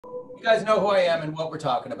You guys know who I am and what we're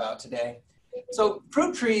talking about today. So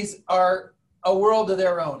fruit trees are a world of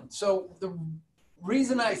their own. So the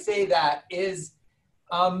reason I say that is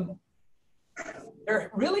um,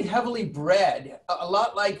 they're really heavily bred, a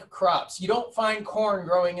lot like crops. You don't find corn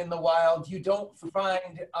growing in the wild. You don't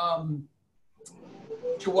find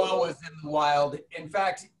chihuahuas in the wild. In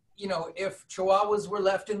fact, if chihuahuas were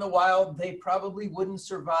left in the wild, they probably wouldn't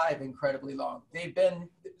survive incredibly long. They've been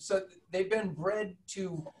bred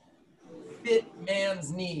to fit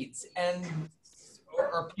man's needs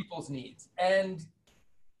or people's needs. And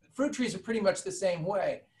fruit trees are pretty much the same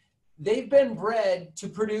way. They've been bred to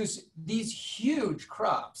produce these huge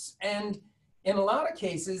crops. And in a lot of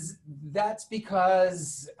cases, that's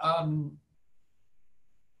because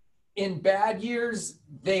in bad years,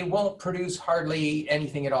 they won't produce hardly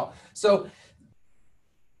anything at all. So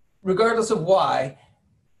regardless of why,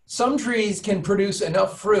 some trees can produce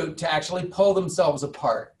enough fruit to actually pull themselves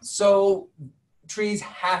apart. So trees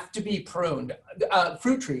have to be pruned.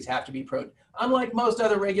 Fruit trees have to be pruned. Unlike most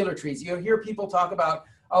other regular trees, you'll hear people talk about,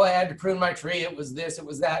 oh, I had to prune my tree. It was this, it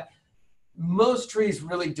was that. Most trees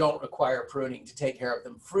really don't require pruning to take care of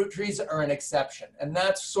them. Fruit trees are an exception. And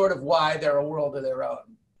that's sort of why they're a world of their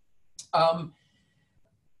own.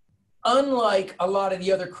 Unlike a lot of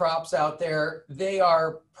the other crops out there, they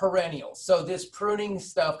are perennial. So this pruning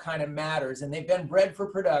stuff kind of matters, and they've been bred for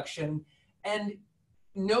production. And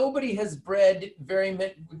nobody has bred very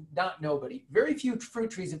few fruit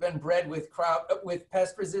trees have been bred with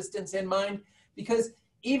pest resistance in mind, because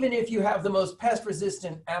even if you have the most pest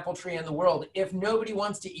resistant apple tree in the world, if nobody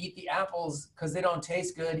wants to eat the apples because they don't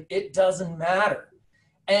taste good, it doesn't matter.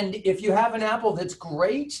 And if you have an apple that's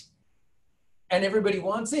great, and everybody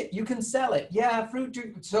wants it, you can sell it. Yeah,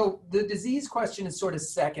 so the disease question is sort of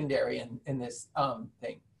secondary in this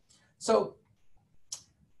thing. So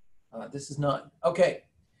this is not, okay.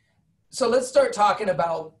 So let's start talking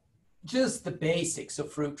about just the basics of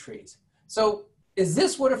fruit trees. So is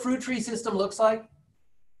this what a fruit tree system looks like?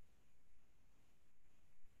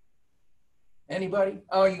 Anybody?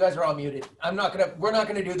 Oh, you guys are all muted. We're not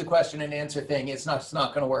gonna do the question and answer thing. It's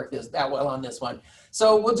not gonna work that well on this one.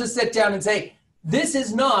 So we'll just sit down and say, this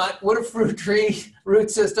is not what a fruit tree root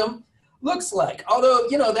system looks like. Although,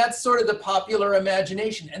 that's sort of the popular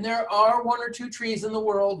imagination. And there are one or two trees in the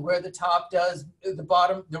world where the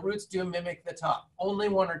roots do mimic the top. Only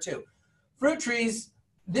one or two. Fruit trees,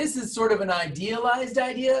 this is sort of an idealized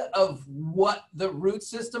idea of what the root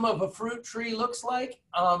system of a fruit tree looks like.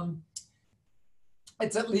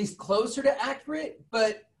 It's at least closer to accurate,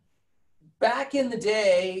 but back in the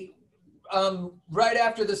day, right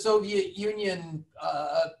after the Soviet Union,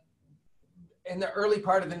 in the early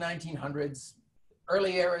part of the 1900s,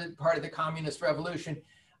 early part of the communist revolution,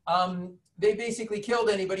 they basically killed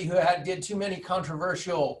anybody who did too many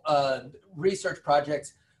controversial research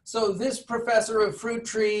projects. So this professor of fruit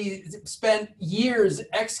trees spent years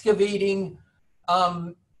excavating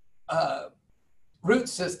root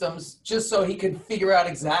systems just so he could figure out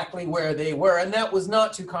exactly where they were, and that was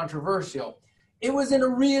not too controversial. It was in a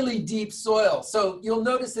really deep soil. So you'll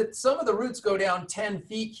notice that some of the roots go down 10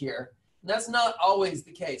 feet here. And that's not always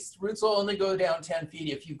the case. Roots will only go down 10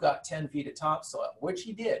 feet if you've got 10 feet of topsoil, which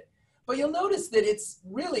he did. But you'll notice that it's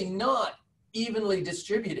really not evenly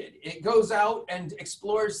distributed. It goes out and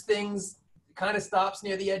explores things, kind of stops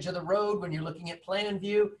near the edge of the road when you're looking at plan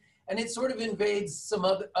view, and it sort of invades some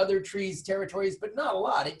other trees' territories, but not a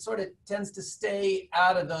lot. It sort of tends to stay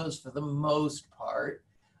out of those for the most part.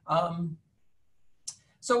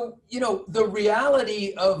 So, the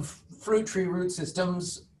reality of fruit tree root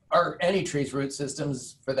systems, or any tree's root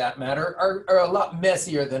systems for that matter, are a lot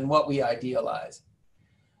messier than what we idealize.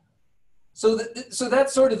 So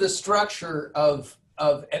that's sort of the structure of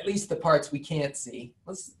at least the parts we can't see.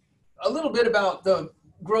 A little bit about the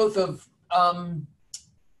growth of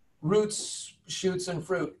roots, shoots, and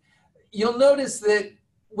fruit. You'll notice that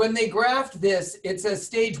when they graft this, it says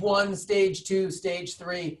stage 1, stage 2, stage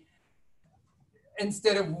 3.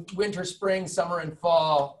 Instead of winter, spring, summer, and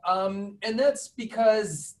fall. And that's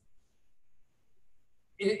because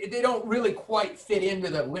they don't really quite fit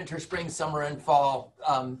into the winter, spring, summer, and fall.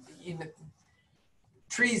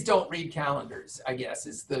 Trees don't read calendars, I guess,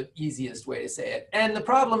 is the easiest way to say it. And the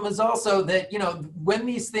problem is also that, when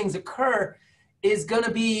these things occur is going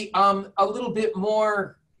to be a little bit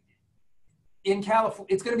more in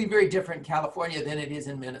California. It's going to be very different in California than it is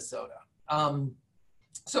in Minnesota.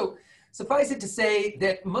 So suffice it to say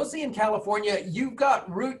that mostly in California, you've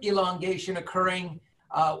got root elongation occurring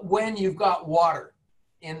when you've got water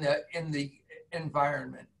in the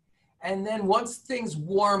environment. And then once things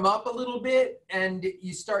warm up a little bit and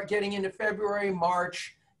you start getting into February,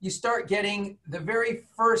 March, you start getting the very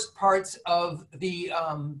first parts of the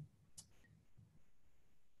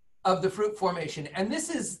fruit formation. And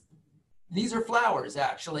these are flowers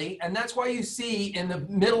actually. And that's why you see in the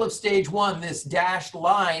middle of stage 1, this dashed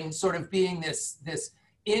line sort of being this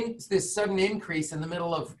sudden increase in the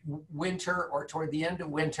middle of winter or toward the end of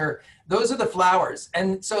winter. Those are the flowers.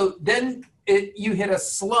 And so then you hit a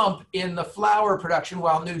slump in the flower production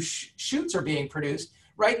while new shoots are being produced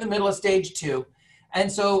right in the middle of stage 2. And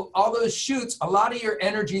so all those shoots, a lot of your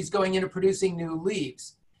energy is going into producing new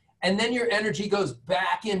leaves. And then your energy goes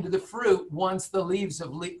back into the fruit once the leaves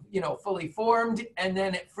have, fully formed. And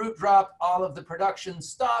then at fruit drop, all of the production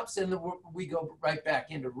stops and we go right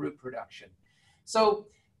back into root production. So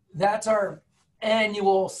that's our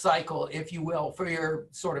annual cycle, if you will, for your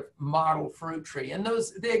sort of model fruit tree. And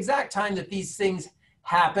the exact time that these things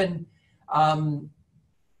happen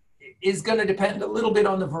is going to depend a little bit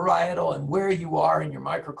on the varietal and where you are in your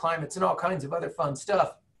microclimates and all kinds of other fun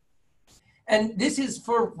stuff. And this is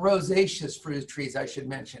for rosaceous fruit trees, I should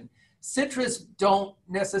mention. Citrus don't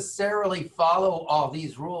necessarily follow all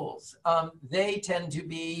these rules. They tend to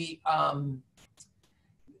be,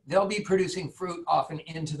 they'll be producing fruit often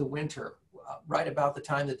into the winter, right about the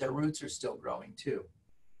time that their roots are still growing too.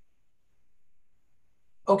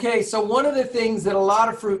 Okay, so one of the things that a lot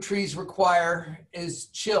of fruit trees require is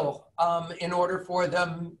chill in order for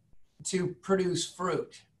them to produce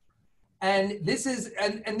fruit. And this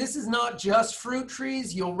is not just fruit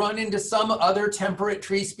trees. You'll run into some other temperate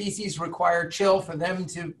tree species require chill for them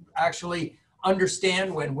to actually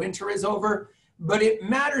understand when winter is over. But it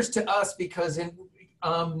matters to us because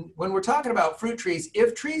when we're talking about fruit trees,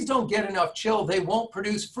 if trees don't get enough chill, they won't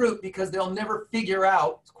produce fruit because they'll never figure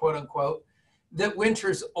out, quote unquote, that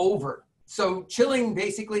winter's over. So chilling,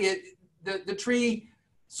 basically, the tree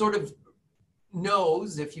sort of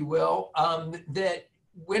knows, if you will, that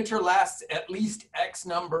winter lasts at least X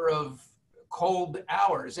number of cold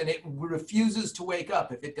hours, and it refuses to wake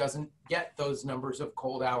up if it doesn't get those numbers of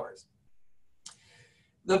cold hours.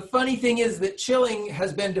 The funny thing is that chilling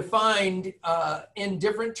has been defined in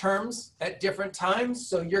different terms at different times.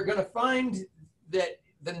 So you're going to find that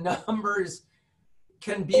the numbers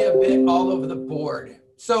can be a bit all over the board.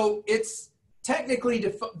 So it's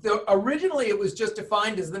technically, originally it was just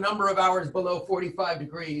defined as the number of hours below 45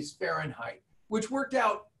 degrees Fahrenheit, which worked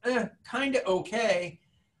out kind of okay.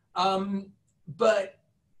 But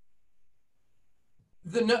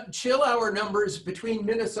the chill hour numbers between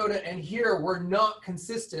Minnesota and here were not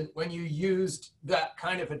consistent when you used that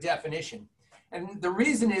kind of a definition. And the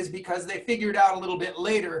reason is because they figured out a little bit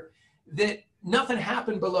later that nothing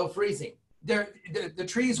happened below freezing. The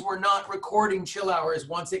trees were not recording chill hours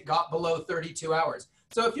once it got below 32 hours.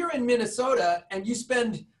 So if you're in Minnesota and you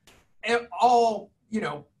spend all,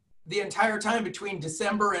 the entire time between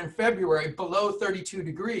December and February below 32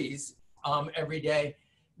 degrees every day,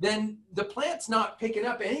 then the plant's not picking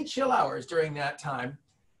up any chill hours during that time.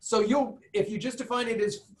 So if you just define it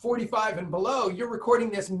as 45 and below, you're recording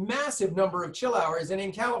this massive number of chill hours. And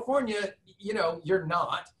in California, you're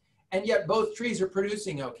not. And yet both trees are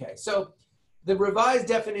producing okay. So the revised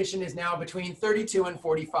definition is now between 32 and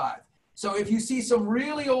 45. So if you see some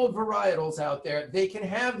really old varietals out there, they can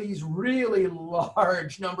have these really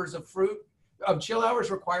large numbers of chill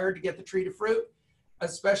hours required to get the tree to fruit,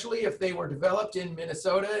 especially if they were developed in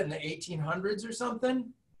Minnesota in the 1800s or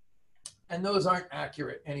something. And those aren't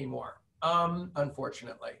accurate anymore,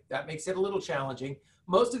 unfortunately. That makes it a little challenging.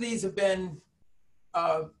 Most of these have been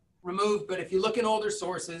removed, but if you look in older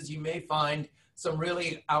sources, you may find some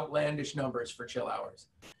really outlandish numbers for chill hours.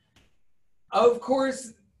 Of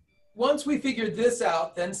course, once we figured this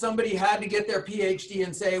out, then somebody had to get their PhD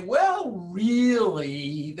and say, well,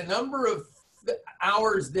 really, the number of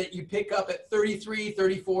hours that you pick up at 33,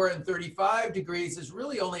 34, and 35 degrees is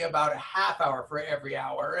really only about a half hour for every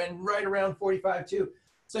hour, and right around 45 too.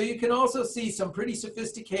 So you can also see some pretty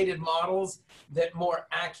sophisticated models that more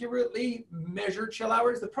accurately measure chill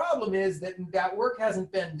hours. The problem is that that work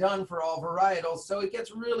hasn't been done for all varietals, so it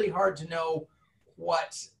gets really hard to know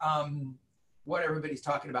what everybody's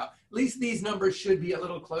talking about. At least these numbers should be a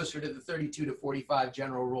little closer to the 32 to 45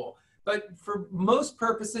 general rule. But for most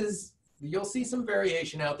purposes, you'll see some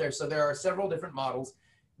variation out there. So there are several different models.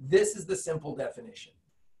 This is the simple definition.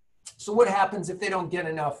 So what happens if they don't get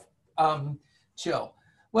enough chill?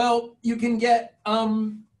 Well, you can get,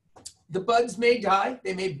 the buds may die.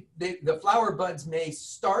 The flower buds may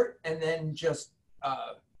start and then just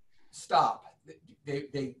stop.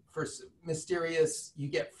 For mysterious, you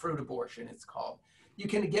get fruit abortion, it's called. You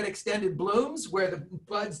can get extended blooms where the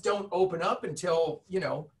buds don't open up until,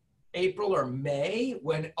 April or May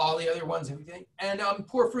when all the other ones have everything, and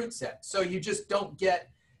poor fruit set. So you just don't get,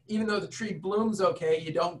 even though the tree blooms okay,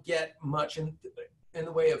 you don't get much in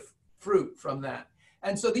the way of fruit from that.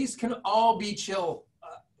 And so these can all be chill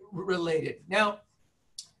related. Now,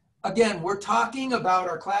 again, we're talking about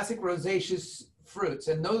our classic rosaceous fruits,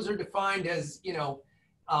 and those are defined as, you know,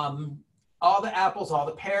 all the apples, all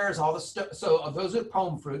the pears, all the, so those are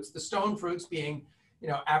pome fruits, the stone fruits being, you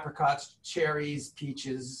know, apricots, cherries,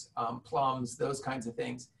 peaches, plums, those kinds of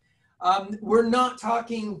things. We're not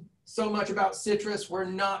talking so much about citrus. We're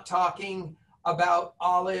not talking about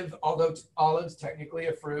olive, although olive's technically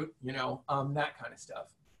a fruit, you know, that kind of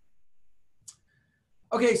stuff.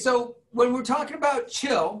 Okay, so when we're talking about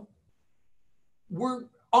chill, we're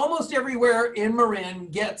almost everywhere in Marin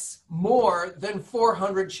gets more than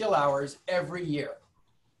 400 chill hours every year.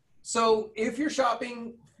 So if you're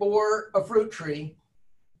shopping for a fruit tree,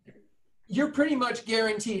 you're pretty much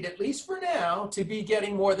guaranteed, at least for now, to be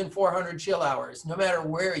getting more than 400 chill hours, no matter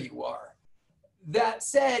where you are. That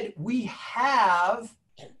said, we have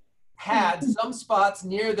had some spots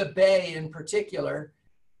near the bay in particular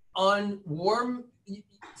on warm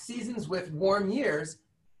seasons with warm years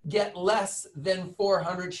get less than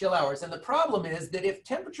 400 chill hours. And the problem is that if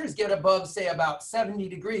temperatures get above, say, about 70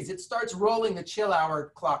 degrees, it starts rolling the chill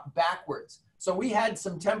hour clock backwards. So we had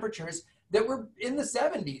some temperatures that were in the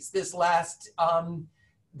 70s this last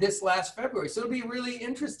February. So it'll be really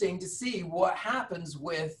interesting to see what happens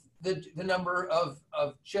with the number of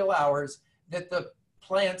chill hours that the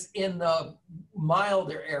plants in the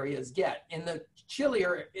milder areas get. In the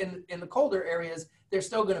chillier, in the colder areas, they're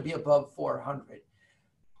still going to be above 400.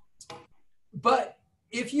 But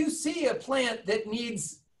if you see a plant that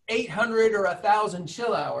needs 800 or 1,000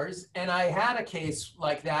 chill hours, and I had a case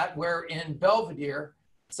like that where in Belvedere,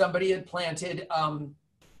 somebody had planted an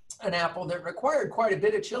apple that required quite a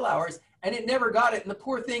bit of chill hours, and it never got it, and the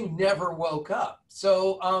poor thing never woke up.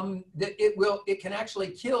 So it can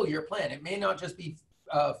actually kill your plant. It may not just be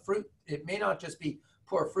fruit. It may not just be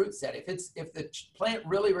poor fruit set. If the plant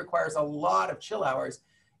really requires a lot of chill hours,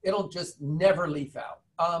 it'll just never leaf out.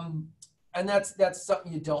 And that's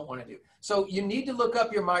something you don't want to do. So you need to look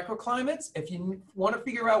up your microclimates. If you want to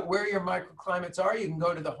figure out where your microclimates are, you can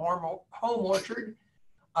go to the home orchard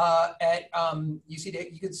at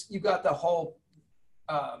UC. You got the whole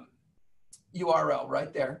URL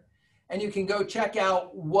right there, and you can go check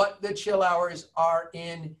out what the chill hours are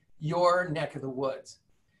in your neck of the woods.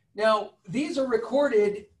 Now, these are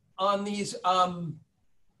recorded on these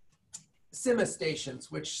CIMA stations,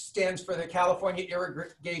 which stands for the California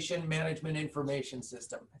Irrigation Management Information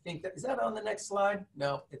System. I think is that on the next slide?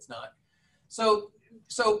 No, it's not. So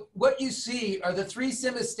what you see are the 3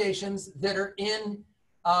 CIMA stations that are in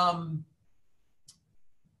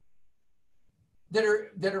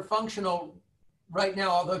that are functional right now,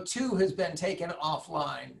 although 2 has been taken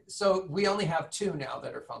offline. So we only have 2 now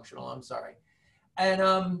that are functional, I'm sorry.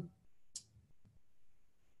 And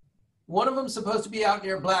one of them is supposed to be out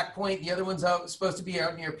near Black Point. The other one's supposed to be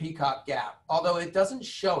out near Peacock Gap, although it doesn't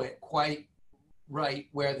show it quite right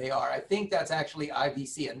where they are. I think that's actually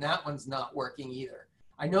IVC, and that one's not working either.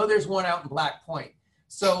 I know there's one out in Black Point.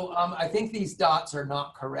 So I think these dots are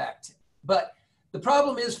not correct. But the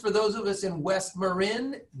problem is, for those of us in West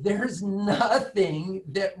Marin, there's nothing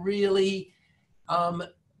that really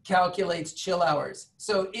calculates chill hours.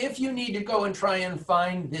 So if you need to go and try and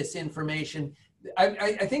find this information,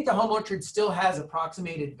 I think the home orchard still has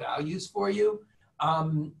approximated values for you,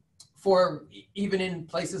 for even in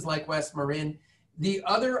places like West Marin. The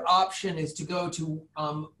other option is to go to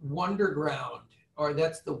Wonderground, or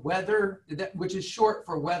that's the weather, which is short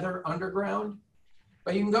for Weather Underground.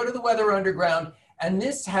 But you can go to the Weather Underground, and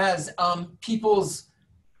this has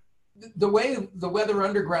the way the Weather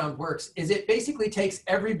Underground works is it basically takes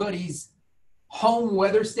everybody's home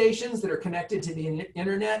weather stations that are connected to the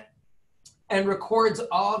internet and records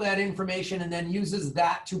all that information and then uses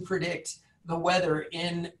that to predict the weather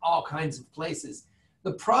in all kinds of places.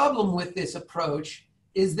 The problem with this approach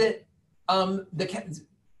is that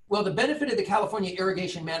the benefit of the California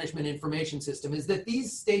Irrigation Management Information System is that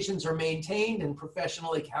these stations are maintained and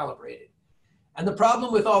professionally calibrated. And the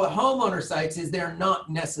problem with all the homeowner sites is they're not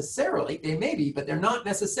necessarily, they may be, but they're not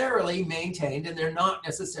necessarily maintained, and they're not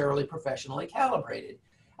necessarily professionally calibrated.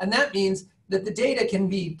 And that means that the data can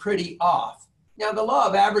be pretty off. Now, the law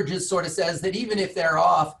of averages sort of says that even if they're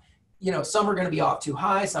off, you know, some are going to be off too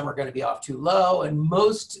high, some are going to be off too low, and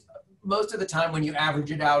most of the time when you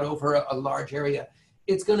average it out over a large area,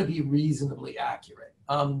 it's going to be reasonably accurate.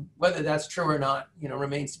 Whether that's true or not, you know,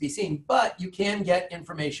 remains to be seen. But you can get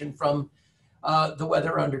information from the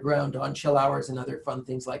weather underground on chill hours and other fun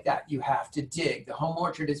things like that. You have to dig. The home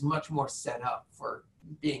orchard is much more set up for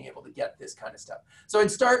being able to get this kind of stuff. So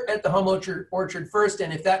I'd start at the home orchard first,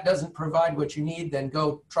 and if that doesn't provide what you need, then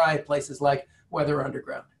go try places like weather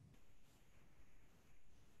underground.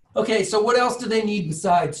 Okay, so what else do they need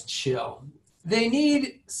besides chill? They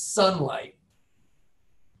need sunlight.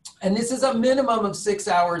 And this is a minimum of 6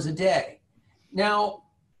 hours a day. Now,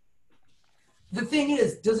 the thing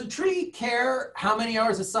is, does a tree care how many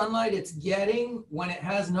hours of sunlight it's getting when it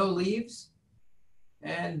has no leaves?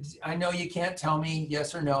 And I know you can't tell me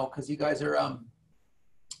yes or no because you guys are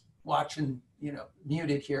watching,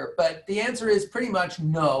 muted here. But the answer is pretty much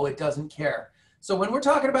no, it doesn't care. So when we're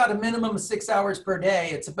talking about a minimum of 6 hours per day,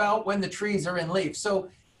 it's about when the trees are in leaf. So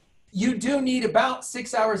you do need about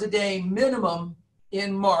 6 hours a day minimum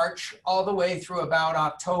in March all the way through about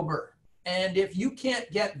October. And if you can't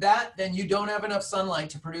get that, then you don't have enough sunlight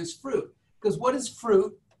to produce fruit. Because what is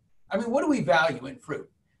fruit? I mean, what do we value in fruit?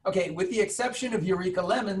 Okay, with the exception of Eureka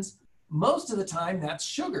lemons, most of the time that's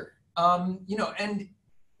sugar. And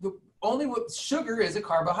the only sugar is a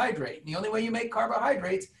carbohydrate. And the only way you make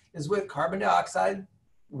carbohydrates is with carbon dioxide,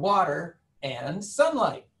 water, and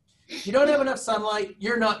sunlight. If you don't have enough sunlight,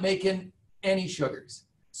 you're not making any sugars.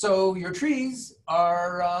 So your trees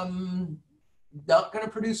are not going to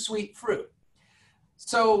produce sweet fruit.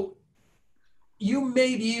 So you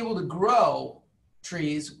may be able to grow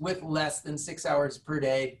trees with less than 6 hours per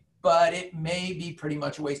day, but it may be pretty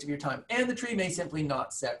much a waste of your time. And the tree may simply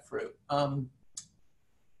not set fruit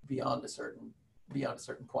beyond a certain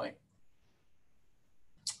point.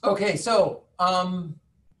 Okay, so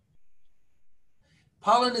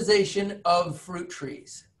pollination of fruit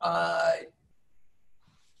trees.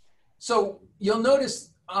 So you'll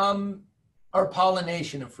notice our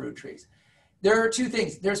pollination of fruit trees. There are two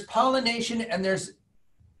things. There's pollination and there's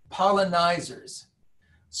pollinizers.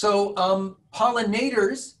 So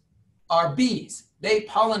pollinators are bees. They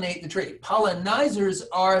pollinate the tree. Pollinizers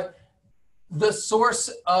are the source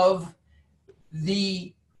of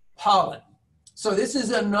the pollen. So this is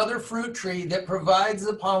another fruit tree that provides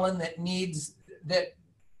the pollen that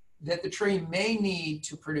the tree may need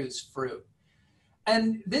to produce fruit.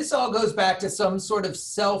 And this all goes back to some sort of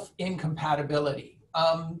self-incompatibility.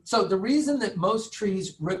 So the reason that most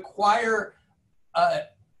trees require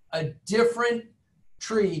a different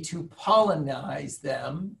tree to pollinize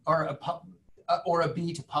them, or a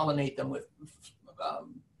bee to pollinate them with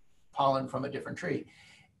pollen from a different tree,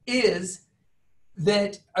 is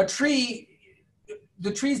that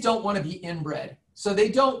the trees don't want to be inbred. So they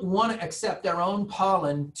don't want to accept their own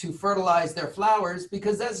pollen to fertilize their flowers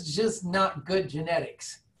because that's just not good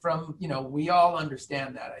genetics from, we all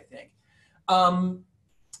understand that, I think.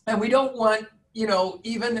 And we don't want,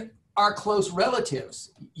 even our close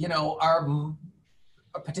relatives, our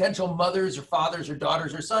potential mothers or fathers or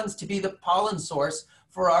daughters or sons to be the pollen source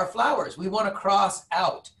for our flowers. We want to cross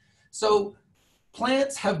out. So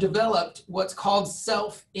plants have developed what's called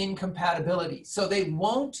self-incompatibility. So they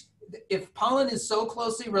won't, if pollen is so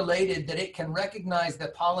closely related that it can recognize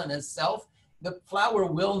that pollen is self, the flower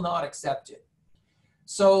will not accept it.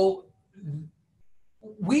 So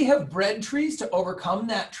we have bred trees to overcome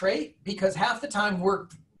that trait because half the time we're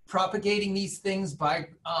propagating these things by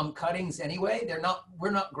cuttings anyway.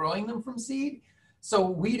 We're not growing them from seed, so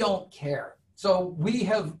we don't care. So we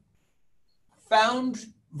have found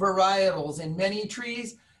varietals in many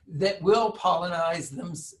trees that will pollinize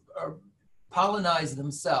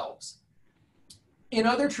themselves. In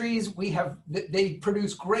other trees, they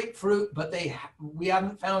produce grapefruit, but we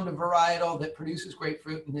haven't found a varietal that produces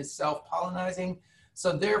grapefruit and is self-pollinizing.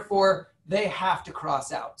 So therefore, they have to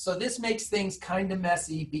cross out. So this makes things kind of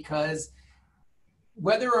messy because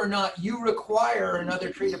whether or not you require another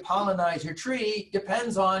tree to pollinize your tree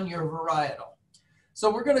depends on your varietal. So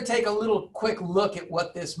we're going to take a little quick look at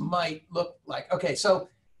what this might look like. Okay, so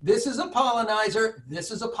this is a pollinizer.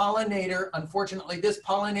 This is a pollinator. Unfortunately, this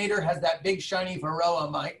pollinator has that big shiny varroa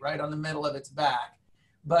mite right on the middle of its back.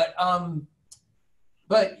 But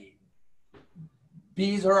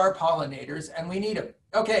bees are our pollinators and we need them.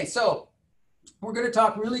 Okay, so we're going to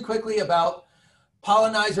talk really quickly about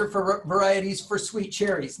pollinizer varieties for sweet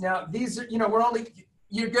cherries. Now, these are,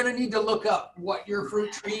 you're going to need to look up what your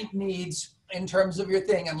fruit tree needs in terms of your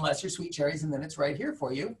thing, unless you're sweet cherries, and then it's right here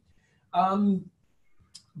for you.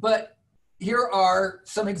 But here are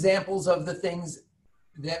some examples of the things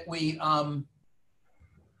that we,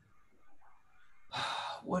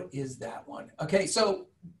 what is that one? Okay, so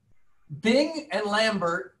Bing and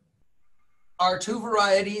Lambert are two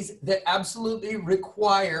varieties that absolutely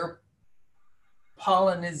require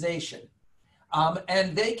pollination.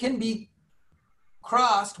 And they can be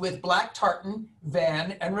crossed with black tartan,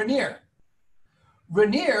 Van, and Rainier.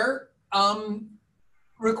 Rainier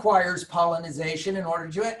requires pollination in order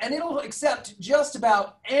to do it, and it'll accept just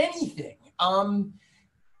about anything.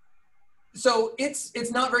 So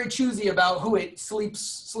it's not very choosy about who it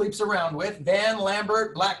sleeps around with. Van,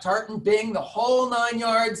 Lambert, black tartan, Bing, the whole 9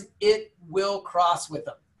 yards, it will cross with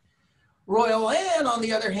them. Royal Anne, on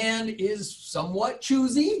the other hand, is somewhat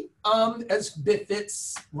choosy, as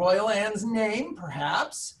befits Royal Anne's name,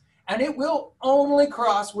 perhaps, and it will only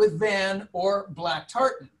cross with Van or black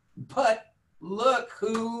tartan. But look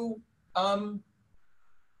who,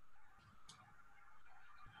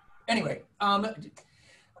 anyway,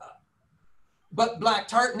 but black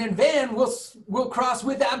tartan and Van will cross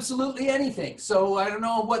with absolutely anything. So I don't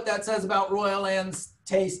know what that says about Royal Anne's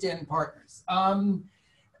taste in partners.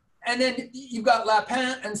 And then you've got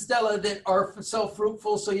Lapin and Stella that are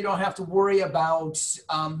self-fruitful, so you don't have to worry about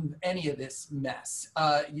any of this mess.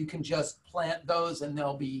 You can just plant those and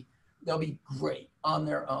they'll be great on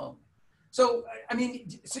their own. So, I mean,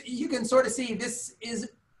 so you can sort of see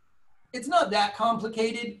it's not that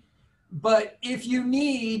complicated, but if you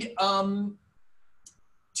need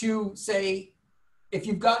to say, if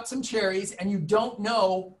you've got some cherries and you don't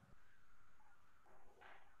know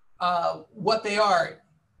what they are,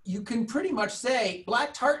 you can pretty much say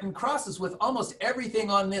black tartan crosses with almost everything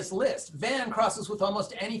on this list. Van crosses with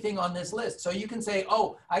almost anything on this list. So you can say,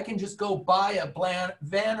 oh, I can just go buy a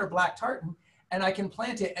Van or black tartan and I can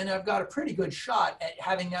plant it, and I've got a pretty good shot at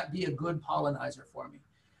having that be a good pollinizer for me.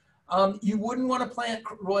 You wouldn't want to plant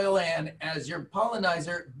Royal Anne as your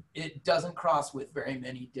pollinizer. It doesn't cross with very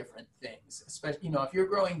many different things, especially, you know, if you're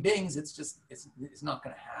growing Bings, it's not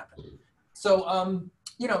going to happen. So,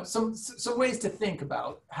 you know, some ways to think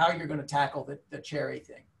about how you're going to tackle the cherry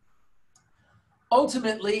thing.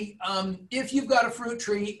 Ultimately, if you've got a fruit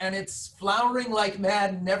tree and it's flowering like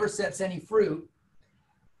mad and never sets any fruit,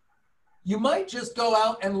 you might just go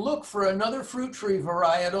out and look for another fruit tree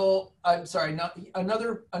varietal,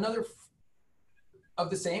 another of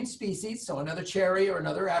the same species, so another cherry or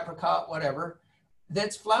another apricot, whatever,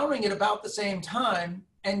 that's flowering at about the same time,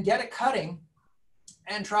 and get a cutting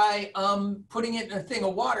and try putting it in a thing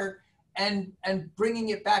of water and bringing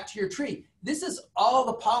it back to your tree. This is all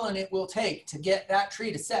the pollen it will take to get that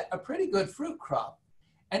tree to set a pretty good fruit crop.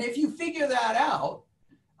 And if you figure that out,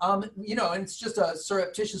 you know, and it's just a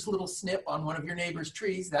surreptitious little snip on one of your neighbor's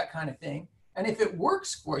trees, that kind of thing. And if it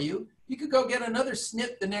works for you, you could go get another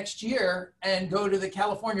snip the next year and go to the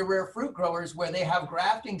California Rare Fruit Growers where they have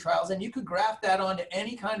grafting trials, and you could graft that onto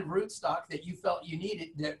any kind of rootstock that you felt you needed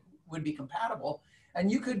that would be compatible.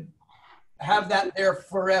 And you could have that there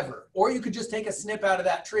forever. Or you could just take a snip out of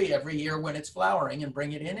that tree every year when it's flowering and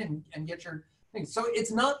bring it in and get your thing. So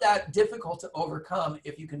it's not that difficult to overcome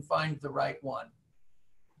if you can find the right one.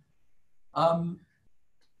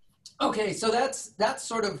 Okay, so that's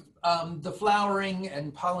sort of the flowering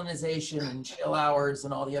and pollination and chill hours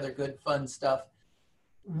and all the other good fun stuff.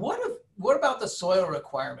 What about the soil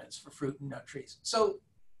requirements for fruit and nut trees? So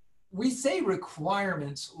we say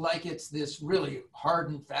requirements like it's this really hard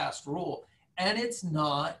and fast rule, and it's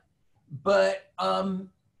not. But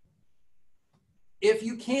if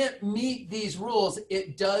you can't meet these rules,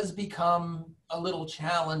 it does become a little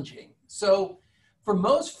challenging. So for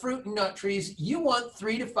most fruit and nut trees, you want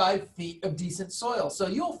 3 to 5 feet of decent soil. So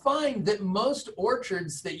you'll find that most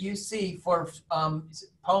orchards that you see for palm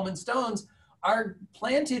and stones are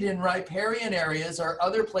planted in riparian areas or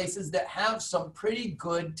other places that have some pretty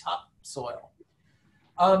good topsoil.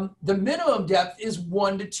 The minimum depth is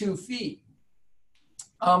 1 to 2 feet.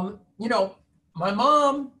 You know, my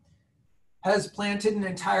mom has planted an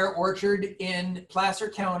entire orchard in Placer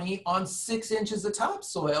County on 6 inches of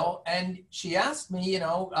topsoil. And she asked me, you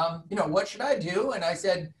know, what should I do? And I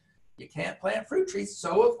said, you can't plant fruit trees.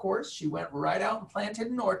 So of course she went right out and planted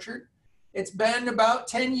an orchard. It's been about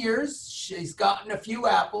 10 years. She's gotten a few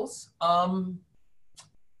apples.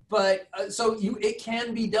 It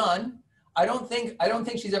can be done. I don't think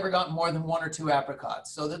she's ever gotten more than 1 or 2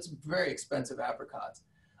 apricots. So that's very expensive apricots.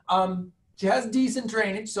 She has decent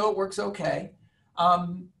drainage, so it works okay.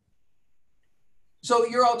 So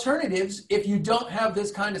your alternatives, if you don't have this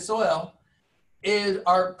kind of soil,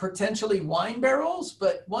 are potentially wine barrels,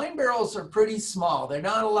 but wine barrels are pretty small. They're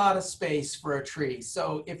not a lot of space for a tree.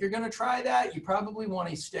 So if you're going to try that, you probably want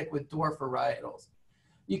to stick with dwarf varietals.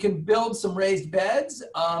 You can build some raised beds.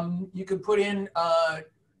 You could put in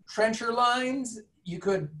trencher lines. You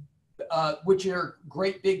could, which are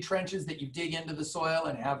great big trenches that you dig into the soil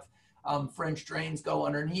and have French drains go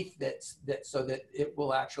underneath so that it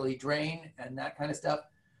will actually drain and that kind of stuff.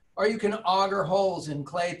 or you can auger holes in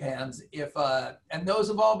clay pans if, and those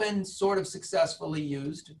have all been sort of successfully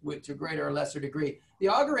used to a greater or lesser degree. The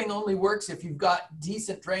augering only works if you've got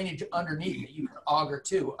decent drainage underneath that you can auger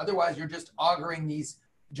too. Otherwise, you're just augering these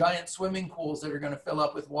giant swimming pools that are going to fill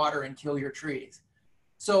up with water and kill your trees.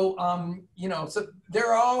 So, you know, so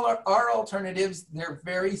there are alternatives. They're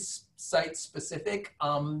very site specific,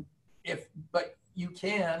 but you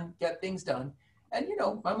can get things done. And, you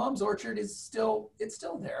know, my mom's orchard is still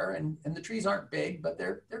there, and the trees aren't big, but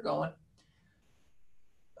they're going.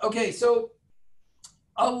 Okay, so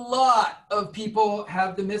a lot of people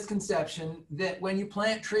have the misconception that when you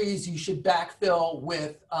plant trees, you should backfill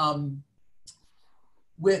with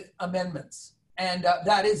amendments. And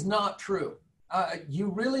that is not true. You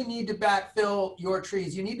really need to backfill your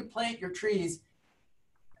trees. You need to plant your trees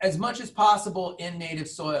as much as possible in native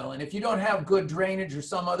soil. And if you don't have good drainage or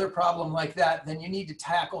some other problem like that, then you need to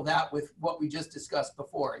tackle that with what we just discussed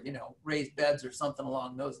before, you know, raised beds or something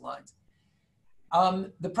along those lines.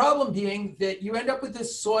 The problem being that you end up with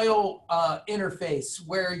this soil interface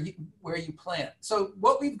where you plant. So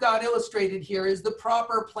what we've got illustrated here is the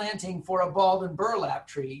proper planting for a bald and burlap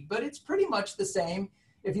tree, but it's pretty much the same.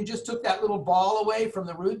 If you just took that little ball away from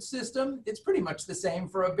the root system, it's pretty much the same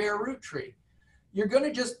for a bare root tree. You're going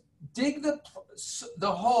to just dig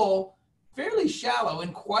the hole fairly shallow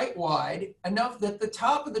and quite wide, enough that the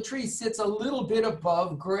top of the tree sits a little bit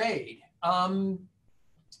above grade.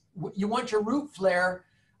 You want your root flare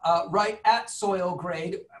right at soil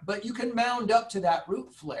grade, but you can mound up to that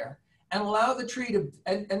root flare and allow the tree to,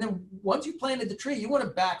 and then once you planted the tree, you want to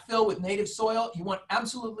backfill with native soil. You want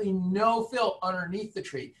absolutely no fill underneath the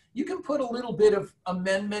tree. You can put a little bit of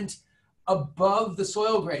amendment above the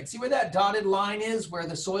soil grade. See where that dotted line is, where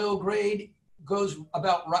the soil grade goes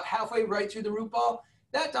about halfway right through the root ball?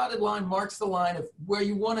 That dotted line marks the line of where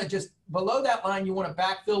you want to just, below that line, you want to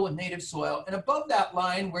backfill with native soil. And above that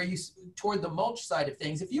line, where you, toward the mulch side of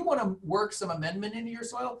things, if you want to work some amendment into your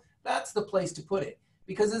soil, that's the place to put it.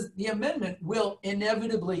 Because the amendment will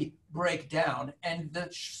inevitably break down and the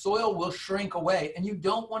soil will shrink away. And you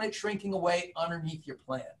don't want it shrinking away underneath your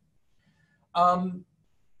plant.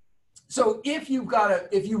 So if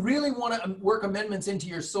you really want to work amendments into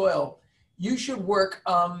your soil, you should work,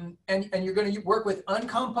 and you're going to work with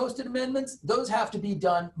uncomposted amendments. Those have to be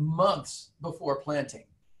done months before planting.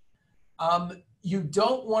 You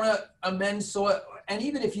don't want to amend soil, and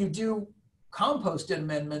even if you do composted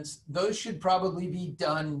amendments, those should probably be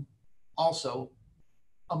done also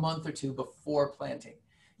a month or two before planting.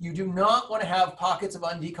 You do not want to have pockets of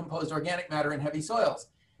undecomposed organic matter in heavy soils.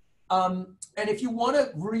 And if you want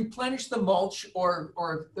to replenish the mulch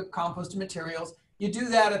or the composted materials, you do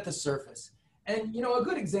that at the surface. And, you know, a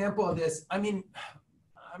good example of this, I mean,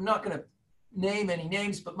 I'm not going to name any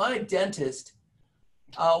names, but my dentist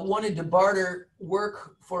wanted to barter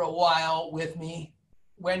work for a while with me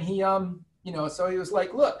when he, you know, so he was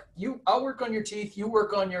like, look, I'll work on your teeth, you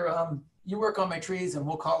work on my trees, and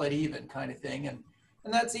we'll call it even, kind of thing. And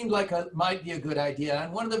that seemed like might be a good idea.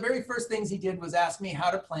 And one of the very first things he did was ask me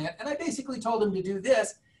how to plant. And I basically told him to do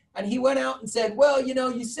this. And he went out and said, well, you know,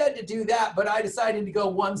 you said to do that, but I decided to go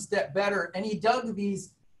one step better. And he dug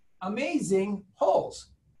these amazing holes.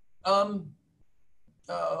 Oh,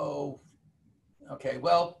 okay,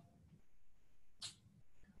 well,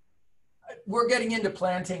 we're getting into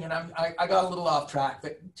planting and I got a little off track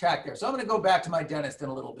there. So I'm gonna go back to my dentist in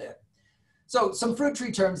a little bit. So some fruit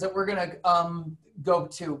tree terms that we're gonna go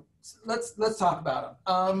to. Let's talk about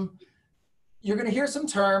them. You're gonna hear some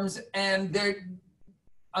terms and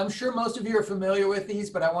I'm sure most of you are familiar with these,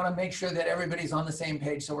 but I wanna make sure that everybody's on the same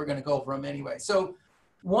page, so we're gonna go over them anyway. So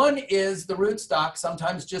one is the rootstock,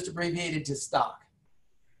 sometimes just abbreviated to stock.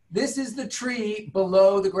 This is the tree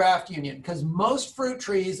below the graft union because most fruit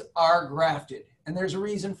trees are grafted. And there's a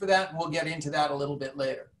reason for that, and we'll get into that a little bit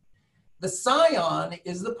later. The scion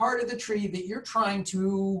is the part of the tree that you're trying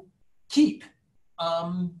to keep.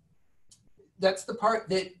 That's the part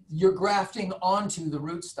that you're grafting onto the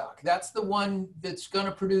rootstock. That's the one that's going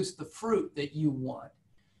to produce the fruit that you want.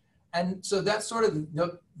 And so that's sort of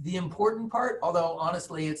the important part, although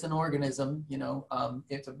honestly it's an organism, you know,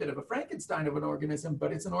 it's a bit of a Frankenstein of an organism,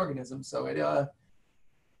 but it's an organism, so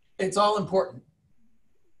it's all important.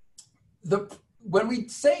 When we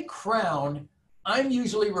say crown, I'm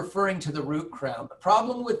usually referring to the root crown. The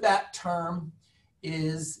problem with that term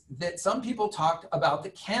is that some people talk about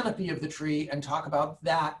the canopy of the tree and talk about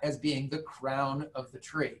that as being the crown of the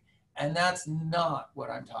tree. And that's not what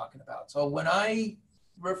I'm talking about. So when I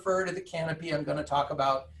refer to the canopy, I'm going to talk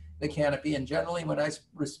about the canopy. And generally when I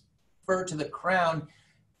refer to the crown,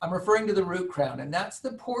 I'm referring to the root crown. And that's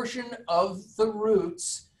the portion of the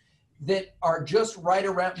roots that are just right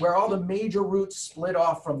around where all the major roots split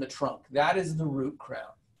off from the trunk. That is the root crown.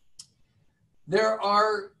 They're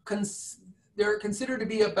considered to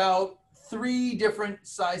be about 3 different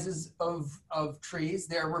sizes of trees.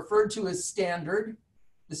 They're referred to as standard.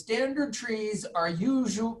 The standard trees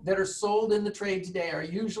that are sold in the trade today are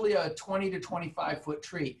usually a 20 to 25 foot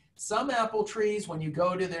tree. Some apple trees, when you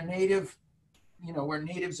go to their native, where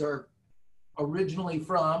natives are originally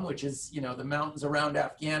from, which is, the mountains around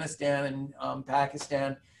Afghanistan and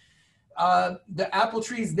Pakistan, the apple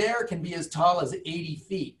trees there can be as tall as 80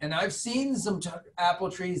 feet. And I've seen some apple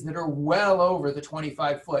trees that are well over the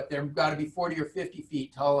 25 foot. They've got to be 40 or 50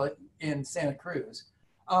 feet tall in Santa Cruz.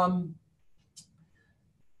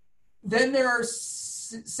 Then there are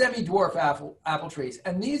semi-dwarf apple trees,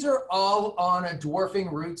 and these are all on a dwarfing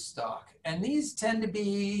rootstock. And these tend to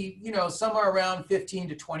be, somewhere around 15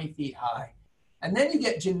 to 20 feet high. And then you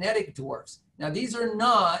get genetic dwarfs. Now, these are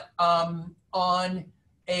not on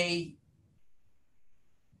a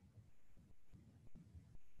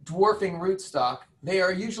dwarfing rootstock. They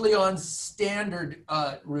are usually on standard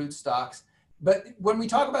rootstocks. But when we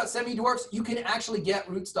talk about semi-dwarfs, you can actually get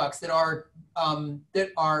rootstocks that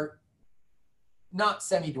are not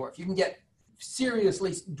semi-dwarf. You can get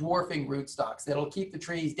seriously dwarfing rootstocks that'll keep the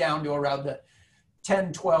trees down to around the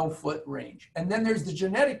 10, 12 foot range. And then there's the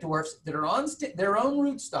genetic dwarfs that are on their own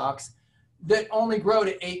rootstocks that only grow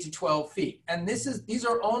to 8 to 12 feet. And these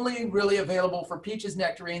are only really available for peaches,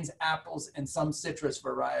 nectarines, apples, and some citrus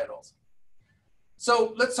varietals.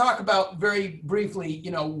 So let's talk about very briefly,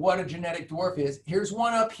 what a genetic dwarf is. Here's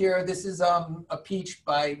one up here. This is a peach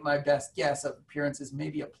by my best guess of appearances,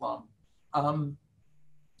 maybe a plum.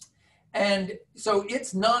 And so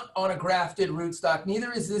it's not on a grafted rootstock,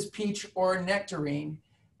 neither is this peach or a nectarine.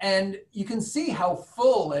 And you can see how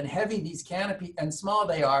full and heavy these canopy and small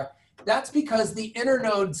they are. That's because the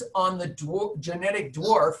internodes on the genetic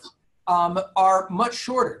dwarf are much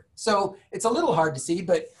shorter. So it's a little hard to see,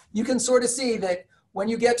 but you can sort of see that when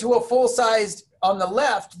you get to a full-sized, on the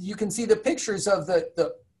left, you can see the pictures of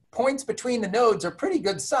the points between the nodes are pretty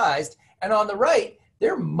good sized. And on the right,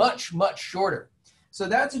 they're much, much shorter. So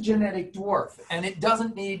that's a genetic dwarf, and it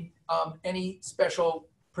doesn't need any special,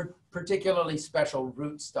 particularly special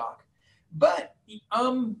rootstock. But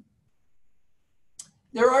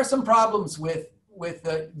there are some problems with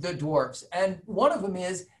the dwarfs, and one of them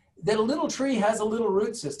is that a little tree has a little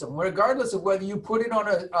root system, regardless of whether you put it on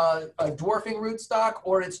a dwarfing rootstock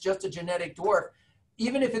or it's just a genetic dwarf.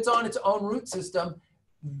 Even if it's on its own root system,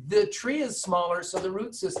 the tree is smaller, so the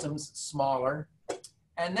root system's smaller.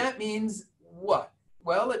 And that means what?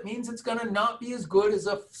 Well, it means it's going to not be as good as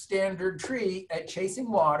a standard tree at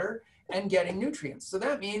chasing water and getting nutrients. So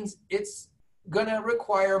that means it's going to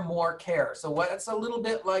require more care. So that's a little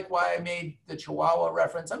bit like why I made the Chihuahua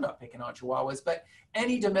reference. I'm not picking on Chihuahuas, but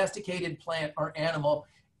any domesticated plant or animal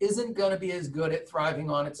isn't going to be as good at thriving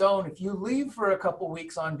on its own. If you leave for a couple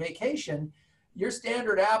weeks on vacation, your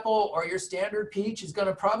standard apple or your standard peach is going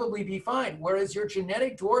to probably be fine. Whereas your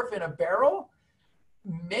genetic dwarf in a barrel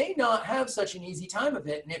may not have such an easy time of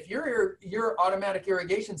it. And if your automatic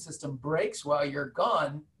irrigation system breaks while you're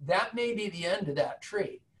gone, that may be the end of that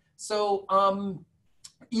tree. So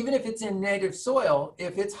even if it's in native soil,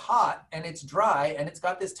 if it's hot and it's dry and it's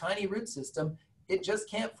got this tiny root system, it just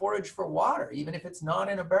can't forage for water, even if it's not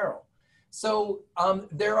in a barrel. So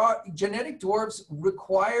genetic dwarfs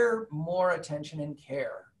require more attention and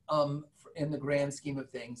care in the grand scheme of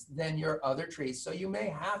things than your other trees. So you may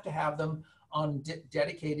have to have them on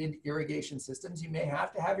dedicated irrigation systems. You may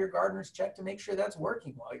have to have your gardeners check to make sure that's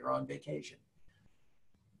working while you're on vacation.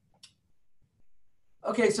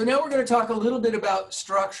 Okay, so now we're going to talk a little bit about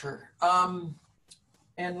structure.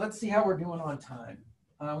 And let's see how we're doing on time.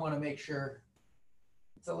 I want to make sure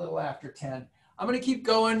it's a little after 10. I'm going to keep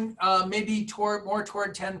going, maybe more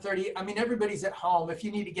toward 10:30. I mean, everybody's at home. If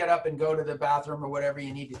you need to get up and go to the bathroom or whatever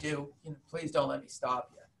you need to do, please don't let me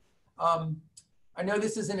stop you. I know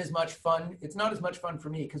this isn't as much fun. It's not as much fun for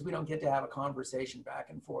me because we don't get to have a conversation back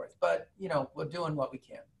and forth, but we're doing what we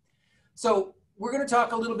can. So we're going to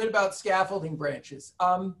talk a little bit about scaffolding branches.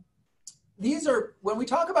 These are, when we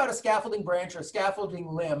talk about a scaffolding branch or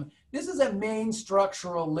scaffolding limb, this is a main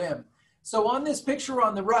structural limb. So on this picture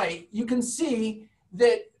on the right, you can see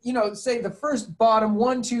that, say the first bottom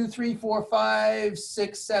 1, 2, 3, 4, 5,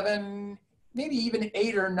 6, 7, maybe even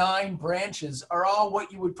 8 or 9 branches are all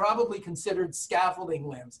what you would probably consider scaffolding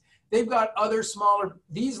limbs. They've got other smaller,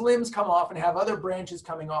 these limbs come off and have other branches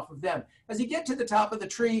coming off of them. As you get to the top of the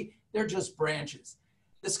tree, they're just branches.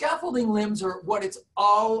 The scaffolding limbs are what it's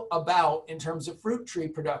all about in terms of fruit tree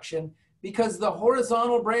production. Because the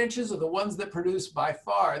horizontal branches are the ones that produce by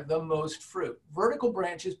far the most fruit. Vertical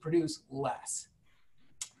branches produce less.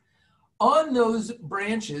 On those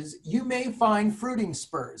branches, you may find fruiting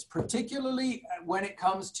spurs, particularly when it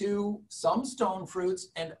comes to some stone fruits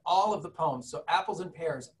and all of the pomes. So apples and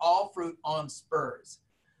pears, all fruit on spurs.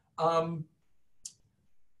 And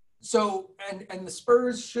the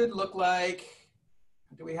spurs should look like,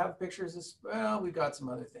 do we have pictures of, well, we've got some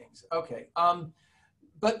other things. Okay.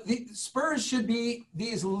 But the spurs should be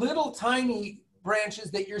these little tiny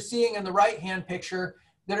branches that you're seeing in the right-hand picture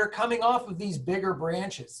that are coming off of these bigger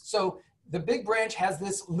branches. So the big branch has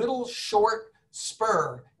this little short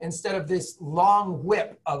spur instead of this long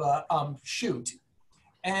whip of a shoot.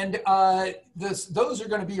 And those are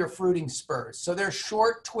going to be your fruiting spurs. So they're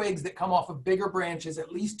short twigs that come off of bigger branches,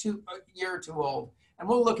 at least a year or two old. And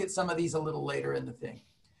we'll look at some of these a little later in the thing.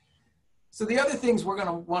 So the other things we're going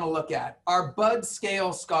to want to look at are bud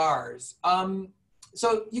scale scars.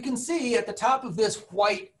 So you can see at the top of this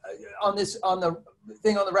white, on the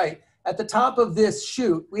thing on the right, at the top of this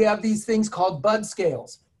shoot, we have these things called bud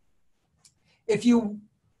scales. If you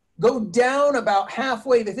go down about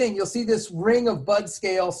halfway the thing, you'll see this ring of bud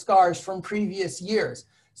scale scars from previous years.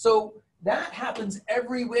 So that happens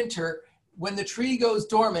every winter. When the tree goes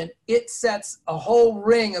dormant, it sets a whole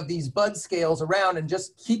ring of these bud scales around and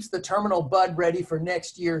just keeps the terminal bud ready for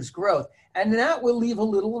next year's growth. And that will leave a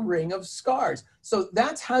little ring of scars. So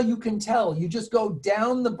that's how you can tell. You just go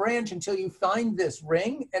down the branch until you find this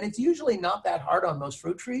ring, and it's usually not that hard on most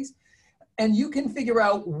fruit trees. And you can figure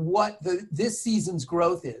out what this season's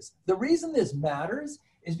growth is. The reason this matters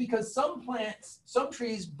is because some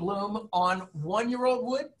trees bloom on 1-year-old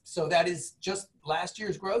wood, so that is just last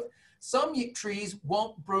year's growth. Some trees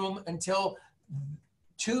won't bloom until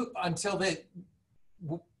it's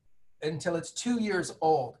 2 years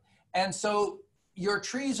old. And so your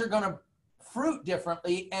trees are going to fruit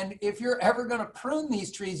differently. And if you're ever going to prune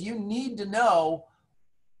these trees, you need to know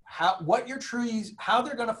how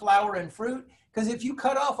they're going to flower and fruit. Because if you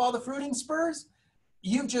cut off all the fruiting spurs,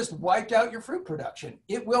 you've just wiped out your fruit production.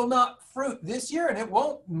 It will not fruit this year, and it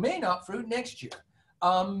may not fruit next year.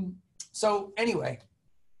 So anyway.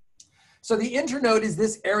 So the internode is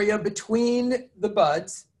this area between the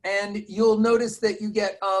buds, and you'll notice that you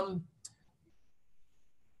get,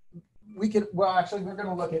 we're going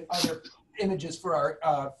to look at other images for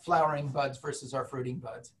our flowering buds versus our fruiting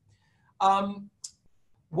buds.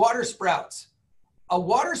 Water sprouts. A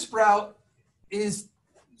water sprout is,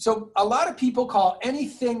 so a lot of people call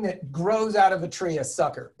anything that grows out of a tree a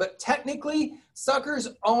sucker, but technically suckers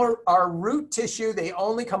are root tissue. They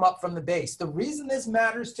only come up from the base. The reason this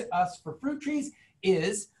matters to us for fruit trees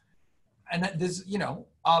is, and this,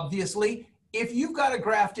 obviously, if you've got a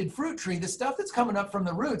grafted fruit tree, the stuff that's coming up from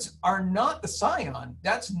the roots are not the scion.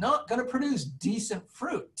 That's not going to produce decent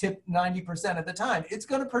fruit 90% of the time. It's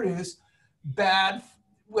going to produce bad,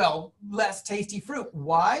 less tasty fruit.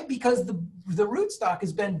 Why? Because the rootstock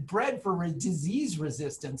has been bred for disease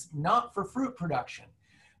resistance, not for fruit production.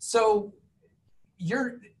 So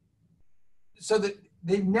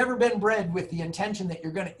they've never been bred with the intention that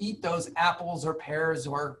you're going to eat those apples or pears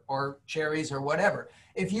or cherries or whatever.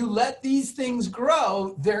 If you let these things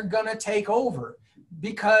grow, they're going to take over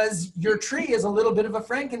because your tree is a little bit of a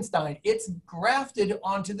Frankenstein. It's grafted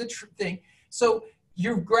onto the thing. So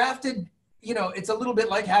you've grafted, it's a little bit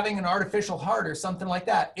like having an artificial heart or something like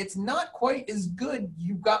that. It's not quite as good.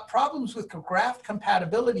 You've got problems with graft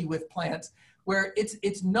compatibility with plants where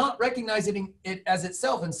it's not recognizing it as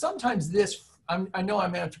itself. And sometimes I know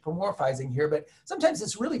I'm anthropomorphizing here, but sometimes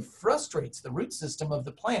this really frustrates the root system of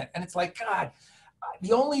the plant. And it's like, God,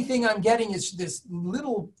 the only thing I'm getting is this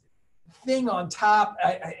little thing on top.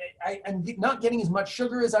 I'm not getting as much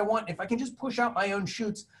sugar as I want. If I can just push out my own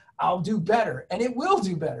shoots, I'll do better. And it will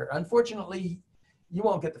do better. Unfortunately, you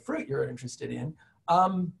won't get the fruit you're interested in.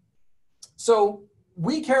 So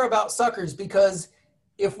we care about suckers because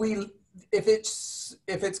if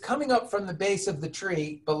it's coming up from the base of the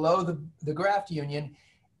tree below the graft union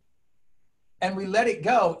and we let it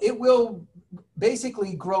go, it will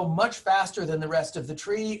basically grow much faster than the rest of the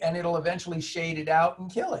tree and it'll eventually shade it out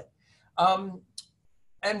and kill it.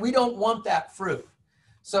 And we don't want that fruit.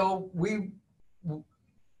 So we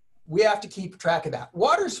have to keep track of that.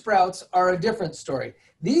 Water sprouts are a different story.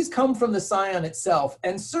 These come from the scion itself,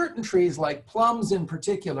 and certain trees like plums in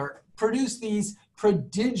particular produce these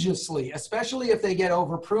prodigiously, especially if they get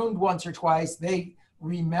over pruned once or twice. They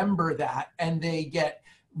remember that and they get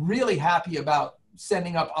really happy about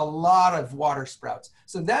sending up a lot of water sprouts.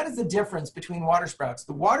 So that is the difference between water sprouts.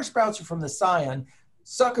 The water sprouts are from the scion,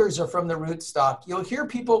 suckers are from the rootstock. You'll hear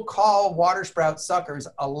people call water sprouts suckers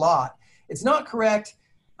a lot. It's not correct.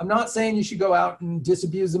 I'm not saying you should go out and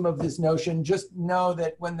disabuse them of this notion. Just know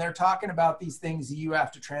that when they're talking about these things, you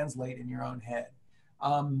have to translate in your own head.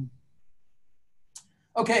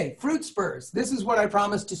 Okay, fruit spurs. This is what I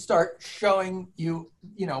promised to start showing you,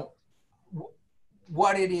 you know,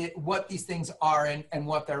 what it is, what these things are and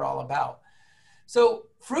what they're all about. So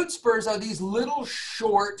fruit spurs are these little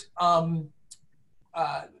short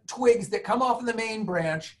twigs that come off of the main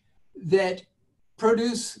branch that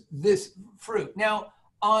produce this fruit. Now,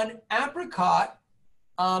 on apricot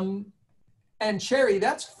and cherry,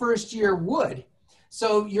 that's first year wood.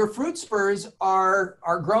 So your fruit spurs are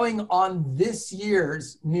growing on this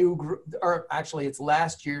year's or actually it's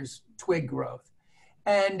last year's twig growth.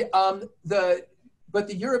 And but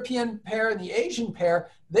the European pear and the Asian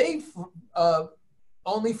pear, they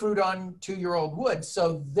only fruit on 2-year-old wood.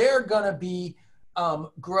 So they're gonna be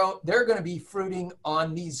fruiting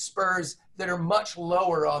on these spurs that are much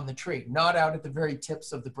lower on the tree, not out at the very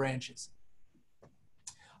tips of the branches.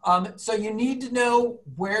 So you need to know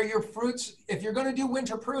where your fruits, if you're going to do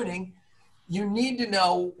winter pruning, you need to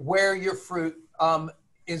know where your fruit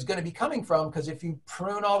is going to be coming from, because if you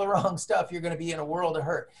prune all the wrong stuff, you're going to be in a world of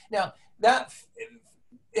hurt. Now, that,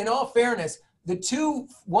 in all fairness, the 2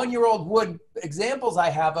 1-year-old wood examples I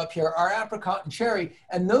have up here are apricot and cherry,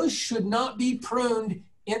 and those should not be pruned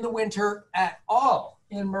in the winter at all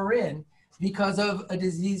in Marin because of a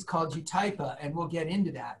disease called eutypa, and we'll get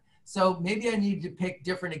into that. So maybe I need to pick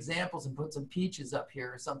different examples and put some peaches up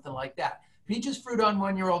here or something like that. Peaches fruit on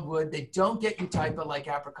 1-year-old wood. They don't get eutypa like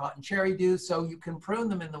apricot and cherry do, so you can prune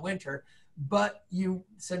them in the winter. But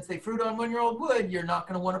since they fruit on 1-year-old wood, you're not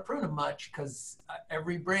going to want to prune them much, because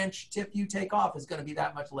every branch tip you take off is going to be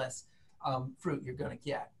that much less fruit you're going to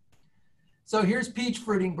get. So here's peach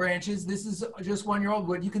fruiting branches. This is just 1-year-old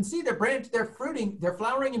wood. You can see they're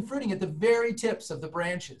flowering and fruiting at the very tips of the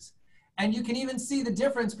branches. And you can even see the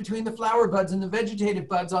difference between the flower buds and the vegetative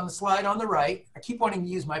buds on the slide on the right. I keep wanting to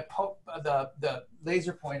use my the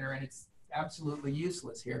laser pointer, and it's absolutely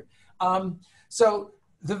useless here. So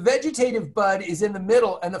the vegetative bud is in the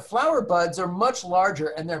middle, and the flower buds are much larger,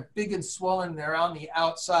 and they're big and swollen. They're on the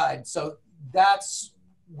outside. So that's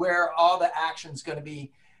where all the action's going to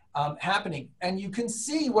be happening. And you can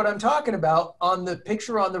see what I'm talking about on the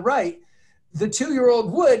picture on the right. The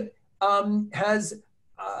 2-year-old wood has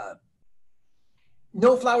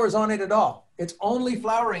no flowers on it at all. It's only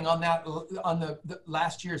flowering on the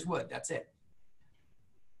last year's wood. That's it.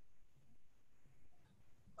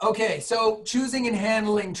 Okay, so choosing and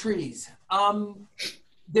handling trees.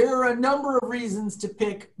 There are a number of reasons to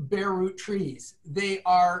pick bare root trees. They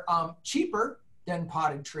are cheaper than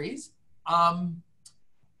potted trees,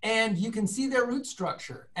 and you can see their root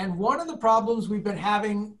structure. And one of the problems we've been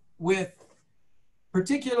having with,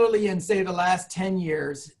 particularly in, say, the last 10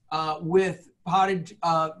 years, with potted,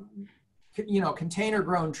 container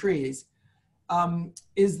grown trees,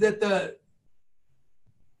 is that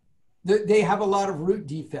they have a lot of root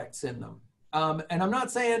defects in them. And I'm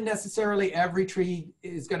not saying necessarily every tree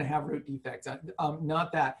is going to have root defects,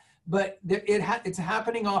 not that, but it's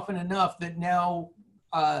happening often enough that now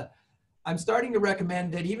I'm starting to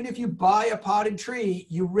recommend that even if you buy a potted tree,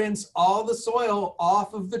 you rinse all the soil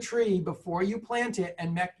off of the tree before you plant it,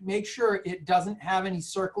 and make sure it doesn't have any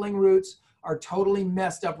circling roots or totally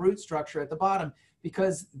messed up root structure at the bottom,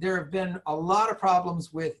 because there have been a lot of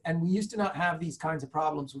problems with, and we used to not have these kinds of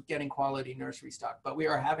problems with getting quality nursery stock, but we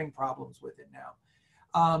are having problems with it now.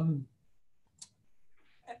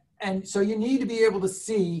 And so you need to be able to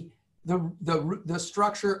see the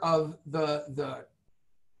structure of the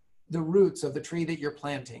roots of the tree that you're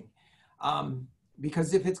planting.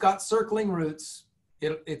 Because if it's got circling roots,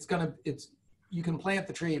 you can plant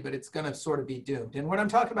the tree, but it's gonna sort of be doomed. And when I'm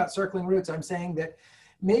talking about circling roots, I'm saying that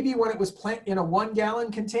maybe when it was planted in a 1-gallon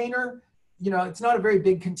container, it's not a very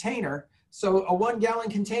big container. So a 1-gallon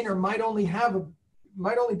container might only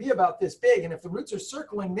be about this big. And if the roots are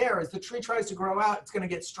circling there, as the tree tries to grow out, it's gonna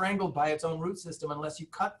get strangled by its own root system unless you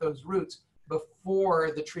cut those roots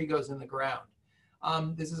before the tree goes in the ground.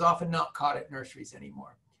 This is often not caught at nurseries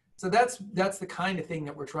anymore. So that's the kind of thing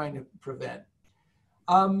that we're trying to prevent.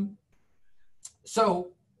 So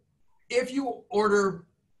if you order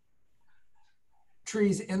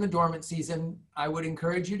trees in the dormant season, I would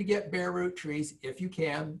encourage you to get bare root trees if you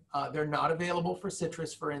can. They're not available for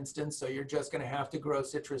citrus, for instance, so you're just going to have to grow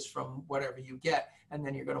citrus from whatever you get, and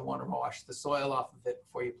then you're going to want to wash the soil off of it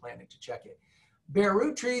before you plant it to check it. Bare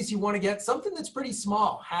root trees, you want to get something that's pretty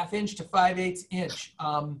small, 1/2 inch to 5/8 inch.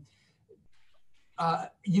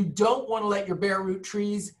 You don't want to let your bare root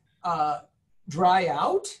trees dry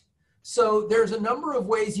out. So there's a number of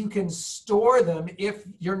ways you can store them if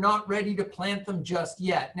you're not ready to plant them just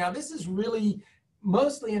yet. Now, this is really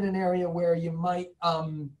mostly in an area where you might,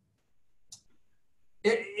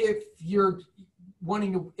 if you're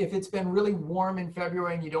wanting to, if it's been really warm in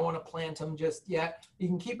February and you don't want to plant them just yet, you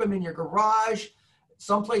can keep them in your garage.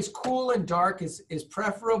 Someplace cool and dark is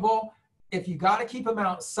preferable. If you got to keep them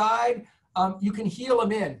outside, you can heel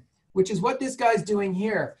them in, which is what this guy's doing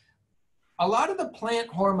here. A lot of the plant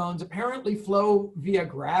hormones apparently flow via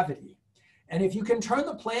gravity. And if you can turn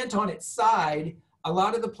the plant on its side, a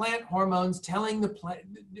lot of the plant hormones telling the plant,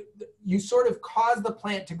 you sort of cause the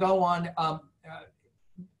plant to go on,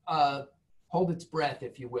 hold its breath,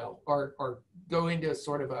 if you will, or go into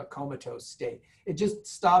sort of a comatose state. It just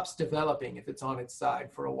stops developing if it's on its side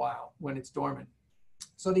for a while when it's dormant.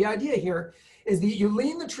 So the idea here is that you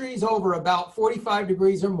lean the trees over about 45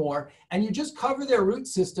 degrees or more, and you just cover their root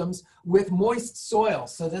systems with moist soil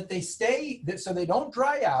so that they stay, so they don't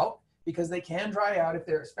dry out, because they can dry out if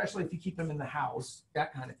they're, especially if you keep them in the house,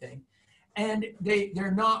 that kind of thing. And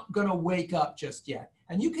they're not gonna wake up just yet.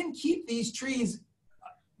 And you can keep these trees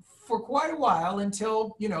for quite a while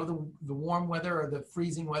until, you know, the warm weather or the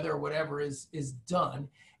freezing weather or whatever is done.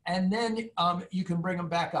 And then you can bring them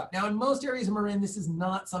back up. Now, in most areas of Marin, this is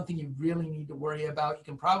not something you really need to worry about. You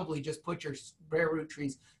can probably just put your bare root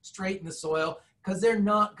trees straight in the soil, because they're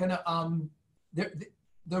not gonna,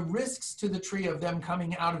 the risks to the tree of them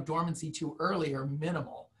coming out of dormancy too early are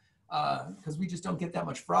minimal, because we just don't get that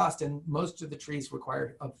much frost, and most of the trees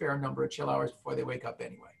require a fair number of chill hours before they wake up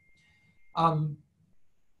anyway.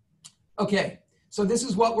 Okay, so this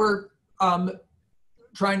is what we're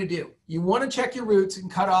trying to do. You want to check your roots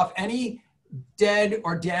and cut off any dead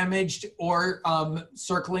or damaged or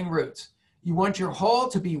circling roots. You want your hole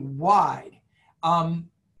to be wide. And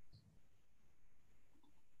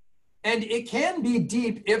it can be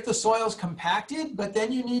deep if the soil's compacted, but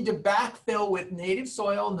then you need to backfill with native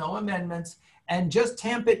soil, no amendments, and just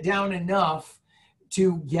tamp it down enough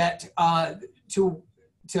to get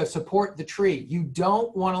to support the tree. You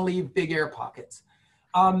don't want to leave big air pockets.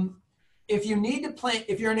 If you need to plant,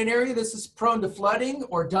 if you're in an area that's is prone to flooding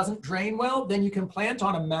or doesn't drain well, then you can plant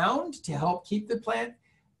on a mound to help keep the plant,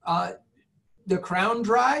 the crown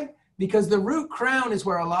dry, because the root crown is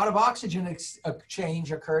where a lot of oxygen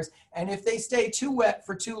exchange occurs. And if they stay too wet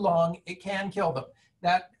for too long, it can kill them.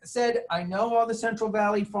 That said, I know all the Central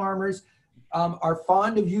Valley farmers are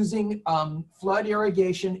fond of using flood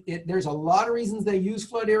irrigation. There's a lot of reasons they use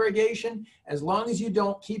flood irrigation. As long as you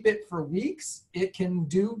don't keep it for weeks, it can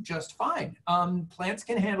do just fine. Plants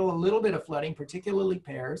can handle a little bit of flooding, particularly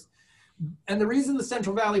pears. And the reason the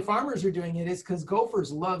Central Valley farmers are doing it is because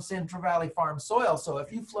gophers love Central Valley farm soil. So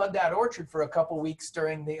if you flood that orchard for a couple weeks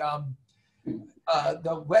during the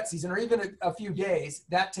wet season, or even a few days,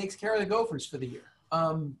 that takes care of the gophers for the year.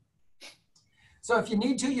 So if you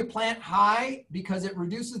need to, you plant high because it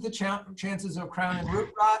reduces the chances of crown and root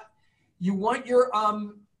rot. You want your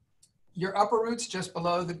upper roots just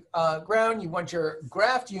below the ground. You want your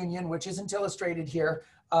graft union, which isn't illustrated here,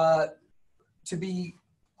 to be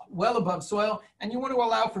well above soil. And you want to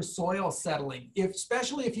allow for soil settling,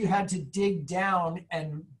 especially if you had to dig down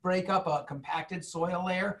and break up a compacted soil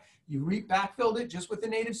layer. You backfilled it just with the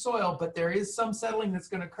native soil, but there is some settling that's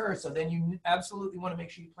going to occur. So then you absolutely want to make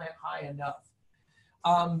sure you plant high enough.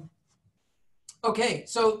 Okay,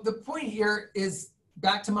 so the point here is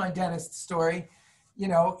back to my dentist story. You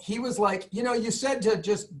know, he was like, you know, you said to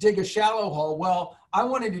just dig a shallow hole. Well, I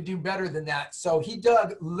wanted to do better than that. So he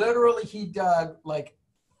dug, literally he dug like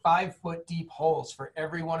 5-foot deep holes for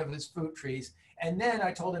every one of his fruit trees. And then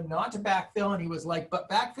I told him not to backfill, and he was like, but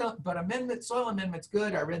backfill, but soil amendment's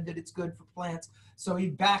good. I read that it's good for plants. So he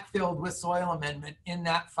backfilled with soil amendment in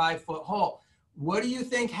that 5-foot hole. What do you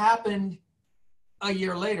think happened a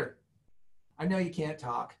year later? I know you can't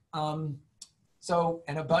talk. And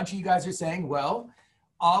a bunch of you guys are saying, well,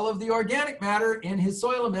 all of the organic matter in his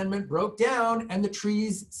soil amendment broke down and the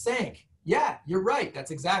trees sank. Yeah, you're right. That's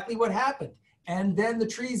exactly what happened. And then the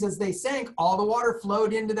trees, as they sank, all the water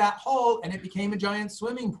flowed into that hole and it became a giant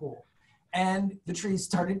swimming pool. And the trees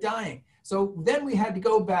started dying. So then we had to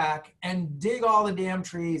go back and dig all the damn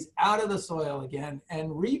trees out of the soil again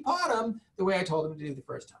and repot them the way I told them to do the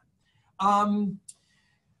first time.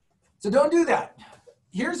 So don't do that.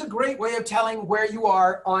 Here's a great way of telling where you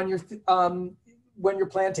are on your when you're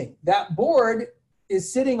planting. That board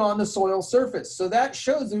is sitting on the soil surface. So that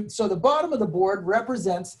shows you, so the bottom of the board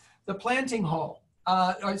represents the planting hole,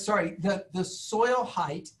 the soil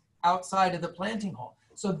height outside of the planting hole.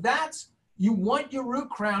 So that's, you want your root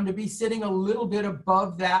crown to be sitting a little bit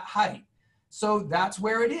above that height. So that's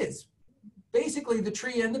where it is. basically the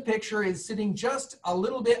tree in the picture is sitting just a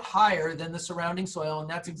little bit higher than the surrounding soil, and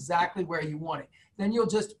that's exactly where you want it. Then you'll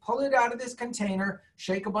just pull it out of this container,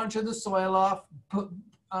 shake a bunch of the soil off,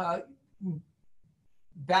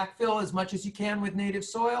 backfill as much as you can with native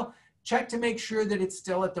soil, check to make sure that it's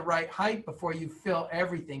still at the right height before you fill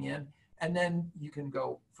everything in, and then you can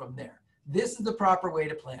go from there. This is the proper way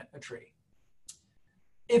to plant a tree.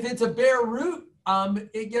 If it's a bare root,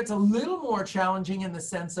 it gets a little more challenging in the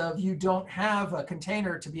sense of you don't have a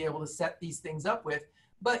container to be able to set these things up with,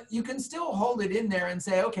 but you can still hold it in there and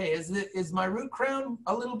say, okay, is my root crown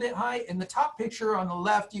a little bit high? In the top picture on the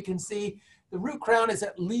left, you can see the root crown is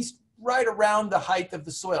at least right around the height of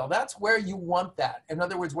the soil. That's where you want that. In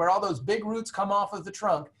other words, where all those big roots come off of the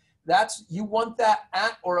trunk, you want that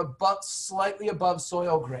at or above, slightly above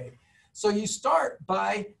soil grade. So you start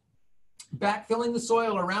by backfilling the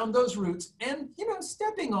soil around those roots and,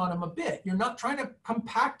 stepping on them a bit. You're not trying to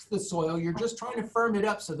compact the soil. You're just trying to firm it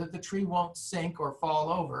up so that the tree won't sink or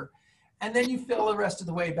fall over. And then you fill the rest of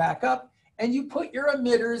the way back up and you put your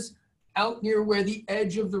emitters out near where the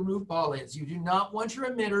edge of the root ball is. You do not want your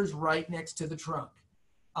emitters right next to the trunk.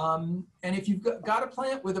 And if you've got a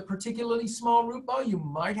plant with a particularly small root ball, you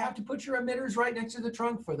might have to put your emitters right next to the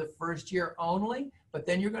trunk for the first year only, but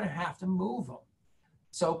then you're going to have to move them.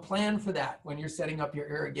 So plan for that when you're setting up your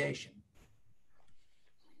irrigation.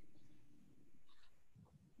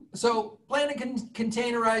 So plant a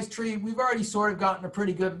containerized tree. We've already sort of gotten a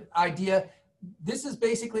pretty good idea. This is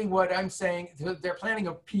basically what I'm saying. They're planting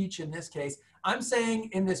a peach in this case. I'm saying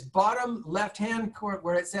in this bottom left-hand corner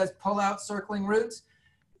where it says pull out circling roots,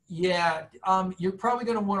 yeah, you're probably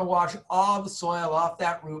going to want to wash all the soil off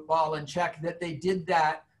that root ball and check that they did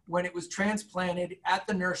that when it was transplanted at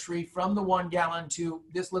the nursery from the 1 gallon to,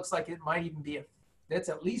 this looks like it might even be, that's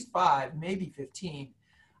at least 5, maybe 15.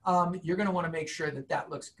 You're going to want to make sure that that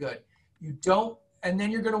looks good. You don't, and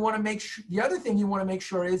then you're going to want to make sure, the other thing you want to make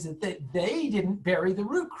sure is that they didn't bury the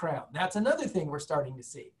root crown. That's another thing we're starting to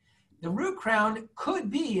see. The root crown could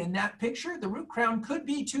be, in that picture, the root crown could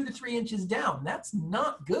be 2 to 3 inches down. That's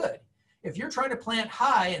not good. If you're trying to plant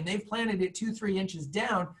high and they've planted it 2 to 3 inches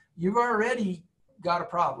down, you've already got a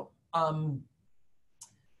problem.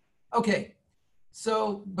 Okay,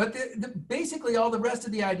 so, but basically all the rest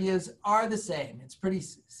of the ideas are the same. It's pretty,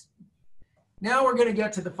 now we're gonna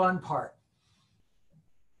get to the fun part.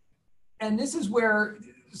 And this is where,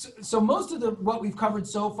 so most of what we've covered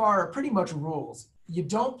so far are pretty much rules. You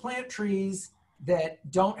don't plant trees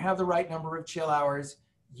that don't have the right number of chill hours.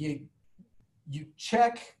 You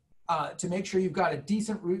check to make sure you've got a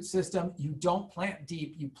decent root system. You don't plant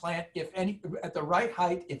deep. You plant, if any, at the right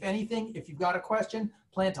height. If anything, if you've got a question,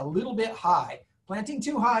 plant a little bit high. Planting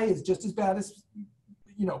too high is just as bad as,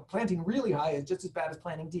 planting really high is just as bad as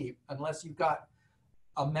planting deep, unless you've got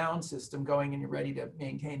a mound system going and you're ready to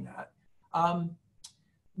maintain that.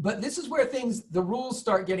 But this is where the rules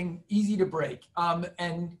start getting easy to break,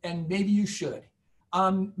 and maybe you should.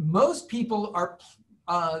 Most people are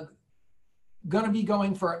going to be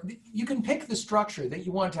going for, you can pick the structure that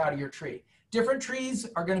you want out of your tree. Different trees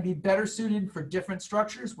are going to be better suited for different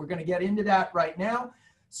structures. We're going to get into that right now.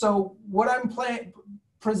 So what I'm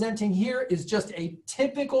presenting here is just a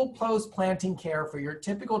typical post-planting care for your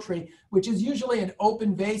typical tree, which is usually an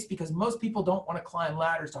open vase because most people don't want to climb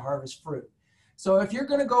ladders to harvest fruit. So if you're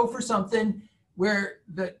going to go for something where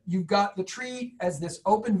you've got the tree as this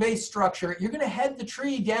open vase structure, you're going to head the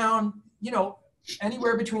tree down,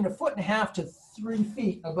 anywhere between 1.5 to 3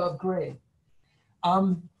 feet above grade.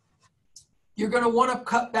 You're going to want to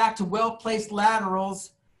cut back to well-placed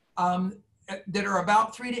laterals that are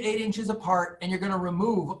about 3 to 8 inches apart, and you're going to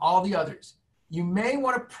remove all the others. You may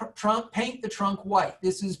want to paint the trunk white.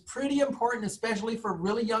 This is pretty important, especially for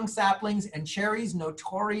really young saplings, and cherries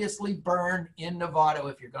notoriously burn in Nevada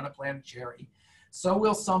if you're going to plant a cherry. So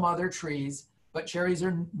will some other trees, but cherries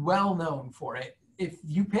are well known for it. If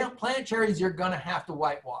you plant cherries, you're going to have to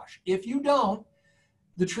whitewash. If you don't,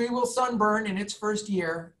 the tree will sunburn in its first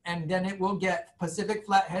year, and then it will get Pacific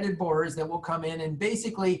flat-headed borers that will come in, and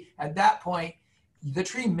basically at that point, the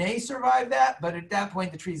tree may survive that, but at that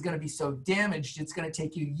point, the tree is going to be so damaged, it's going to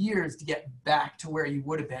take you years to get back to where you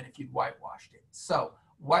would have been if you'd whitewashed it. So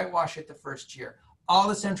whitewash it the first year. All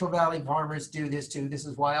the Central Valley farmers do this too. This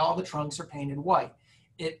is why all the trunks are painted white.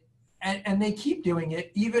 And they keep doing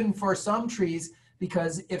it even for some trees,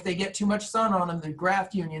 because if they get too much sun on them, the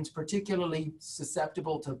graft union's particularly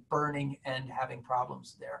susceptible to burning and having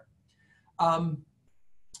problems there.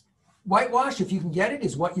 Whitewash, if you can get it,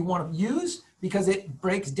 is what you want to use because it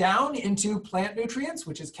breaks down into plant nutrients,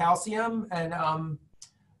 which is calcium and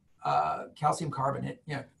calcium carbonate.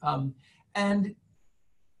 Yeah. And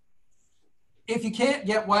If you can't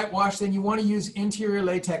get whitewash, then you want to use interior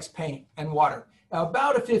latex paint and water,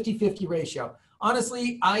 about a 50-50 ratio.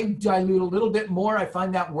 Honestly, I dilute a little bit more. I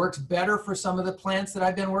find that works better for some of the plants that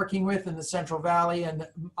I've been working with in the Central Valley and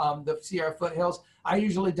the Sierra foothills. I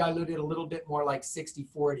usually dilute it a little bit more, like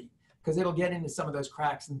 60-40, because it'll get into some of those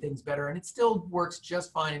cracks and things better. And it still works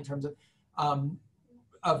just fine in terms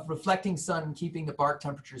of reflecting sun and keeping the bark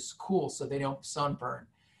temperatures cool so they don't sunburn.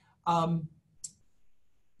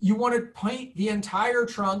 You want to paint the entire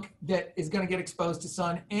trunk that is going to get exposed to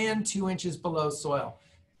sun and 2 inches below soil.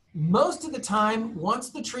 Most of the time, once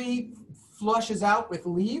the tree flushes out with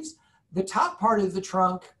leaves, the top part of the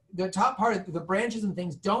trunk, the top part of the branches and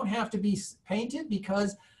things don't have to be painted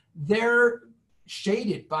because they're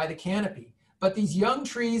shaded by the canopy. But these young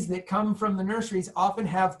trees that come from the nurseries often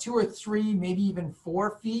have 2 or 3, maybe even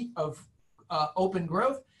 4 feet of open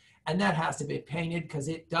growth, and that has to be painted because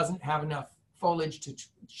it doesn't have enough foliage to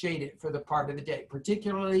shade it for the part of the day,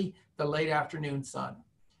 particularly the late afternoon sun.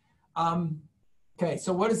 Okay,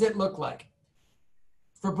 so what does it look like?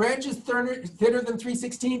 For branches thinner than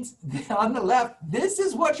 3/16, on the left, this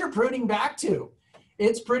is what you're pruning back to.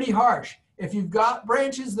 It's pretty harsh. If you've got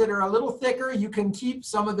branches that are a little thicker, you can keep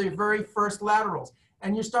some of the very first laterals.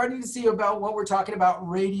 And you're starting to see about what we're talking about,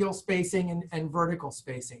 radial spacing and vertical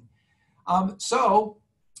spacing.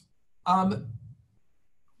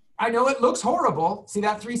 I know it looks horrible. See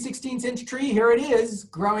that 3/16 inch tree? Here it is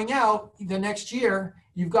growing out the next year.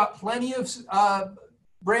 You've got plenty of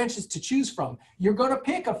branches to choose from. You're going to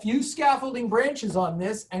pick a few scaffolding branches on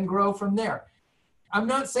this and grow from there. I'm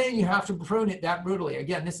not saying you have to prune it that brutally.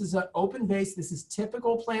 Again, this is an open base. This is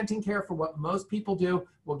typical planting care for what most people do.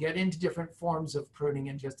 We'll get into different forms of pruning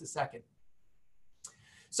in just a second.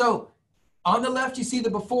 So on the left, you see the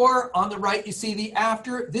before. On the right, you see the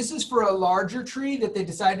after. This is for a larger tree that they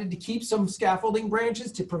decided to keep some scaffolding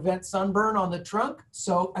branches to prevent sunburn on the trunk.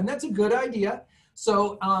 So, and that's a good idea.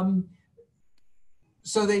 So,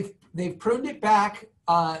 they've pruned it back.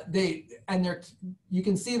 You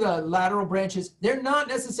can see the lateral branches. They're not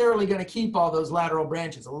necessarily going to keep all those lateral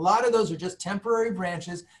branches. A lot of those are just temporary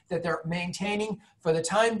branches that they're maintaining for the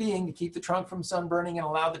time being to keep the trunk from sunburning and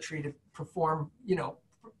allow the tree to perform,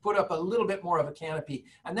 put up a little bit more of a canopy.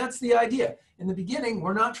 And that's the idea. In the beginning,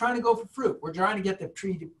 we're not trying to go for fruit. We're trying to get the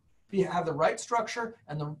tree to have the right structure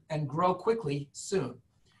and grow quickly soon.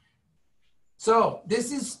 So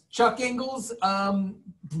this is Chuck Ingles'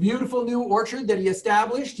 beautiful new orchard that he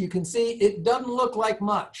established. You can see it doesn't look like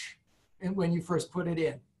much when you first put it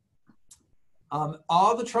in.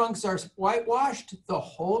 All the trunks are whitewashed, the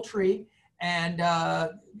whole tree, and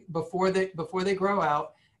before they grow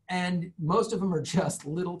out, and most of them are just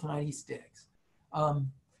little tiny sticks.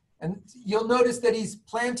 And you'll notice that he's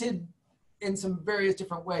planted in some various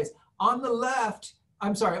different ways. On the left,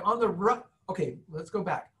 on the right, okay, let's go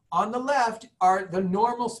back. On the left are the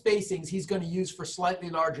normal spacings he's going to use for slightly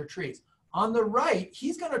larger trees. On the right,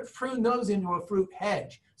 he's going to prune those into a fruit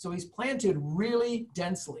hedge. So he's planted really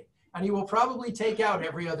densely, and he will probably take out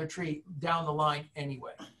every other tree down the line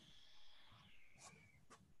anyway.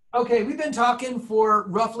 Okay, we've been talking for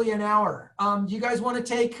roughly an hour. Do you guys want to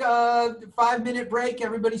take a 5-minute break?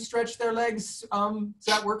 Everybody stretch their legs. Does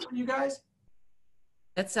that work for you guys?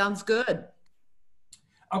 That sounds good.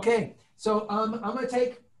 Okay, so I'm going to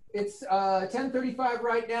take, it's 10:35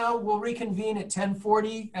 right now. We'll reconvene at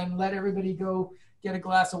 10:40 and let everybody go get a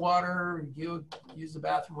glass of water, use the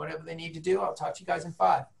bathroom, whatever they need to do. I'll talk to you guys in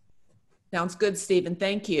 5. Sounds good, Stephen.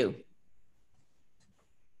 Thank you.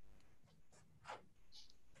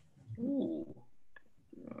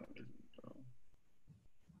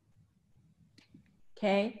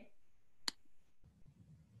 Okay.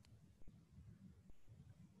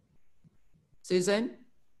 Susan?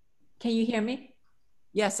 Can you hear me?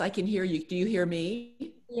 Yes, I can hear you. Do you hear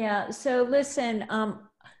me? Yeah, so listen,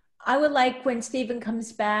 I would like when Stephen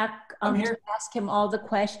comes back I'm here. to ask him all the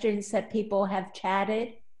questions that people have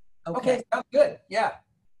chatted. Okay, sounds good. Yeah.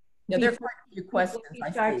 Yeah, there are quite a few questions. Before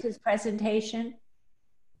he starts his presentation.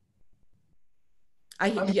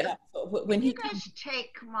 Yeah, when you guys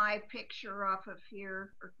take my picture off of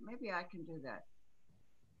here, or maybe I can do that.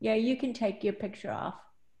 Yeah, you can take your picture off.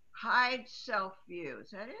 Hide self view. Is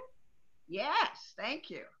that it? Yes, thank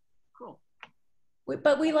you. Cool.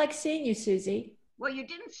 But we like seeing you, Susie. Well, you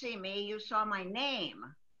didn't see me. You saw my name.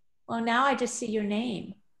 Well, now I just see your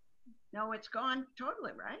name. No, it's gone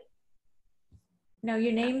totally, right? No,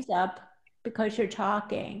 your name's up because you're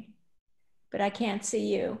talking, but I can't see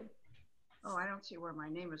you. Oh, I don't see where my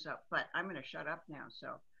name is up, but I'm going to shut up now.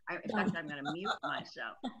 So, in fact, I'm going to mute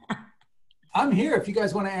myself. I'm here if you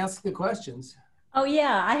guys want to ask the questions. Oh,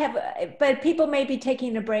 yeah, I have, but people may be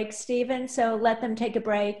taking a break, Stephen, so let them take a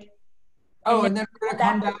break. And Oh, then and then we're come gonna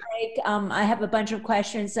back come from back. break. I have a bunch of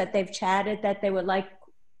questions that they've chatted that they would like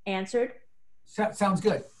answered. Sounds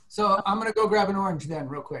good. So I'm gonna go grab an orange then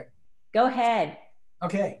real quick. Go ahead.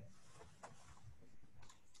 Okay.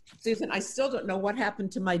 Susan, I still don't know what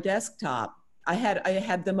happened to my desktop. I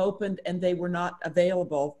had them opened and they were not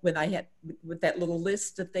available when I had with that little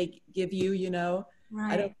list that they give you, you know.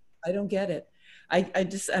 I don't Right. I don't get it.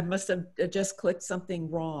 I must have just clicked something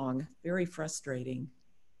wrong. Very frustrating.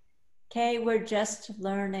 Okay, we're just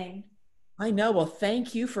learning. I know. Well,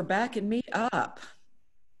 thank you for backing me up.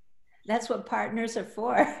 That's what partners are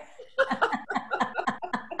for.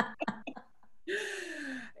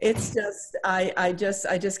 It's just I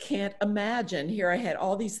just can't imagine. Here I had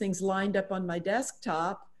all these things lined up on my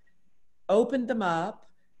desktop, opened them up,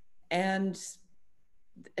 and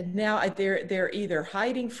now they're either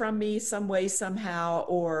hiding from me some way somehow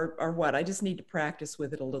or what. I just need to practice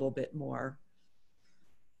with it a little bit more.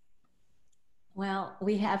 Well,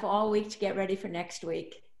 we have all week to get ready for next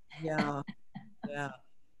week. Yeah, yeah.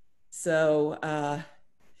 So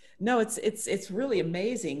no, it's really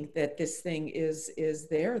amazing that this thing is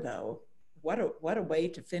there though. What a way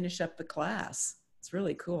to finish up the class. It's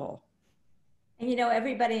really cool. And you know,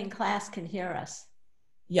 everybody in class can hear us.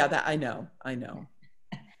 Yeah, that I know.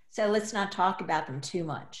 So let's not talk about them too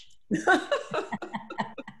much.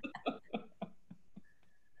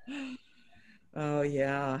 Oh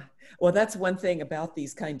yeah. Well, that's one thing about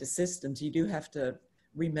these kind of systems. You do have to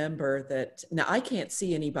remember that now I can't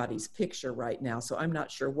see anybody's picture right now, so I'm not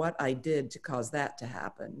sure what I did to cause that to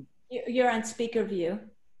happen. You're on speaker view.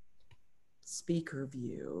 Speaker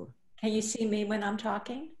view. Can you see me when I'm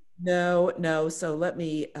talking? No, no. So let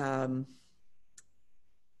me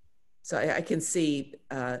so I can see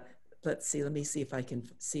let's see, let me see if I can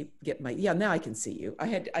see get my yeah, now I can see you. I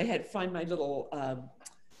had to find my little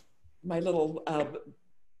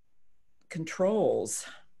controls.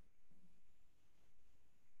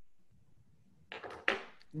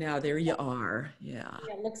 Now there you are. Yeah.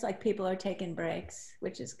 Yeah, it looks like people are taking breaks,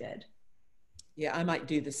 which is good. Yeah, I might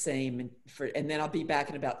do the same and then I'll be back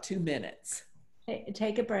in about 2 minutes.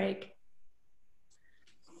 Take a break.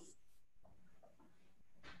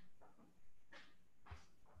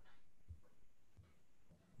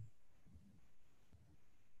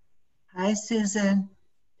 Hi, Susan.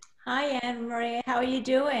 Hi, Anne Marie. How are you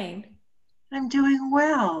doing? I'm doing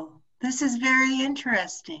well. This is very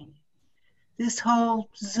interesting. This whole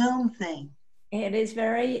Zoom thing. It is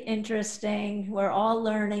very interesting. We're all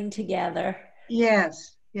learning together.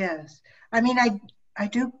 Yes, yes. I mean,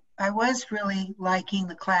 I was really liking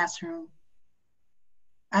the classroom.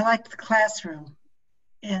 I liked the classroom.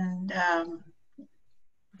 And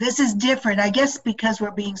this is different, I guess, because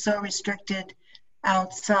we're being so restricted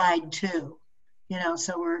outside too,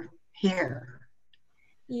 so we're here.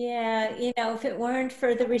 Yeah, you know, if it weren't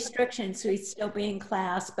for the restrictions, we'd still be in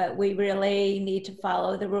class, but we really need to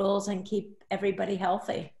follow the rules and keep everybody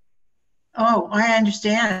healthy. Oh, I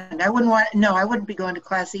understand. I wouldn't be going to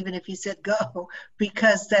class even if you said go,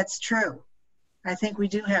 because that's true. I think we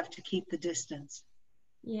do have to keep the distance.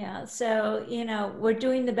 Yeah, so, you know, we're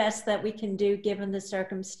doing the best that we can do given the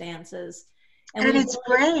circumstances. And it's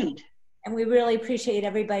great. And we really appreciate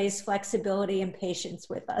everybody's flexibility and patience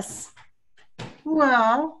with us.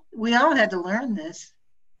 Well, we all had to learn this,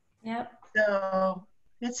 Yep. so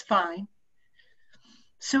it's fine.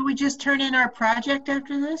 So we just turn in our project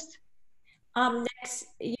after this? Next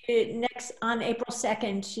on April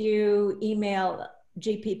 2nd, you email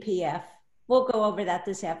GPPF. We'll go over that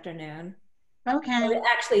this afternoon. Okay. Or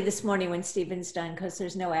actually, this morning when Stephen's done, because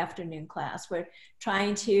there's no afternoon class. We're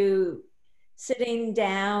trying to sitting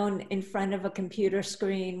down in front of a computer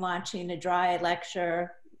screen, watching a dry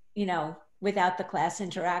lecture, you know, without the class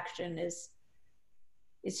interaction is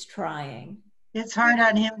trying. It's hard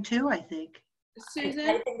on him too, I think. Susan,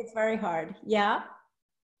 I think it's very hard. Yeah.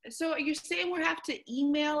 so you're saying we have to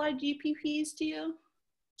email our GPPs to you?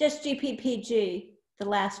 Just GPPG, the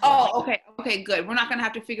last one. Oh, okay. Okay, good. We're not going to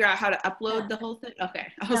have to figure out how to upload the whole thing? Okay.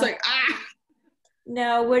 I was like, ah.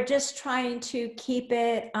 No, we're just trying to keep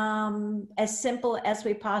it as simple as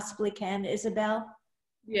we possibly can, Isabel.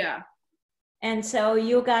 Yeah. And so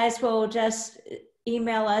you guys will just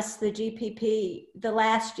email us the GPP, the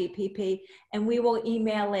last GPP, and we will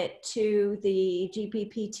email it to the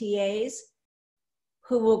GPPTAs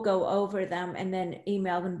who will go over them and then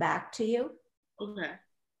email them back to you. Okay.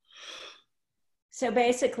 So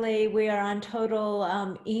basically we are on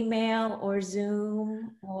total email or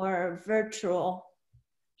Zoom or virtual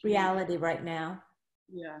reality right now.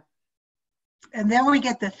 Yeah. And then we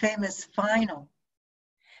get the famous final.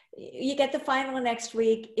 You get the final next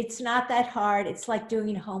week. It's not that hard. It's like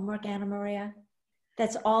doing homework, Anna Maria.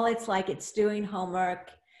 That's all it's like. It's doing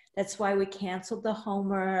homework. That's why we canceled the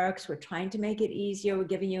homeworks. We're trying to make it easier. We're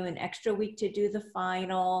giving you an extra week to do the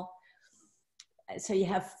final. So you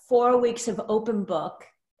have 4 weeks of open book.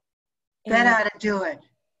 That ought to do it.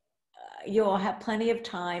 You'll have plenty of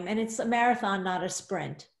time, and it's a marathon, not a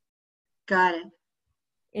sprint. Got it.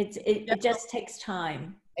 It just takes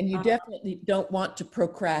time. And you definitely don't want to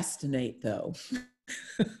procrastinate, though.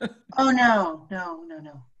 Oh, no.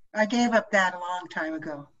 I gave up that a long time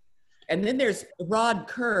ago. And then there's Rod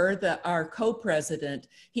Kerr, our co-president.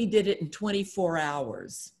 He did it in 24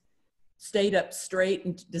 hours. Stayed up straight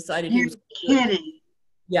and decided he was kidding.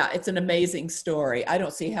 Yeah, it's an amazing story. I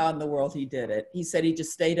don't see how in the world he did it. He said he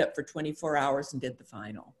just stayed up for 24 hours and did the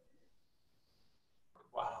final.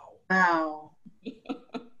 Wow.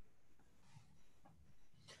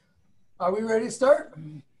 Are we ready to start?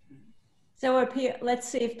 So let's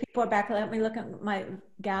see if people are back. Let me look at my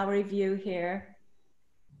gallery view here.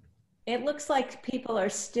 It looks like people are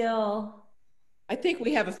still. I think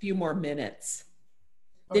we have a few more minutes.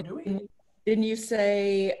 Oh, do we? Didn't you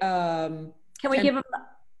say? Can we give them?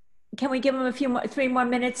 Can we give them a few more, 3 more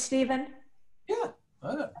minutes, Stephen? Yeah.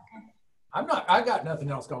 I got nothing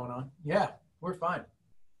else going on. Yeah, we're fine.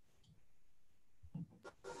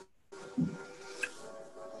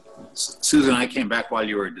 Susan, I came back while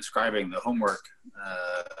you were describing the homework,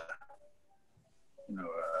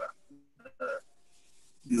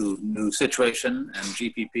 new situation and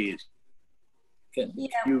GPPs. Can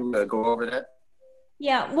you go over that?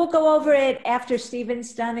 Yeah, we'll go over it after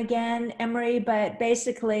Stephen's done again, Emery, but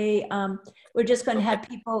basically we're just going to have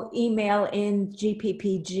people email in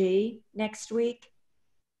GPPG next week.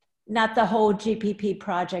 Not the whole GPP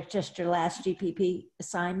project, just your last GPP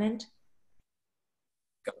assignment.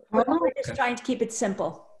 We're just trying to keep it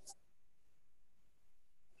simple.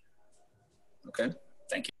 Okay,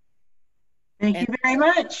 thank you. Thank you very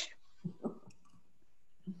much.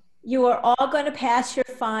 You are all going to pass your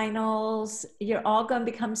finals. You're all going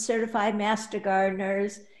to become certified master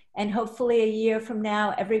gardeners. And hopefully a year from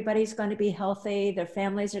now, everybody's going to be healthy. Their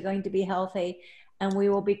families are going to be healthy. And we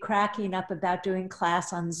will be cracking up about doing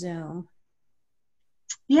class on Zoom.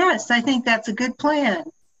 Yes, I think that's a good plan.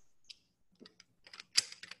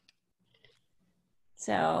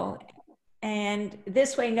 So, and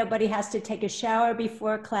this way nobody has to take a shower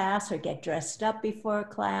before class or get dressed up before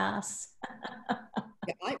class.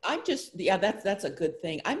 That's a good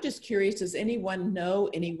thing. I'm just curious, does anyone know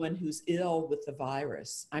anyone who's ill with the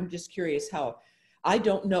virus? I'm just curious how, I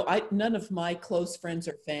don't know. None of my close friends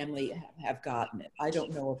or family have gotten it. I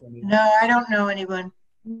don't know of anyone. No, I don't know anyone.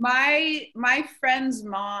 My friend's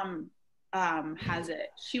mom has it.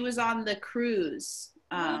 She was on the cruise.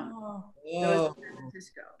 San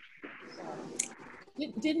Francisco.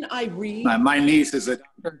 Didn't I read? My niece is in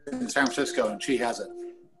San Francisco and she has it.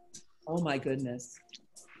 Oh my goodness.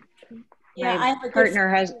 Yeah, My I have a partner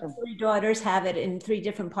has 3 daughters have it in 3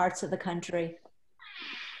 different parts of the country.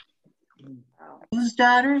 Whose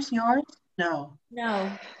daughters? Yours? No.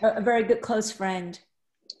 No, a very good close friend.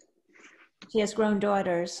 She has grown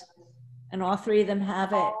daughters, and all 3 of them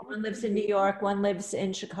have it. One lives in New York, one lives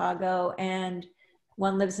in Chicago, and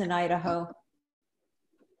one lives in Idaho.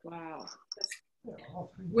 Wow.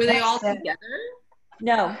 Were they all together?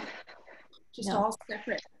 No. Just No. all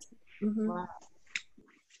separate. Mm-hmm. Wow.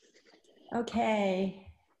 Okay.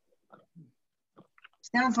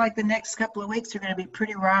 Sounds like the next couple of weeks are going to be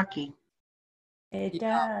pretty rocky. It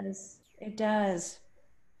does. It does.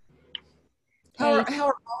 How are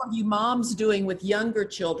all of you moms doing with younger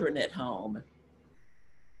children at home?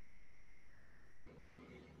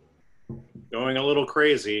 Going a little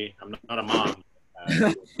crazy. I'm not a mom.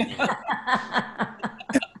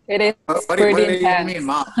 It is What do pretty you intense. mean,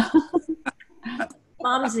 Mom?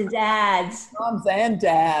 Moms and dads. Moms and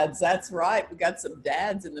dads. That's right. We got some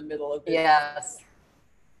dads in the middle of it. Yes.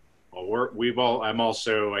 Well,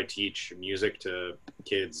 I teach music to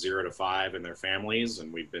kids 0 to 5 and their families,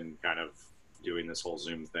 and we've been kind of doing this whole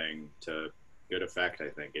Zoom thing to good effect. I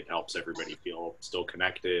think it helps everybody feel still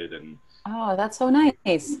connected and Oh, that's so nice.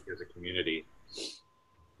 as a community.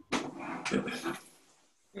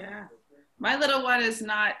 Yeah. My little one is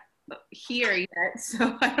not here yet,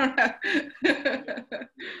 so I don't know.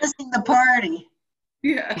 Missing the party.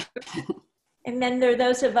 Yeah. And then there are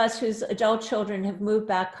those of us whose adult children have moved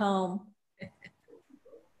back home.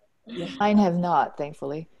 Mine have not,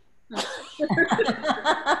 thankfully.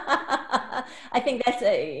 I think that's,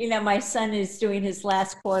 my son is doing his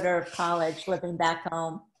last quarter of college, living back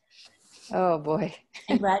home. Oh boy.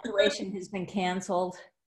 And graduation has been canceled.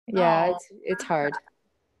 Yeah, it's hard.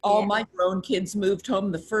 all my grown kids moved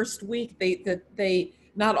home the first week. They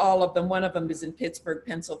not all of them, one of them is in Pittsburgh,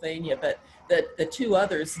 Pennsylvania, but the two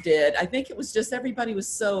others did. I think it was just everybody was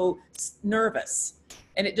so nervous,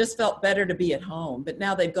 and it just felt better to be at home. But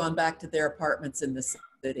now they've gone back to their apartments in the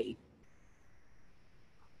city.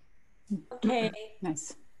 Okay.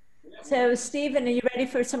 Nice. So Stephen, are you ready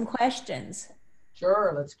for some questions?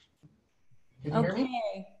 Sure, let's. Can you hear me?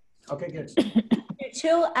 Okay. Okay, good. Do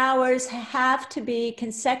chill hours have to be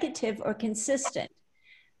consecutive or consistent?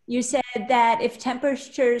 You said that if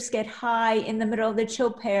temperatures get high in the middle of the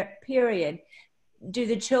chill period, do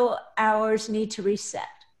the chill hours need to reset?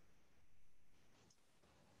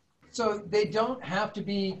 So they don't have to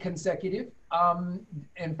be consecutive.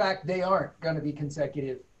 In fact, they aren't going to be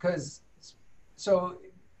consecutive because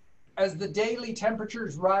as the daily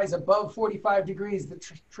temperatures rise above 45 degrees, the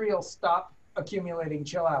tree will stop accumulating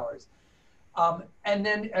chill hours. And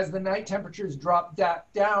then as the night temperatures drop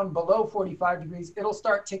down below 45 degrees, it'll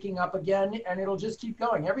start ticking up again, and it'll just keep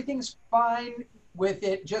going. Everything's fine with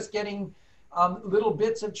it just getting little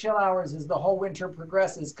bits of chill hours as the whole winter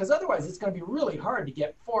progresses, because otherwise it's going to be really hard to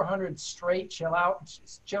get 400 straight chill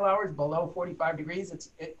hours below 45 degrees.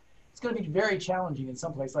 It's going to be very challenging in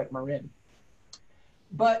some place like Marin.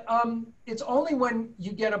 But it's only when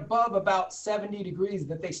you get above about 70 degrees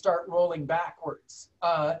that they start rolling backwards.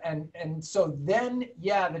 And so then,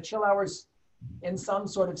 yeah, the chill hours in some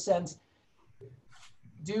sort of sense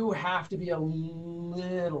do have to be a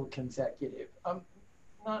little consecutive.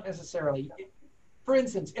 Not necessarily. For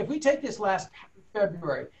instance, if we take this last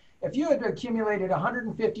February, if you had accumulated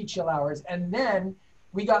 150 chill hours and then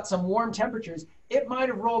we got some warm temperatures, it might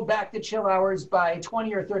have rolled back the chill hours by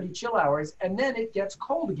 20 or 30 chill hours, and then it gets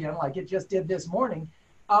cold again like it just did this morning.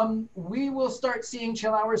 We will start seeing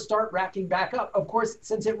chill hours start racking back up. Of course,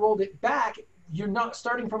 since it rolled it back, you're not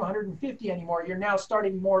starting from 150 anymore. You're now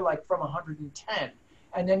starting more like from 110,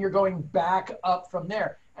 and then you're going back up from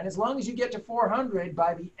there. And as long as you get to 400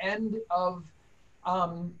 by the end of,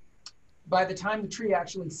 by the time the tree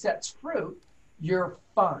actually sets fruit, you're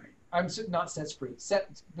fine. Not sets fruit,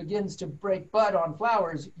 begins to break bud on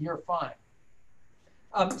flowers, you're fine.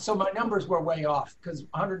 So my numbers were way off because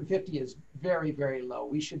 150 is very, very low.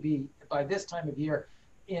 We should be, by this time of year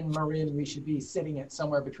in Marin, we should be sitting at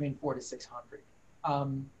somewhere between 400 to 600.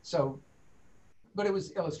 But it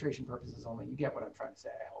was illustration purposes only. You get what I'm trying to say,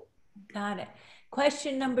 I hope. Got it.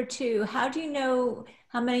 Question number 2, how do you know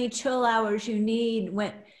how many chill hours you need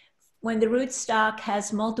when the rootstock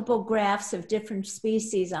has multiple grafts of different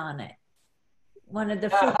species on it? One of the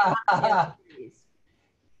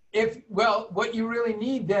well, what you really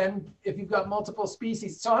need then, if you've got multiple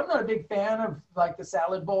species, so I'm not a big fan of like the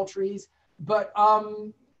salad bowl trees, but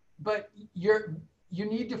you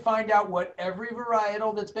need to find out what every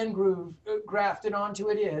varietal that's been grafted onto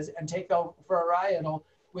it is, and take the varietal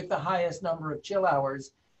with the highest number of chill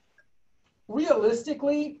hours.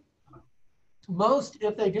 Realistically,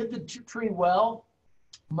 if they did the tree well,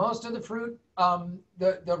 most of the fruit,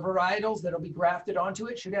 the varietals that'll be grafted onto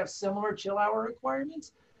it should have similar chill hour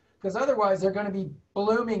requirements, because otherwise they're going to be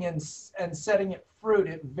blooming and setting it fruit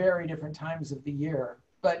at very different times of the year.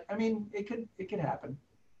 But I mean, it could happen.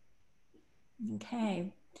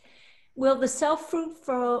 Okay. Will the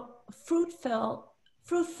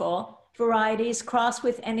fruitful varieties cross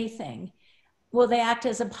with anything? Will they act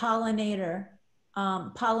as a pollinator?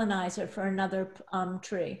 Pollinizer for another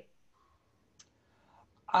tree?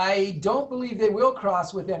 I don't believe they will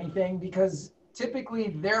cross with anything, because typically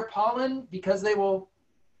their pollen, because they will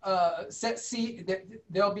set seed,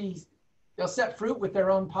 they'll set fruit with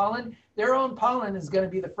their own pollen. Their own pollen is going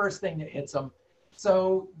to be the first thing that hits them.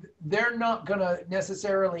 So they're not going to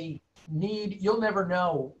necessarily you'll never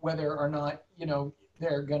know whether or not,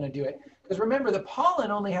 they're going to do it. Because remember, the pollen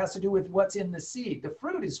only has to do with what's in the seed. The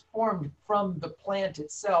fruit is formed from the plant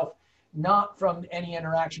itself, not from any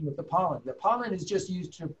interaction with the pollen. The pollen is just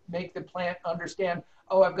used to make the plant understand,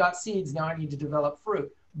 oh, I've got seeds, now I need to develop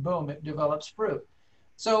fruit. Boom, it develops fruit.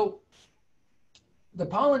 So the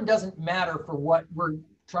pollen doesn't matter for what we're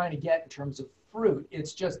trying to get in terms of fruit.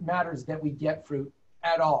 It just matters that we get fruit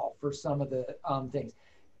at all for some of the things.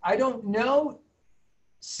 I don't know.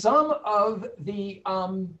 Some of the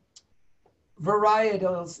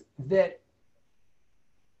varietals that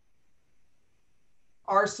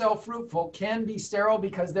are self-fruitful can be sterile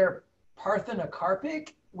because they're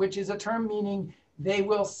parthenocarpic, which is a term meaning they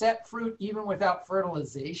will set fruit even without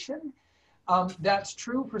fertilization. That's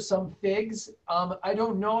true for some figs. I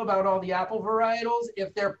don't know about all the apple varietals.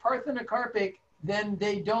 If they're parthenocarpic, then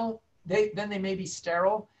they may be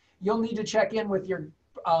sterile. You'll need to check in with your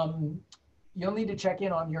you'll need to check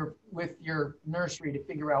in on with your nursery to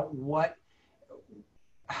figure out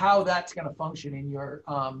how that's going to function in your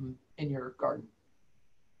garden.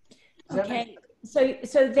 Okay,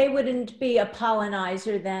 so they wouldn't be a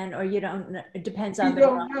pollinizer then, or you don't know, it depends on You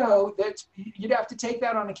don't know. You'd have to take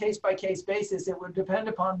that on a case-by-case basis. It would depend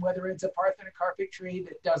upon whether it's a parthenocarpic tree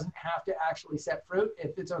that doesn't have to actually set fruit.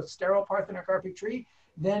 If it's a sterile parthenocarpic tree,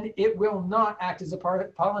 then it will not act as a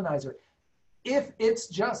pollinizer. If it's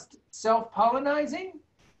just self-pollinizing,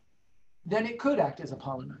 then it could act as a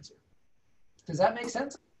pollinizer. Does that make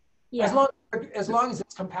sense? Yeah. As long as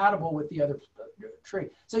it's compatible with the other tree.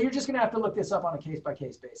 So you're just going to have to look this up on a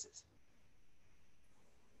case-by-case basis.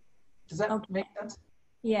 Does that make sense?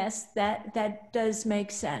 Yes, that does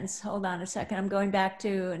make sense. Hold on a second. I'm going back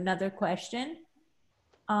to another question.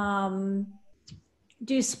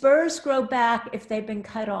 Do spurs grow back if they've been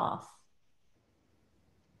cut off?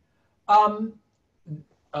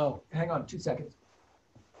 Oh, hang on 2 seconds.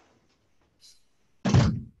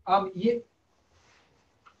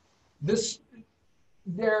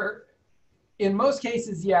 In most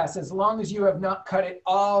cases, yes, as long as you have not cut it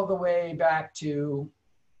all the way back to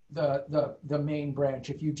the main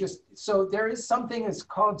branch. So there is something that's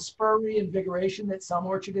called spur reinvigoration that some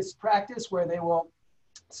orchardists practice, where they will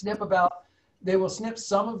snip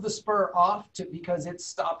some of the spur off because it's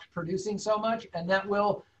stopped producing so much, and that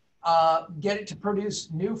will get it to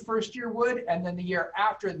produce new first-year wood, and then the year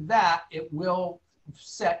after that, it will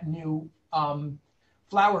set new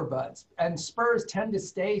flower buds. And spurs tend to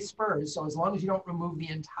stay spurs, so as long as you don't remove the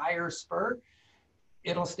entire spur,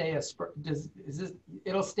 it'll stay a spur.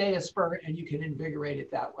 It'll stay a spur, and you can invigorate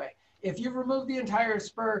it that way. If you remove the entire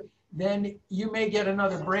spur, then you may get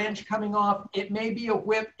another branch coming off. It may be a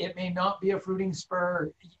whip. It may not be a fruiting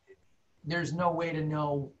spur. There's no way to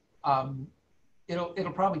know.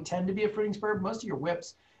 It'll probably tend to be a fruiting spur. Most of your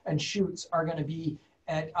whips and shoots are going to be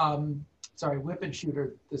at, whip and shoot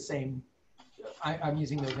are the same. I'm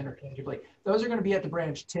using those interchangeably. Those are going to be at the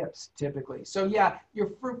branch tips typically. So yeah,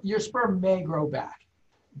 your spur may grow back,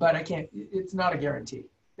 but it's not a guarantee.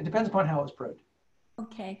 It depends upon how it's pruned.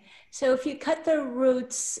 Okay, so if you cut the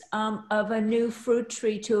roots of a new fruit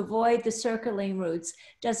tree to avoid the circling roots,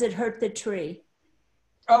 does it hurt the tree?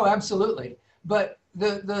 Oh, absolutely. But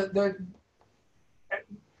the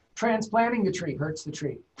transplanting the tree hurts the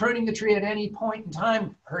tree. Pruning the tree at any point in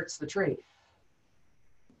time hurts the tree.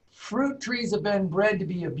 Fruit trees have been bred to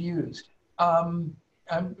be abused. I'm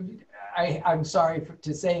sorry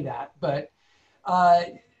to say that, but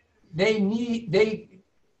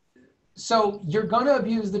so you're going to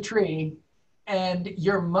abuse the tree, and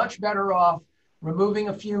you're much better off removing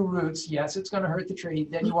a few roots. Yes, it's going to hurt the tree.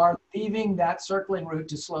 Then you are leaving that circling root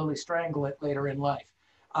to slowly strangle it later in life.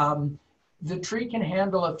 The tree can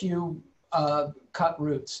handle a few cut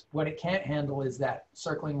roots. What it can't handle is that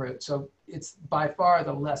circling root. So it's by far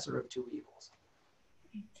the lesser of two evils.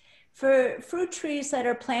 For fruit trees that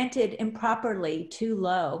are planted improperly, too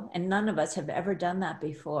low, and none of us have ever done that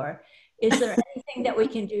before, is there anything that we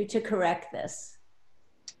can do to correct this?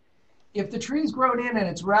 If the tree's grown in and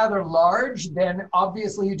it's rather large, then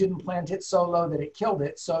obviously you didn't plant it so low that it killed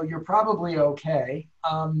it, so you're probably okay.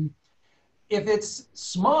 If it's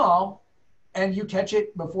small and you catch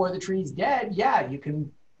it before the tree's dead, yeah, you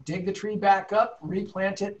can dig the tree back up,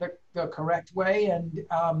 replant it the correct way,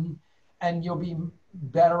 and you'll be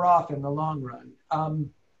better off in the long run.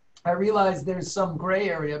 I realize there's some gray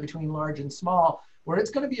area between large and small where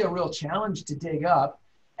it's going to be a real challenge to dig up,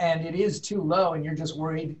 and it is too low, and you're just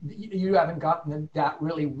worried you haven't gotten that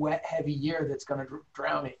really wet, heavy year that's going to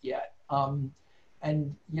drown it yet.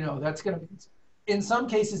 And that's going to, in some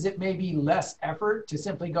cases, it may be less effort to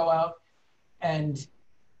simply go out and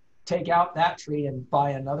take out that tree and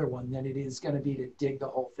buy another one than it is going to be to dig the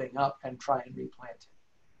whole thing up and try and replant it.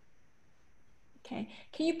 Okay.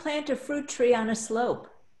 Can you plant a fruit tree on a slope?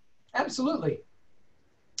 Absolutely.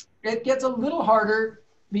 It gets a little harder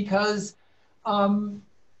because a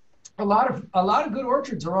lot of good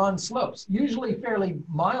orchards are on slopes, usually fairly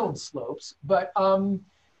mild slopes, but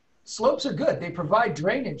slopes are good. They provide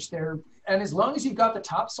drainage there. And as long as you've got the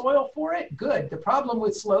topsoil for it, good. The problem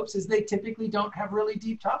with slopes is they typically don't have really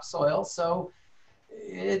deep topsoil. So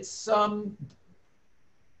it's,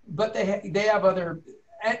 but they have other,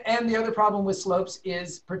 and the other problem with slopes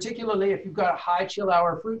is, particularly if you've got a high chill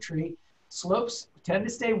hour fruit tree, slopes tend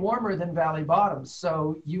to stay warmer than valley bottoms.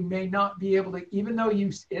 So you may not be able to, even though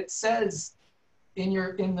it says in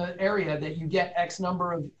the area that you get X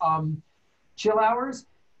number of chill hours,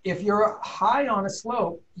 if you're high on a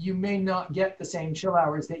slope, you may not get the same chill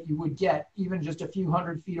hours that you would get even just a few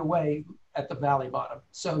hundred feet away at the valley bottom.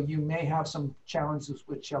 So you may have some challenges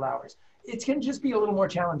with chill hours. it can just be a little more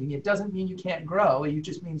challenging. It doesn't mean you can't grow. It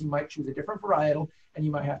just means you might choose a different varietal and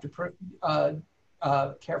you might have to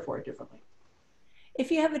care for it differently. If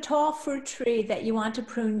you have a tall fruit tree that you want to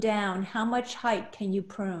prune down, how much height can you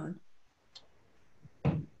prune?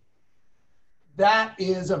 That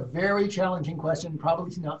is a very challenging question.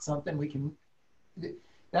 Probably not something we can,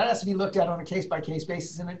 that has to be looked at on a case-by-case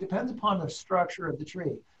basis, and it depends upon the structure of the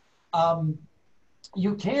tree.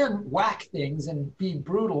 You can whack things and be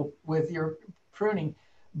brutal with your pruning,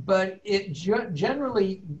 but it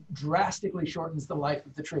generally drastically shortens the life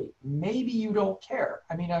of the tree. Maybe you don't care.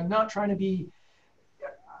 I mean, I'm not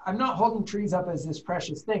holding trees up as this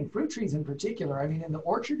precious thing. Fruit trees in particular, I mean, in the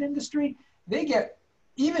orchard industry, they get,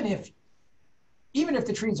 even if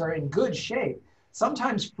the trees are in good shape,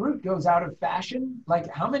 sometimes fruit goes out of fashion. Like,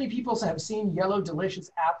 how many people have seen yellow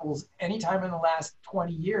delicious apples anytime in the last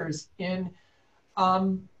 20 years at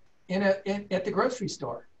the grocery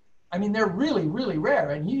store? I mean, they're really, really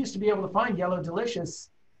rare. And you used to be able to find yellow delicious,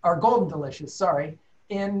 or golden delicious, sorry.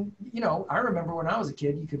 And, you know, I remember when I was a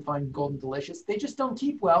kid, you could find golden delicious. They just don't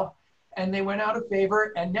keep well, and they went out of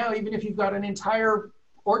favor. And now, even if you've got an entire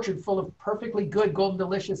orchard full of perfectly good golden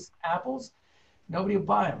delicious apples, nobody will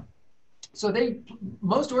buy them. So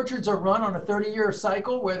most orchards are run on a 30-year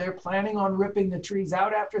cycle where they're planning on ripping the trees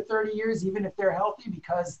out after 30 years, even if they're healthy,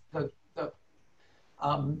 because the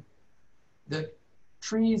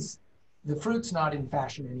fruit's not in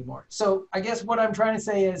fashion anymore. So I guess what I'm trying to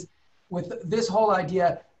say is, with this whole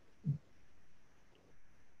idea,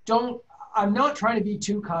 I'm not trying to be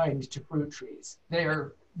too kind to fruit trees.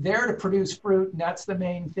 They're there to produce fruit, and that's the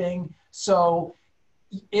main thing. So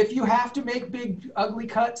if you have to make big, ugly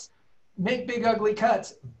cuts, make big, ugly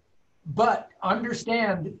cuts. But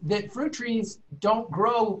understand that fruit trees don't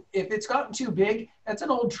grow. If it's gotten too big, that's an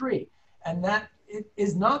old tree. And that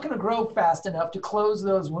is not going to grow fast enough to close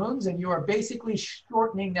those wounds. And you are basically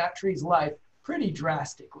shortening that tree's life pretty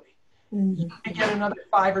drastically. You can get another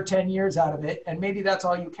 5 or 10 years out of it. And maybe that's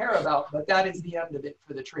all you care about. But that is the end of it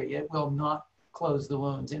for the tree. It will not close the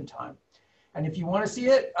wounds in time. And if you want to see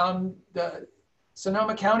it,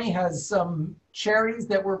 Sonoma County has some cherries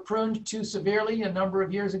that were pruned too severely a number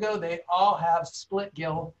of years ago. They all have split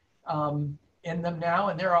gill in them now,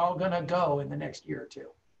 and they're all going to go in the next year or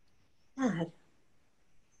two.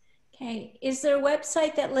 Okay, is there a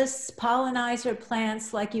website that lists pollinizer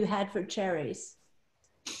plants like you had for cherries?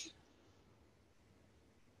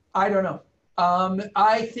 I don't know.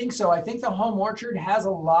 I think so. I think the home orchard has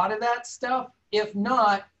a lot of that stuff. If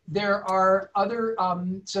not, there are other,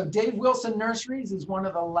 so Dave Wilson Nurseries is one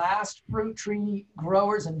of the last fruit tree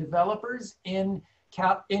growers and developers in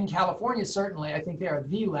California, certainly. I think they are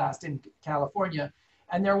the last in California,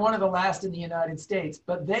 and they're one of the last in the United States,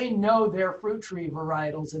 but they know their fruit tree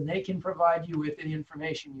varietals and they can provide you with the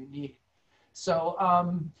information you need. So,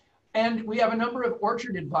 and we have a number of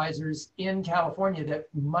orchard advisors in California that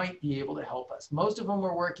might be able to help us. Most of them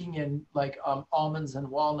are working in like almonds and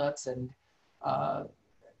walnuts and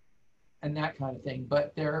that kind of thing.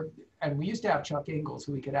 But and we used to have Chuck Ingalls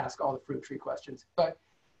who we could ask all the fruit tree questions. But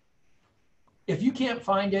if you can't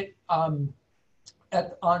find it on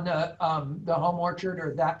the home orchard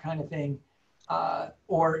or that kind of thing,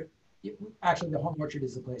 or actually the home orchard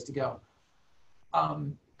is the place to go.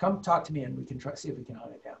 Come talk to me and we can see if we can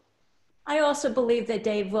hunt it down. I also believe that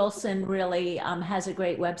Dave Wilson really has a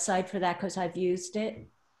great website for that because I've used it.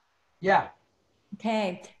 Yeah.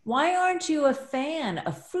 Okay. Why aren't you a fan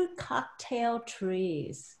of fruit cocktail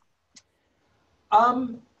trees?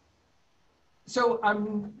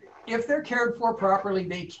 If they're cared for properly,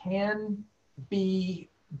 they can be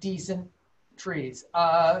decent trees.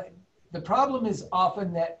 The problem is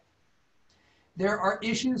often that there are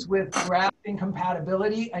issues with graft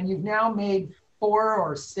incompatibility, and you've now made 4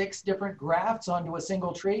 or 6 different grafts onto a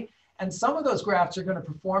single tree. And some of those grafts are going to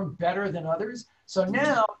perform better than others. So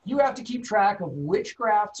now you have to keep track of which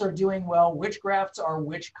grafts are doing well, which grafts are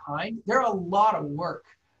which kind. They're a lot of work.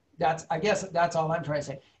 I guess that's all I'm trying to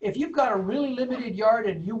say. If you've got a really limited yard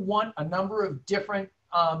and you want a number of different,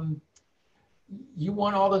 you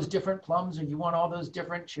want all those different plums, or you want all those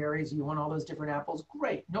different cherries, or you want all those different apples,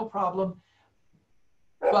 great, no problem.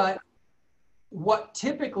 But what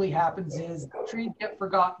typically happens is trees get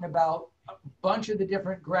forgotten about, a bunch of the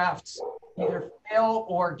different grafts either fail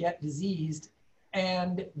or get diseased,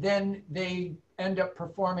 and then they end up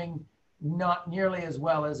performing not nearly as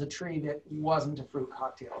well as a tree that wasn't a fruit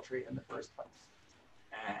cocktail tree in the first place.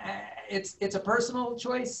 It's a personal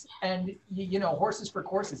choice, and you know, horses for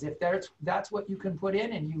courses. If that's what you can put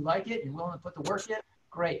in and you like it, you're willing to put the work in,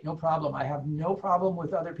 great, no problem. I have no problem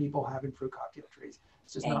with other people having fruit cocktail trees.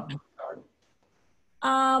 It's just not my garden.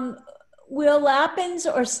 will Lapins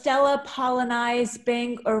or Stella pollinize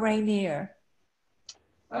Bing or Rainier?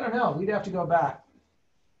 I don't know. We'd have to go back.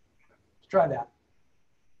 Let's try that.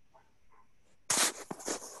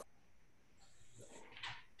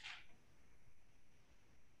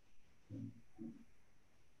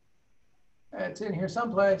 It's in here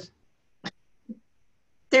someplace.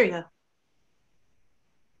 There you go.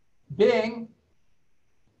 Bing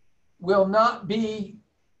will not be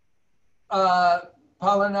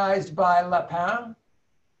pollinized by lapin,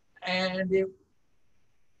 and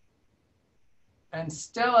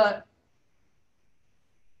Stella.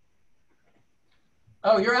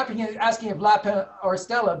 Oh, you're asking if lapin or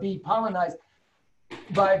Stella be pollinized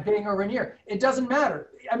by Bing or Rainier. It doesn't matter.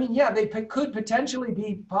 I mean, yeah, they could potentially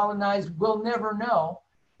be pollinized. We'll never know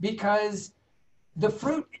because the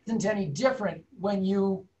fruit isn't any different when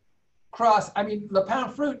you cross. I mean, lapin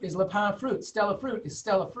fruit is lapin fruit. Stella fruit is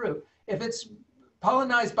Stella fruit. If it's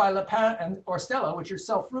pollinized by lapin or Stella, which are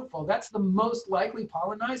self-fruitful, that's the most likely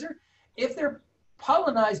pollinizer. If they're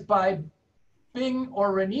pollinized by Bing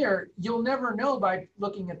or Rainier, you'll never know by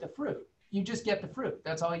looking at the fruit. You just get the fruit.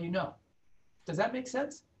 That's all you know. Does that make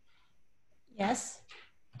sense? Yes.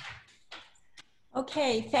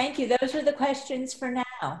 Okay, thank you. Those are the questions for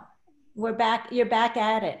now. We're back, you're back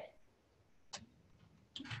at it.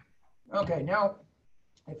 Okay, now,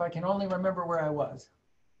 if I can only remember where I was.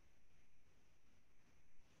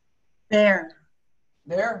 There.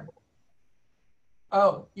 There?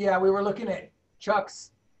 Oh, yeah, we were looking at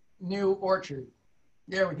Chuck's new orchard.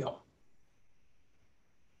 There we go.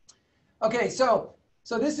 Okay, so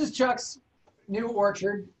this is Chuck's new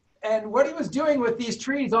orchard. And what he was doing with these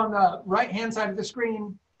trees on the right-hand side of the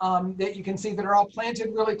screen that you can see that are all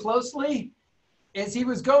planted really closely is he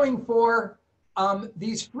was going for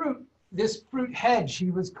this fruit hedge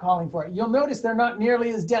he was calling for. You'll notice they're not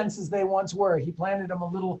nearly as dense as they once were. He planted them a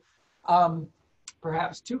little,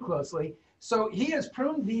 perhaps too closely. So he has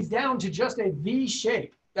pruned these down to just a V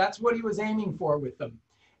shape. That's what he was aiming for with them.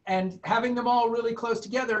 And having them all really close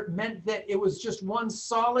together meant that it was just one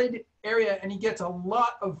solid area, and he gets a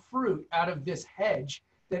lot of fruit out of this hedge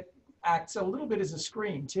that acts a little bit as a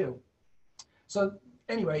screen too. So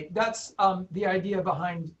anyway, that's the idea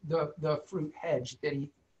behind the fruit hedge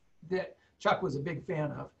that Chuck was a big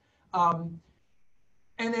fan of.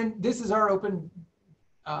 And then this is our open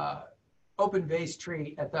vase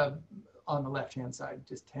tree on the left-hand side,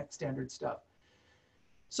 just standard stuff.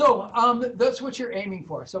 So that's what you're aiming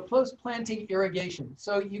for. So post-planting irrigation.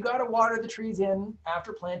 So you got to water the trees in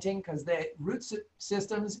after planting because the root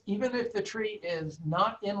systems, even if the tree is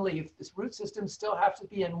not in leaf, this root systems still have to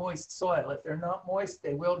be in moist soil. If they're not moist,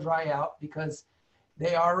 they will dry out because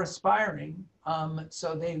they are respiring.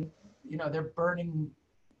 So they're burning,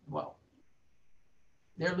 well,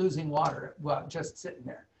 they're losing water, well, just sitting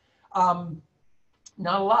there.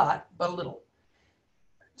 Not a lot, but a little.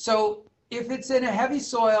 So if it's in a heavy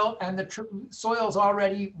soil and the soil's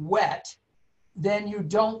already wet, then you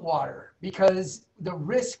don't water because the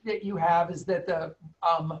risk that you have is that the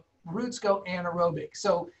roots go anaerobic.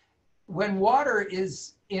 So when water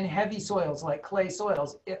is in heavy soils like clay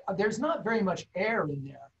soils, there's not very much air in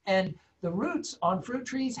there. And the roots on fruit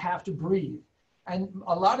trees have to breathe. And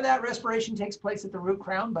a lot of that respiration takes place at the root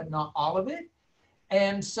crown, but not all of it.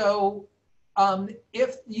 And so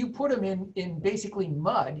if you put them in basically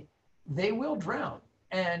mud, they will drown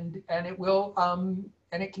and it will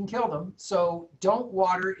and it can kill them. So don't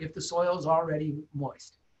water if the soil is already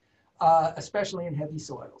moist, especially in heavy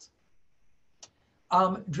soils.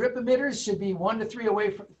 Drip emitters should be 1 to 3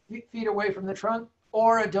 feet away from the trunk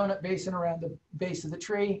or a donut basin around the base of the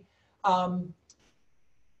tree.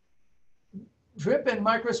 Drip and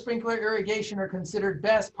micro sprinkler irrigation are considered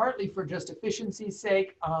best, partly for just efficiency's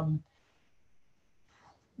sake.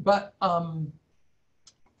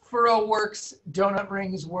 Furrow works, donut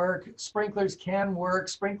rings work, sprinklers can work.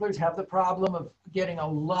 Sprinklers have the problem of getting a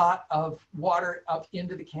lot of water up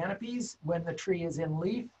into the canopies when the tree is in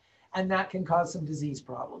leaf, and that can cause some disease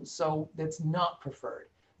problems. So that's not preferred.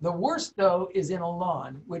 The worst though is in a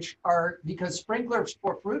lawn, because sprinklers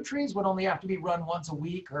for fruit trees would only have to be run once a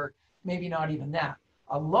week or maybe not even that.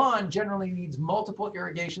 A lawn generally needs multiple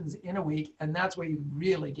irrigations in a week, and that's where you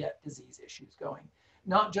really get disease issues going.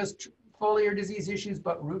 Not just foliar disease issues,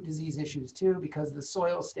 but root disease issues too, because the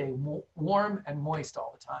soil stays warm and moist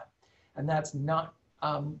all the time. And that's not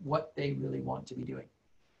what they really want to be doing.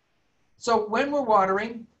 So when we're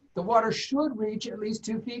watering, the water should reach at least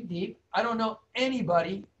 2 feet deep. I don't know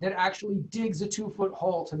anybody that actually digs a 2-foot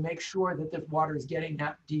hole to make sure that the water is getting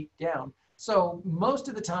that deep down. So most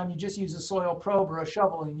of the time you just use a soil probe or a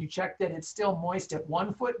shovel and you check that it's still moist at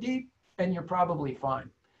 1 foot deep and you're probably fine.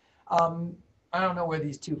 I don't know where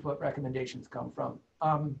these 2-foot recommendations come from.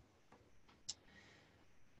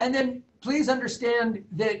 And then please understand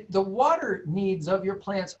that the water needs of your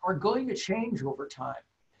plants are going to change over time.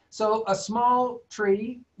 So a small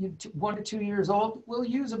tree, 1 to 2 years old, will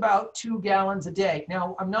use about 2 gallons a day.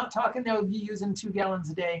 Now, I'm not talking they'll be using 2 gallons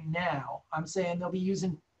a day now. I'm saying they'll be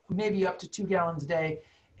using maybe up to 2 gallons a day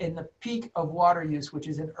in the peak of water use, which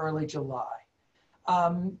is in early July.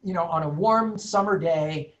 You know, on a warm summer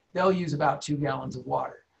day, they'll use about 2 gallons of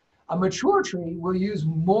water. A mature tree will use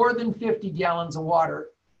more than 50 gallons of water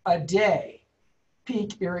a day,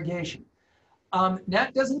 peak irrigation.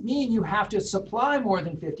 That doesn't mean you have to supply more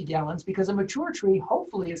than 50 gallons, because a mature tree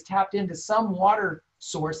hopefully is tapped into some water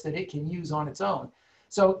source that it can use on its own.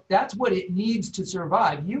 So that's what it needs to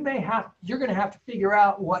survive. You're going to have to figure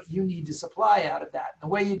out what you need to supply out of that. The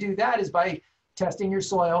way you do that is by testing your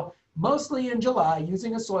soil, mostly in July,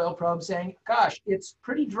 using a soil probe, saying, gosh, it's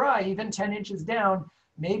pretty dry, even 10 inches down.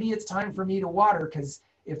 Maybe it's time for me to water, because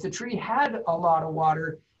if the tree had a lot of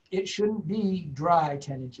water, it shouldn't be dry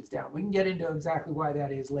 10 inches down. We can get into exactly why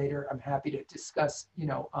that is later. I'm happy to discuss, you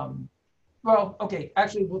know, well, okay,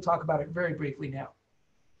 actually we'll talk about it very briefly now.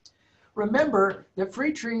 Remember that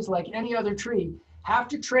fruit trees, like any other tree, have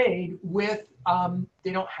to trade with,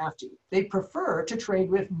 they don't have to, they prefer to trade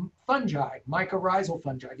with fungi, mycorrhizal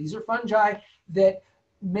fungi. These are fungi that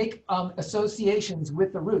make associations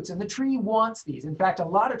with the roots, and the tree wants these. In fact, a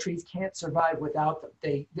lot of trees can't survive without them.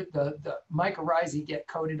 The mycorrhizae get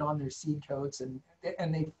coated on their seed coats, and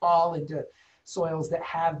they fall into soils that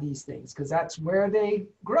have these things, because that's where they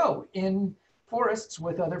grow, in forests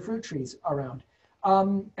with other fruit trees around.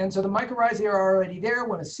 And so the mycorrhizae are already there.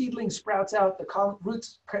 When a seedling sprouts out, the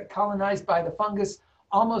roots colonized by the fungus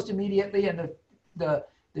almost immediately, and the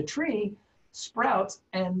tree sprouts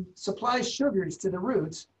and supplies sugars to the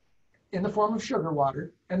roots in the form of sugar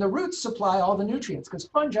water. And the roots supply all the nutrients, because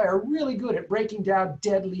fungi are really good at breaking down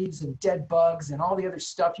dead leaves and dead bugs and all the other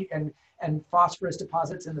stuff, and phosphorus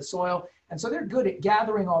deposits in the soil. And so they're good at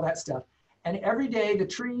gathering all that stuff. And every day the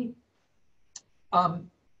tree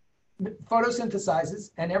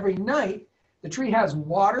photosynthesizes, and every night the tree has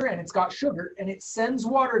water and it's got sugar, and it sends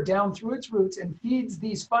water down through its roots and feeds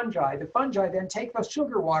these fungi. The fungi then take the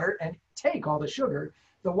sugar water and take all the sugar.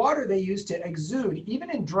 The water they use to exude,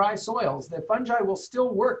 even in dry soils, the fungi will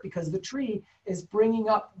still work because the tree is bringing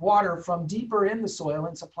up water from deeper in the soil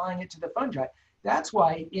and supplying it to the fungi. That's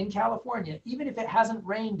why in California, even if it hasn't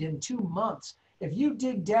rained in 2 months, if you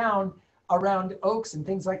dig down around oaks and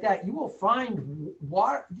things like that, you will find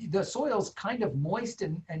water, the soil's kind of moist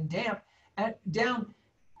and damp down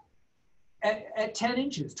at 10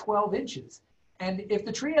 inches, 12 inches. And if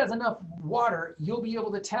the tree has enough water, you'll be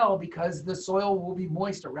able to tell, because the soil will be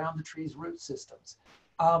moist around the tree's root systems.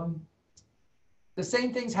 The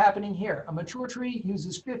same thing's happening here. A mature tree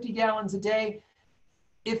uses 50 gallons a day.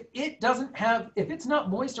 If it's not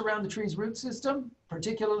moist around the tree's root system,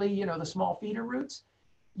 particularly, you know, the small feeder roots,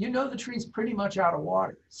 you know the tree's pretty much out of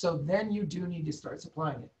water. So then you do need to start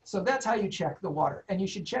supplying it. So that's how you check the water. And you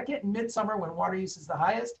should check it in midsummer when water use is the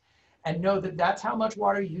highest, and know that that's how much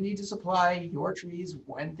water you need to supply your trees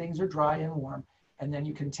when things are dry and warm. And then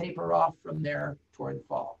you can taper off from there toward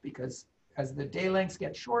fall, because as the day lengths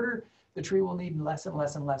get shorter, the tree will need less and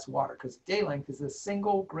less and less water, because day length is the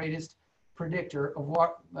single greatest predictor of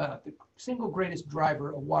the single greatest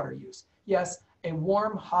driver of water use. Yes, a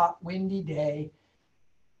warm, hot, windy day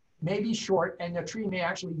may be short, and the tree may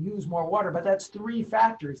actually use more water, but that's 3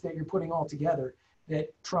 factors that you're putting all together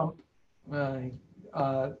that trump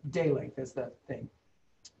day length as the thing.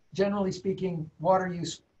 Generally speaking, water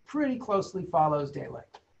use pretty closely follows day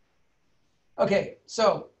length. Okay,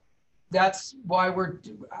 so that's why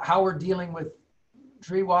how we're dealing with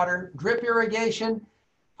tree water. Drip irrigation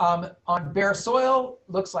on bare soil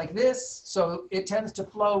looks like this. So it tends to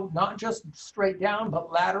flow not just straight down,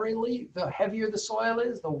 but laterally. The heavier the soil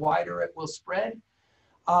is, the wider it will spread.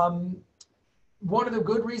 One of the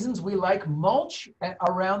good reasons we like mulch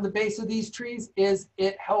around the base of these trees is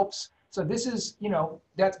it helps. So this is, you know,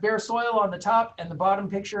 that's bare soil on the top, and the bottom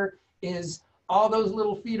picture is all those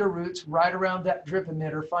little feeder roots right around that drip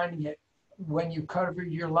emitter, finding it when you cover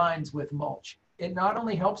your lines with mulch. It not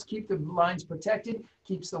only helps keep the lines protected,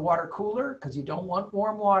 keeps the water cooler, because you don't want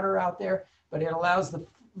warm water out there, but it allows the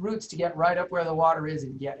roots to get right up where the water is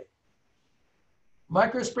and get it.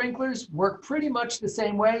 Micro sprinklers work pretty much the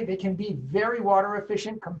same way. They can be very water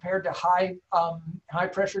efficient compared to high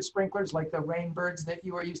pressure sprinklers like the Rainbirds that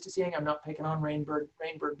you are used to seeing. I'm not picking on Rainbird.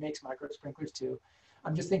 Rainbird makes micro sprinklers too.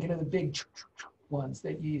 I'm just thinking of the big ones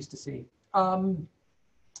that you used to see.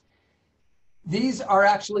 These are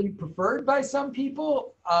actually preferred by some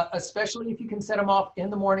people, especially if you can set them off in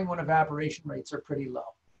the morning when evaporation rates are pretty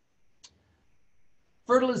low.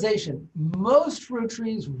 Fertilization. Most fruit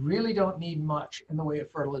trees really don't need much in the way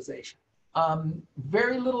of fertilization.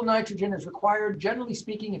 Very little nitrogen is required. Generally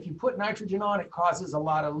speaking, if you put nitrogen on, it causes a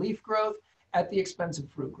lot of leaf growth at the expense of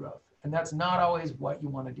fruit growth. And that's not always what you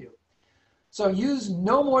want to do. So use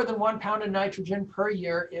no more than 1 pound of nitrogen per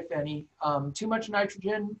year, if any. Too much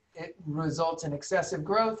nitrogen, it results in excessive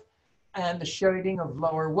growth and the shedding of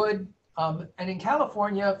lower wood. And in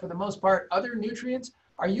California, for the most part, other nutrients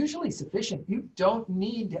are usually sufficient. You don't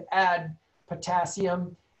need to add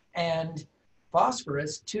potassium and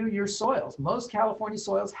phosphorus to your soils. Most California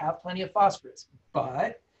soils have plenty of phosphorus.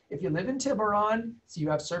 But if you live in Tiburon, so you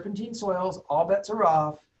have serpentine soils, all bets are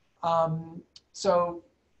off.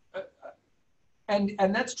 And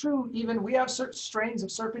that's true, even we have certain strains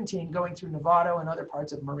of serpentine going through Novato and other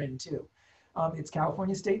parts of Marin too. It's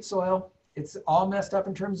California state soil. It's all messed up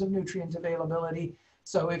in terms of nutrient availability.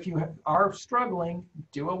 So if you are struggling,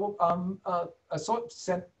 do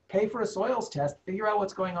pay for a soils test, figure out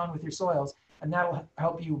what's going on with your soils, and that'll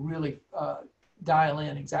help you really dial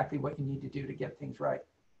in exactly what you need to do to get things right.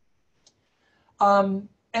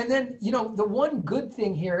 And then, you know, the one good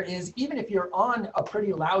thing here is even if you're on a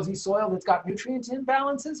pretty lousy soil that's got nutrient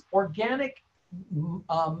imbalances, organic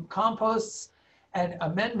composts and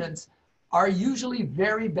amendments are usually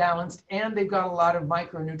very balanced, and they've got a lot of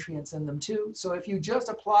micronutrients in them too. So if you just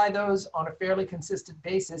apply those on a fairly consistent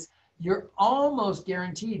basis, you're almost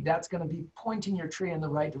guaranteed that's going to be pointing your tree in the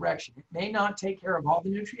right direction. It may not take care of all the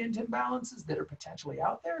nutrient imbalances that are potentially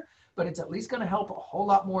out there, but it's at least going to help a whole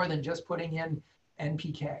lot more than just putting in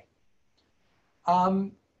NPK.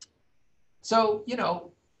 So, you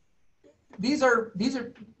know, these are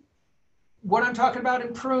what I'm talking about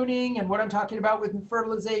in pruning and what I'm talking about with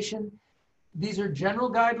fertilization. These are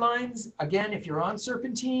general guidelines. Again, if you're on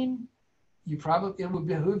serpentine, it would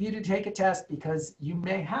behoove you to take a test because you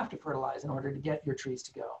may have to fertilize in order to get your trees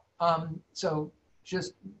to go. So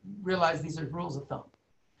just realize these are rules of thumb.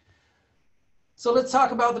 So let's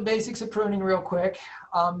talk about the basics of pruning real quick.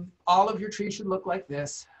 All of your trees should look like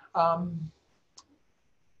this. We're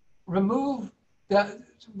going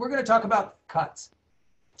to talk about cuts.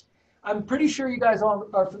 I'm pretty sure you guys all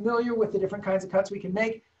are familiar with the different kinds of cuts we can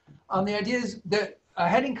make. The idea is that a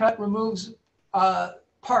heading cut removes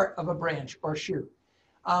part of a branch or shoot.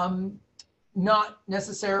 Not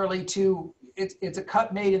necessarily it's a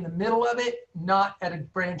cut made in the middle of it, not at a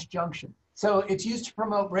branch junction. So it's used to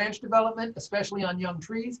promote branch development, especially on young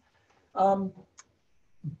trees.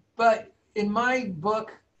 But in my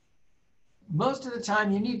book, most of the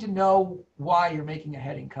time you need to know why you're making a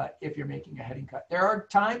heading cut, if you're making a heading cut. There are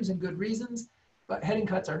times and good reasons, but heading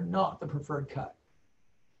cuts are not the preferred cut.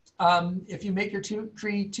 If you make your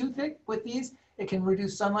tree too thick with these, it can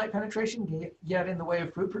reduce sunlight penetration, get in the way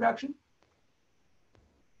of fruit production.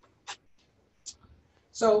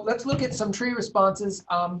 So let's look at some tree responses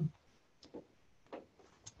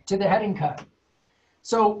to the heading cut.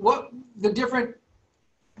 So what the different,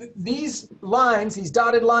 these lines, these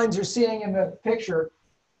dotted lines you're seeing in the picture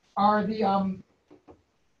are the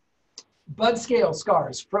bud scale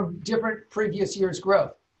scars from different previous years'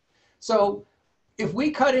 growth. So if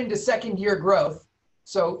we cut into second year growth,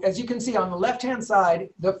 so as you can see on the left-hand side,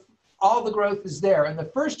 all the growth is there, and the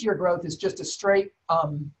first year growth is just a straight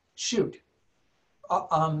shoot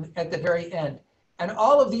at the very end. And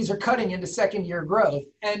all of these are cutting into second year growth,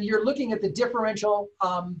 and you're looking at the differential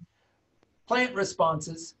plant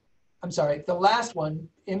responses. I'm sorry, the last one,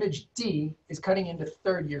 image D, is cutting into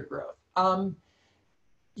third year growth.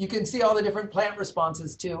 You can see all the different plant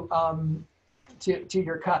responses to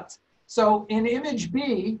your cuts. So in image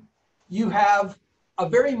B, you have a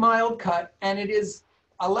very mild cut, and it is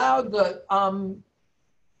allowed the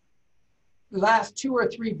last 2 or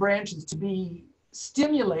 3 branches to be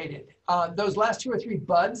stimulated. Those last 2 or 3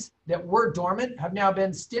 buds that were dormant have now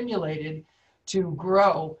been stimulated to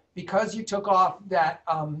grow because you took off that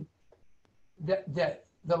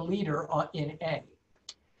the leader in A.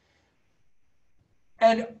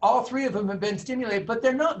 And all 3 of them have been stimulated, but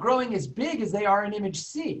they're not growing as big as they are in image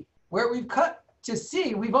C. Where we've cut to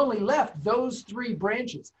C, we've only left those 3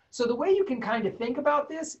 branches. So the way you can kind of think about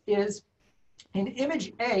this is in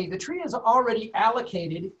image A, the tree has already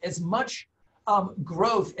allocated as much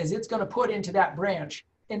growth as it's going to put into that branch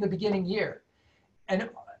in the beginning year.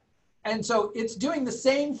 And so it's doing the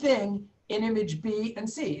same thing in image B and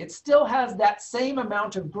C. It still has that same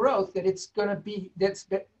amount of growth that it's going to be, that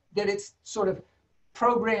it's sort of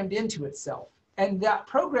programmed into itself. And that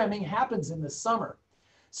programming happens in the summer.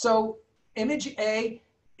 So image A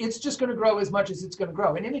it's just going to grow as much as it's going to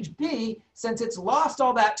grow. In image B, since it's lost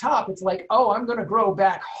all that top, it's like, oh, I'm going to grow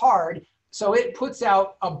back hard. So it puts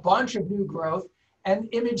out a bunch of new growth. And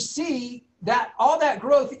image C, that all that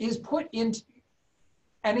growth is put into,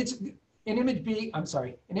 and it's in image B, I'm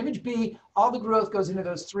sorry, in image B, all the growth goes into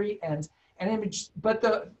those three ends. And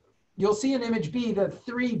you'll see in image B, the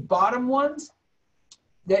three bottom ones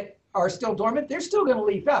that are still dormant, they're still going to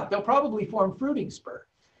leaf out. They'll probably form fruiting spur.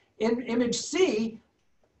 In image C,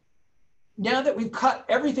 now that we've cut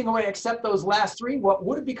everything away except those last three, what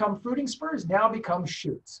would have become fruiting spurs now become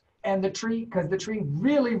shoots. And the tree, because the tree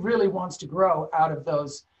really, really wants to grow out of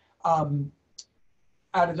those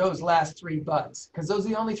last three buds, because those are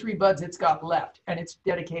the only three buds it's got left, and it's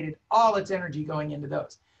dedicated all its energy going into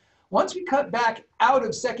those. Once we cut back out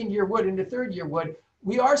of second year wood into third year wood,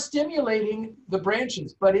 we are stimulating the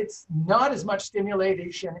branches, but it's not as much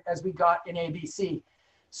stimulation as we got in ABC.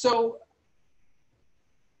 So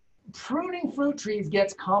pruning fruit trees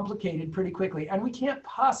gets complicated pretty quickly, and we can't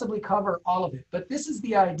possibly cover all of it. But this is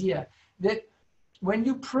the idea that when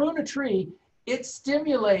you prune a tree, it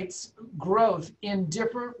stimulates growth in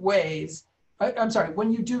different ways. I'm sorry,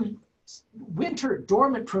 when you do winter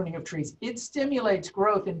dormant pruning of trees, it stimulates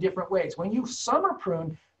growth in different ways. When you summer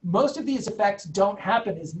prune, most of these effects don't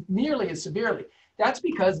happen nearly as severely. That's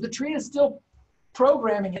because the tree is still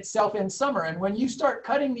programming itself in summer. And when you start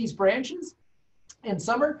cutting these branches in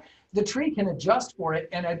summer, the tree can adjust for it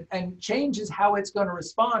and changes how it's going to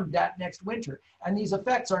respond that next winter. And these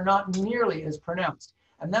effects are not nearly as pronounced.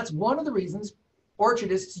 And that's one of the reasons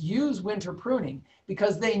orchardists use winter pruning,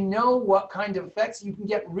 because they know what kind of effects. You can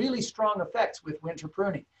get really strong effects with winter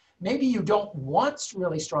pruning. Maybe you don't want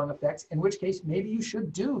really strong effects, in which case maybe you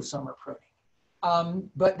should do summer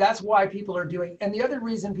pruning. But that's why people are doing, and the other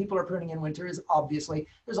reason people are pruning in winter is obviously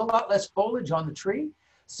there's a lot less foliage on the tree.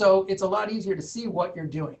 So it's a lot easier to see what you're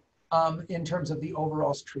doing in terms of the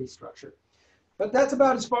overall tree structure. But that's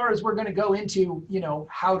about as far as we're going to go into,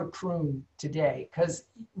 how to prune today, because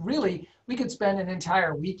really we could spend an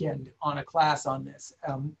entire weekend on a class on this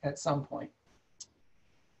at some point.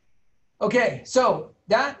 Okay, so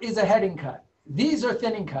that is a heading cut. These are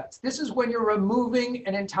thinning cuts. This is when you're removing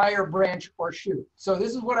an entire branch or shoot. So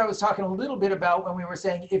this is what I was talking a little bit about when we were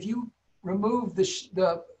saying, if you remove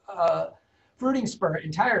the fruiting spur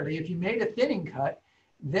entirely, if you made a thinning cut,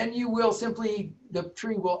 then you will simply, the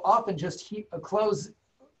tree will often just close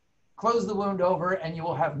the wound over, and you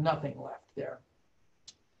will have nothing left there.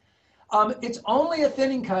 It's only a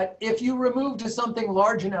thinning cut if you remove to something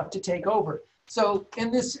large enough to take over. So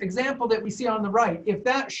in this example that we see on the right, if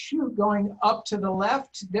that shoot going up to the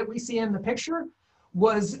left that we see in the picture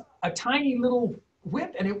was a tiny little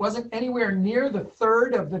whip and it wasn't anywhere near the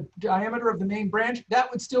third of the diameter of the main branch, that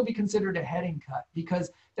would still be considered a heading cut,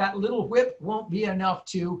 because that little whip won't be enough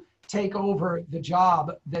to take over the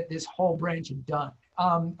job that this whole branch had done,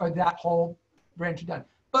 or that whole branch had done.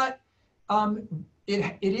 But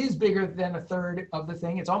it is bigger than a third of the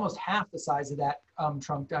thing. It's almost half the size of that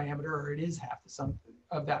trunk diameter, or it is half the sum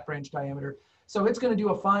of that branch diameter. So it's going to do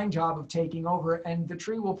a fine job of taking over, and the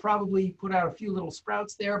tree will probably put out a few little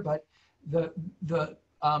sprouts there, but the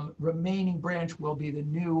remaining branch will be the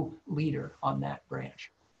new leader on that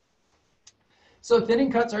branch. So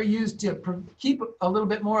thinning cuts are used to keep a little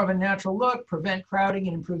bit more of a natural look, prevent crowding,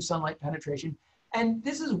 and improve sunlight penetration. And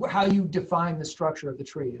this is how you define the structure of the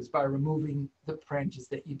tree, is by removing the branches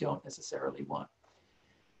that you don't necessarily want.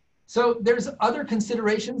 So there's other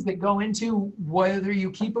considerations that go into whether you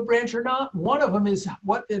keep a branch or not. One of them is,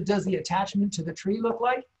 what does the attachment to the tree look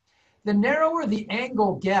like? The narrower the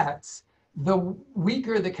angle gets, the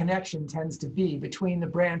weaker the connection tends to be between the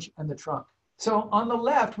branch and the trunk. So on the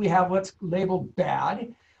left, we have what's labeled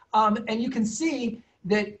bad. And you can see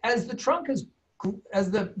that as the trunk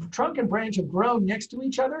and branch have grown next to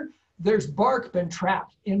each other, there's bark been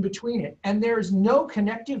trapped in between it. And there's no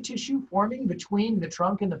connective tissue forming between the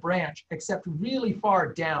trunk and the branch except really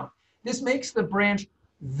far down. This makes the branch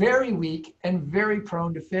very weak and very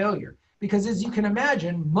prone to failure. Because as you can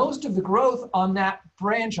imagine, most of the growth on that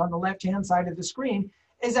branch on the left-hand side of the screen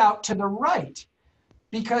is out to the right,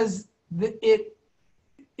 because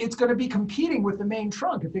it's going to be competing with the main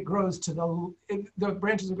trunk. If it grows to the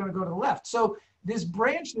branches are going to go to the left. So this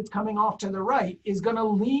branch that's coming off to the right is going to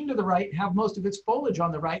lean to the right, have most of its foliage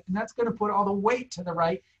on the right, and that's going to put all the weight to the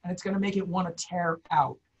right, and it's going to make it want to tear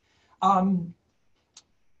out.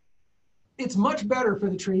 It's much better for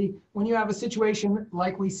the tree when you have a situation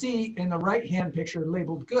like we see in the right-hand picture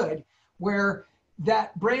labeled good, where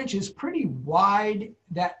that branch is pretty wide,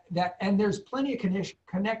 and there's plenty of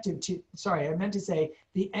connective to, sorry, I meant to say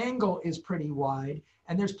the angle is pretty wide,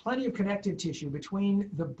 And there's plenty of connective tissue between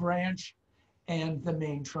the branch and the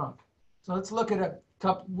main trunk. So let's look at a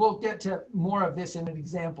couple, we'll get to more of this in an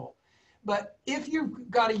example. But if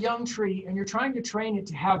you've got a young tree and you're trying to train it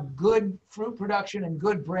to have good fruit production and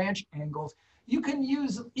good branch angles, you can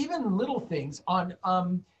use even little things on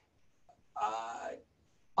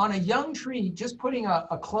a young tree. Just putting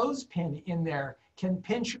a clothespin in there can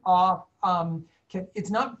pinch off.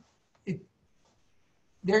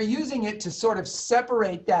 They're using it to sort of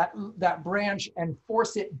separate that branch and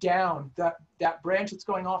force it down. That branch that's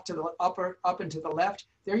going off to the up and to the left,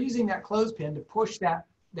 they're using that clothespin to push that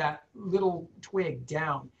little twig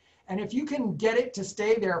down. And if you can get it to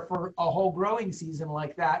stay there for a whole growing season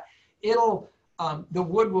like that, it'll the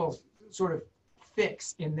wood will sort of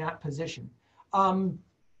fix in that position.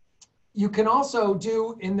 You can also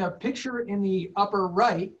do, in the picture in the upper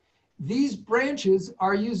right, these branches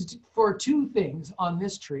are used for two things on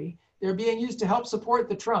this tree. They're being used to help support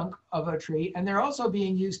the trunk of a tree, and they're also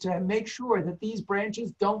being used to make sure that these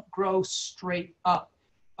branches don't grow straight up.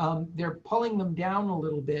 They're pulling them down a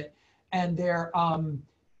little bit, and they're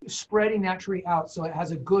spreading that tree out so it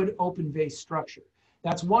has a good open vase structure.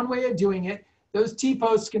 That's one way of doing it. Those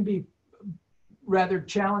T-posts can be rather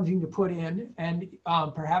challenging to put in, and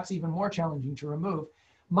perhaps even more challenging to remove.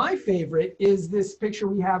 My favorite is this picture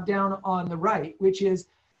we have down on the right, which is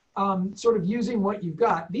sort of using what you've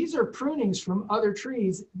got. These are prunings from other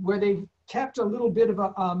trees where they've kept a little bit of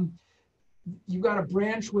a, you've got a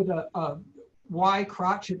branch with a Y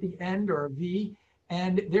crotch at the end, or a V,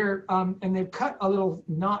 and they've cut a little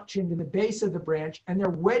notch into the base of the branch, and they're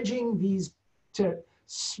wedging these to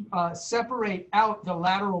separate out the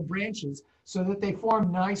lateral branches so that they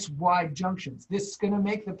form nice wide junctions. This is going to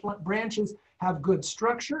make the branches have good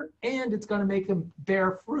structure, and it's going to make them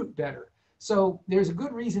bear fruit better. So there's a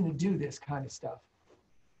good reason to do this kind of stuff.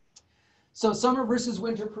 So summer versus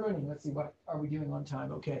winter pruning. Let's see, what are we doing on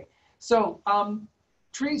time? Okay. So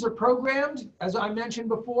trees are programmed, as I mentioned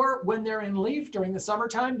before, when they're in leaf during the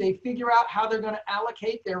summertime, they figure out how they're going to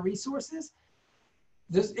allocate their resources.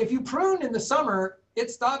 If you prune in the summer,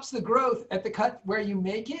 it stops the growth at the cut where you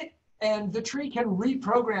make it, and the tree can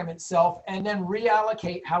reprogram itself and then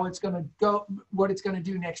reallocate how it's going to go, what it's going to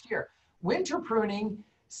do next year. Winter pruning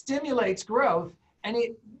stimulates growth, and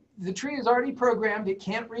the tree is already programmed. It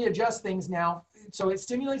can't readjust things now. So it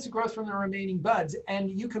stimulates the growth from the remaining buds, and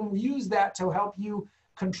you can use that to help you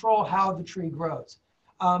control how the tree grows.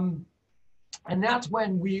 And that's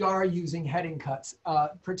when we are using heading cuts,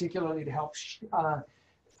 particularly to help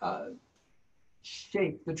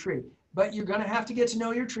shape the tree. But you're going to have to get to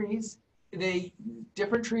know your trees.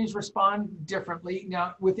 Different trees respond differently.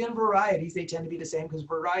 Now, within varieties, they tend to be the same because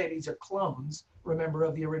varieties are clones, remember,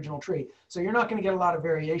 of the original tree. So you're not going to get a lot of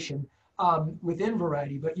variation within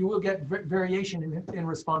variety, but you will get variation in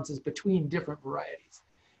responses between different varieties.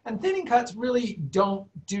 And thinning cuts really don't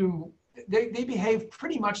do, they behave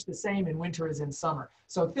pretty much the same in winter as in summer.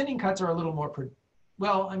 So thinning cuts are a little more,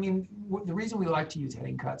 well, I mean, the reason we like to use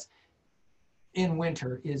heading cuts in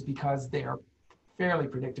winter is because they are fairly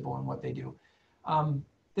predictable in what they do.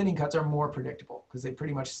 Thinning cuts are more predictable because they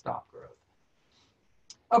pretty much stop growth.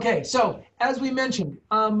 Okay, so as we mentioned,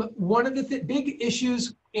 one of the big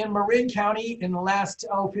issues in Marin County in the last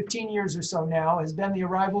 15 years or so now has been the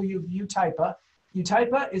arrival of Eutypa.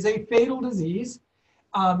 Eutypa is a fatal disease.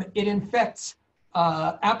 It infects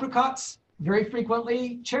apricots very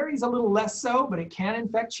frequently, cherries a little less so, but it can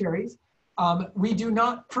infect cherries. We do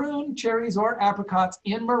not prune cherries or apricots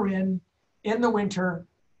in Marin in the winter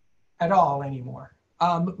at all anymore.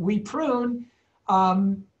 We prune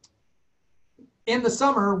in the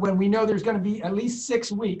summer when we know there's going to be at least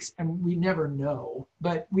 6 weeks, and we never know,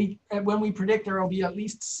 but when we predict there will be at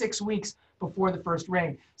least 6 weeks before the first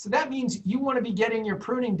rain. So that means you want to be getting your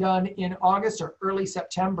pruning done in August or early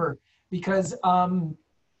September, because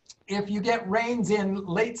if you get rains in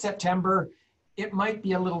late September, it might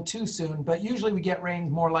be a little too soon, but usually we get rains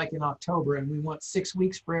more like in October, and we want 6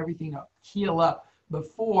 weeks for everything to heal up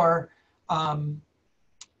before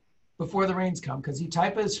the rains come, because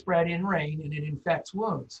Eutypa is spread in rain and it infects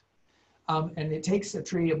wounds. And it takes a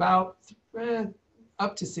tree about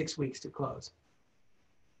up to 6 weeks to close.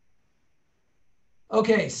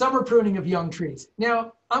 Okay, summer pruning of young trees.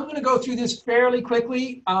 Now, I'm going to go through this fairly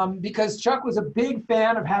quickly because Chuck was a big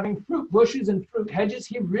fan of having fruit bushes and fruit hedges.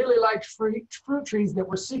 He really liked fruit trees that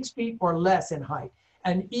were 6 feet or less in height.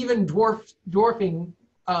 And even dwarfing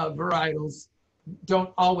varietals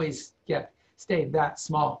don't always stay that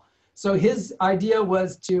small. So his idea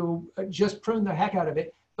was to just prune the heck out of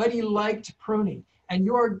it, but he liked pruning. And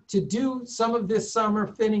to do some of this summer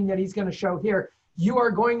thinning that he's going to show here, you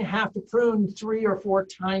are going to have to prune 3 or 4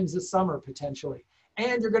 times a summer potentially.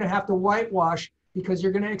 And you're going to have to whitewash because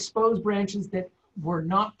you're going to expose branches that were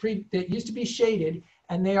not that used to be shaded,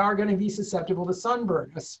 and they are going to be susceptible to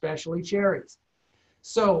sunburn, especially cherries.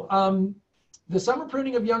 So the summer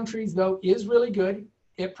pruning of young trees, though, is really good.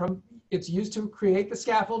 It's used to create the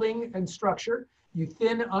scaffolding and structure. You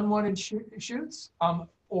thin unwanted shoots,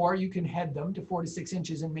 or you can head them to 4 to 6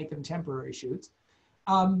 inches and make them temporary shoots.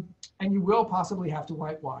 And you will possibly have to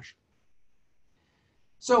whitewash.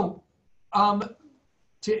 So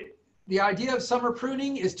the idea of summer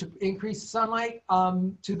pruning is to increase sunlight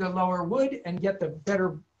to the lower wood and get the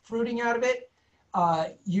better fruiting out of it.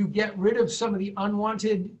 You get rid of some of the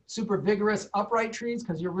unwanted, super vigorous upright trees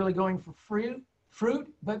because you're really going for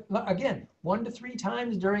fruit. But again, 1 to 3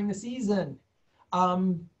 times during the season.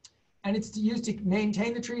 And it's used to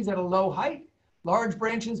maintain the trees at a low height. Large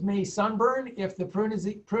branches may sunburn if the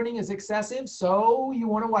pruning is excessive, so you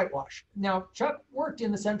want to whitewash. Now, Chuck worked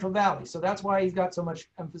in the Central Valley, so that's why he's got so much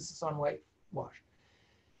emphasis on whitewash.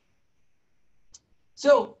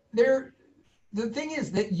 So the thing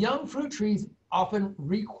is that young fruit trees often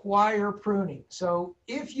require pruning. So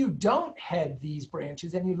if you don't head these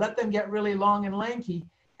branches and you let them get really long and lanky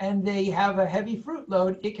and they have a heavy fruit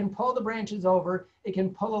load, it can pull the branches over, it can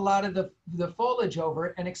pull a lot of the foliage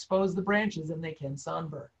over and expose the branches, and they can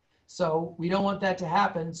sunburn. So we don't want that to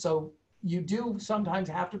happen. So you do sometimes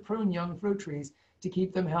have to prune young fruit trees to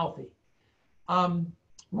keep them healthy.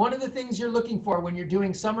 One of the things you're looking for when you're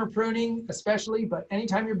doing summer pruning, especially, but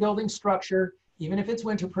anytime you're building structure, even if it's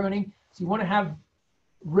winter pruning, so you want to have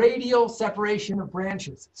radial separation of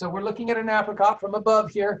branches. So we're looking at an apricot from above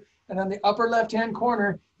here, and on the upper left-hand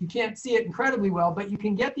corner, you can't see it incredibly well, but you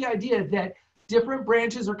can get the idea that different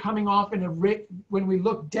branches are coming off in when we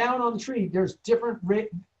look down on the tree, there's different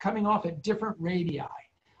coming off at different radii.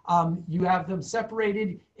 You have them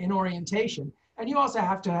separated in orientation, and you also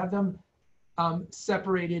have to have them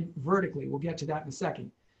separated vertically. We'll get to that in a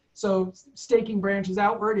second. So staking branches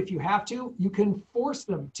outward, if you have to, you can force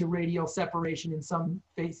them to radial separation in some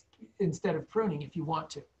phase instead of pruning if you want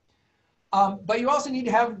to. But you also need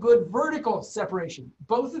to have good vertical separation.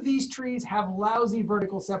 Both of these trees have lousy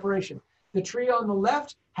vertical separation. The tree on the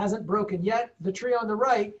left hasn't broken yet. The tree on the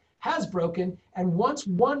right has broken. And once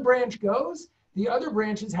one branch goes, the other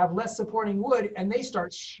branches have less supporting wood and they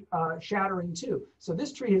start shattering too. So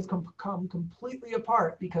this tree has come completely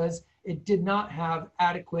apart because it did not have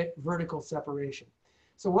adequate vertical separation.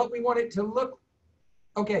 So what we want it to look,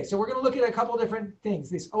 okay, so we're going to look at a couple different things.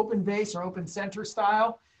 This open base or open center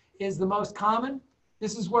style is the most common.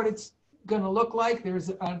 This is what it's going to look like. There's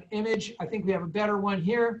an image. I think we have a better one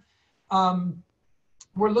here.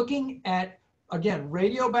 We're looking at, again,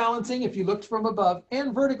 radial balancing if you looked from above,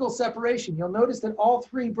 and vertical separation. You'll notice that all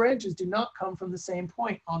 3 branches do not come from the same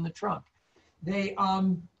point on the trunk.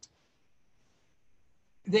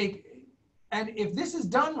 And if this is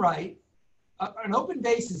done right, an open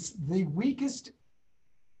base is the weakest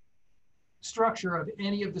structure of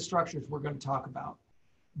any of the structures we're going to talk about.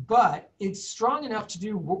 But it's strong enough to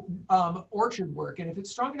do orchard work. And if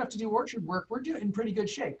it's strong enough to do orchard work, we're in pretty good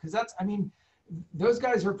shape. Because that's, I mean, those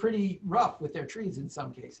guys are pretty rough with their trees in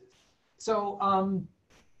some cases. So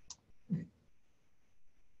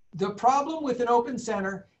the problem with an open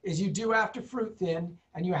center is you do have to fruit thin,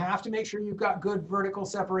 and you have to make sure you've got good vertical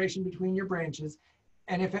separation between your branches.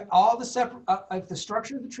 And if if the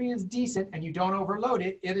structure of the tree is decent and you don't overload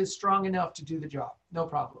it, it is strong enough to do the job, no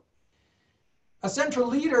problem. A central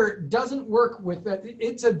leader doesn't work with that.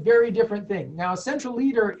 It's a very different thing. Now, a central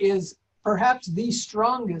leader is perhaps the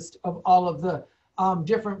strongest of all of the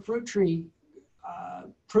different fruit tree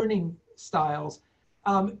pruning styles.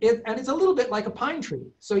 And it's a little bit like a pine tree.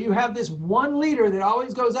 So you have this one leader that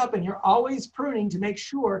always goes up, and you're always pruning to make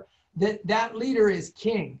sure that that leader is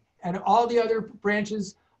king, and all the other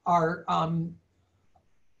branches are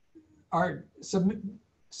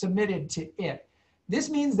submitted to it. This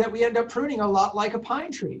means that we end up pruning a lot like a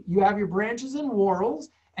pine tree. You have your branches and whorls,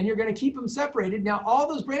 and you're going to keep them separated. Now, all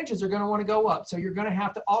those branches are going to want to go up, so you're going to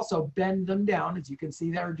have to also bend them down, as you can see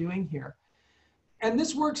they're doing here. And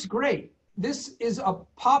this works great. This is a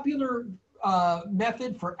popular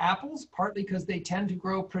method for apples, partly because they tend to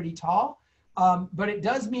grow pretty tall, but it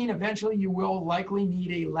does mean eventually you will likely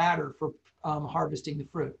need a ladder for harvesting the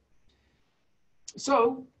fruit.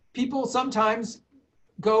 So people sometimes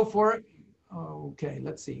go for it. Okay,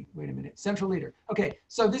 let's see, wait a minute, central leader. Okay,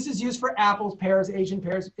 so this is used for apples, pears, Asian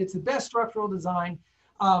pears. It's the best structural design.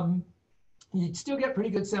 You still get pretty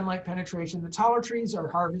good sunlight penetration. The taller trees are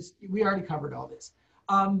harvested. We already covered all this.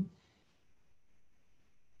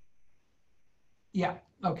 Yeah,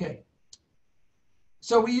 okay.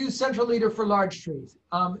 So we use central leader for large trees,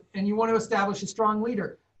 and you want to establish a strong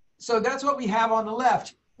leader. So that's what we have on the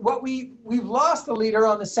left. We've lost the leader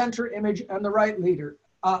on the center image and the right leader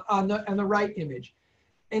on the right image.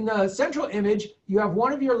 In the central image, you have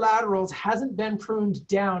one of your laterals hasn't been pruned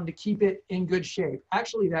down to keep it in good shape.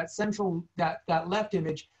 Actually, that left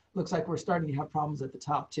image looks like we're starting to have problems at the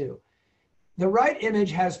top too. The right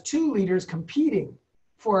image has two leaders competing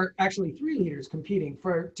for, actually 3 leaders competing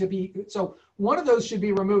so one of those should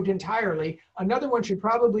be removed entirely. Another one should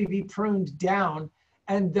probably be pruned down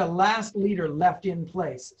and the last leader left in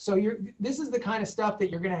place. So this is the kind of stuff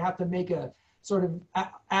that you're going to have to make a sort of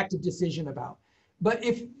active decision about. But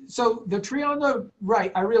so the tree on the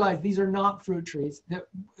right, I realize these are not fruit trees.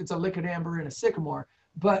 It's a liquidambar and a sycamore.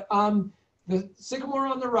 But the sycamore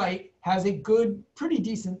on the right has a good, pretty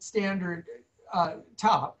decent standard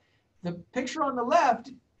top. The picture on the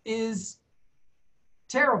left is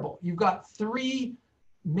terrible. You've got 3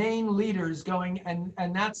 main leaders going,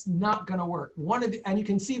 and that's not going to work. And you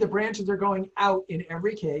can see the branches are going out in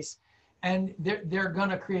every case, and they're going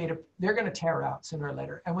to tear out sooner or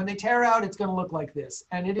later. And when they tear out, it's going to look like this,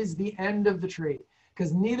 and it is the end of the tree,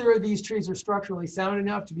 because neither of these trees are structurally sound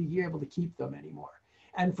enough to be able to keep them anymore.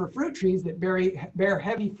 And for fruit trees that bear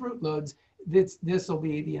heavy fruit loads, this will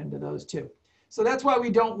be the end of those too. So that's why we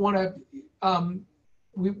don't want to,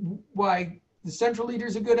 why the central leader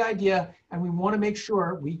is a good idea, and we want to make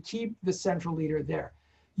sure we keep the central leader there.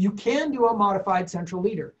 You can do a modified central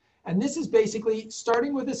leader, and this is basically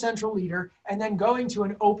starting with a central leader and then going to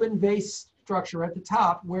an open base structure at the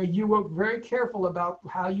top where you are very careful about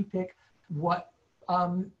how you pick what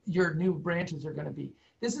your new branches are going to be.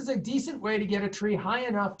 This is a decent way to get a tree high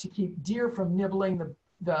enough to keep deer from nibbling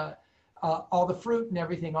all the fruit and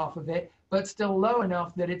everything off of it, but still low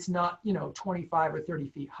enough that it's not, 25 or 30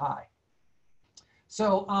 feet high.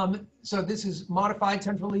 So, so this is modified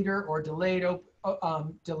central leader or delayed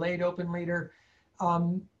open leader.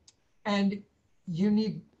 And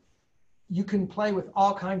you can play with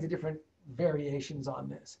all kinds of different variations on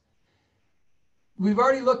this. We've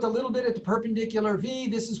already looked a little bit at the perpendicular V.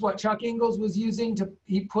 This is what Chuck Ingalls was using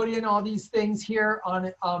he put in all these things here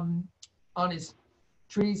on his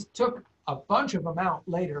trees, took a bunch of them out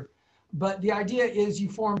later. But the idea is you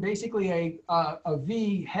form basically a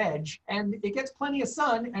V hedge, and it gets plenty of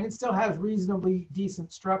sun, and it still has reasonably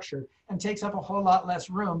decent structure and takes up a whole lot less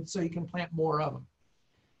room, so you can plant more of them.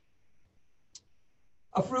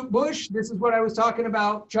 A fruit bush, this is what I was talking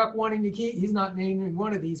about, Chuck wanting to keep, he's not naming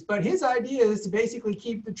one of these, but his idea is to basically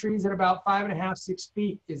keep the trees at about 5.5, 6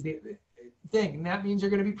 feet is the thing. And that means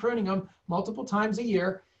you're going to be pruning them multiple times a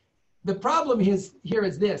year. The problem here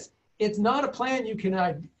is this, it's not a plan you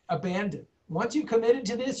can abandon. Once you've committed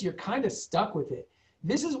to this, you're kind of stuck with it.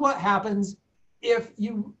 This is what happens if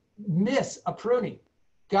you miss a pruning.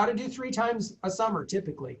 Got to do 3 times a summer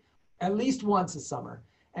typically, at least once a summer.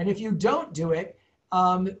 And if you don't do it,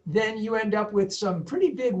 then you end up with some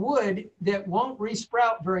pretty big wood that won't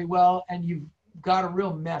resprout very well, and you've got a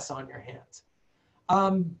real mess on your hands.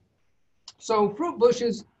 So fruit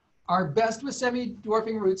bushes are best with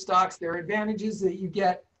semi-dwarfing rootstocks. There are advantages that you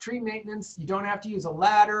get tree maintenance. You don't have to use a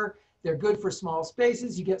ladder. They're good for small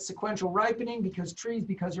spaces. You get sequential ripening because trees,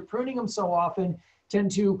 because you're pruning them so often,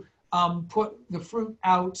 tend to put the fruit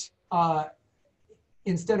out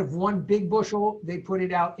instead of one big bushel, they put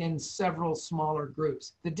it out in several smaller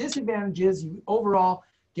groups. The disadvantage is you overall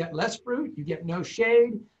get less fruit, you get no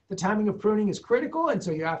shade. The timing of pruning is critical, and so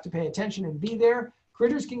you have to pay attention and be there.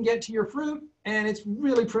 Critters can get to your fruit, and it's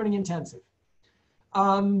really pruning intensive.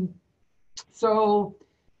 So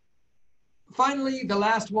finally, the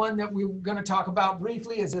last one that we're going to talk about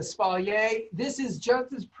briefly is espalier. This is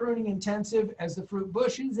just as pruning intensive as the fruit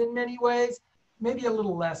bushes in many ways, maybe a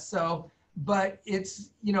little less so. But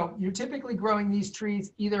it's, you're typically growing these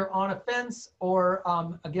trees either on a fence or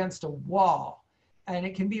against a wall. And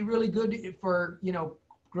it can be really good for,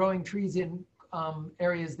 growing trees in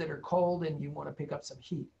areas that are cold and you want to pick up some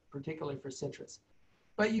heat, particularly for citrus.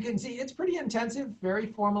 But you can see it's pretty intensive, very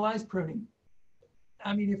formalized pruning.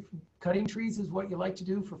 I mean, if cutting trees is what you like to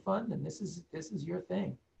do for fun, then this is your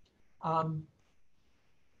thing.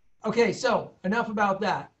 Okay, so enough about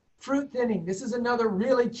that. Fruit thinning, this is another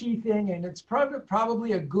really key thing, and it's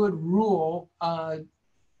probably a good rule.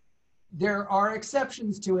 There are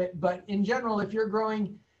exceptions to it, but in general, if you're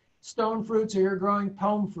growing stone fruits or you're growing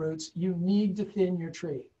palm fruits, you need to thin your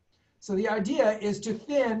tree. So the idea is to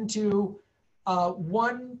thin to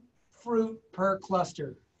 1 fruit per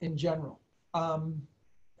cluster in general.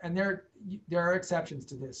 And there are exceptions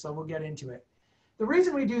to this, so we'll get into it. The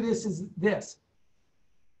reason we do this is this.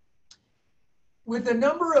 with the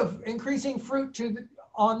number of increasing fruit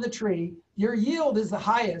on the tree, your yield is the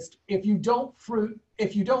highest if you don't prune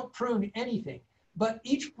anything. But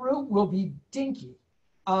each fruit will be dinky.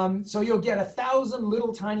 So you'll get 1,000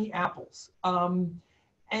 little tiny apples.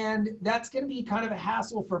 And that's going to be kind of a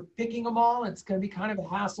hassle for picking them all. It's going to be kind of a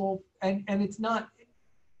hassle. And it's not,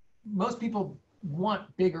 most people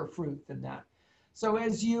want bigger fruit than that. So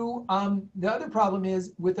as you, the other problem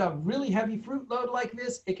is with a really heavy fruit load like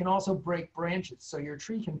this, it can also break branches. So your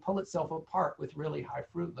tree can pull itself apart with really high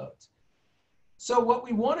fruit loads. So what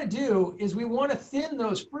we want to do is we want to thin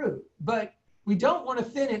those fruit, but we don't want to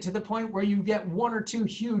thin it to the point where you get 1 or 2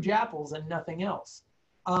 huge apples and nothing else.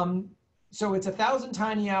 So it's 1,000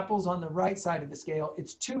 tiny apples on the right side of the scale.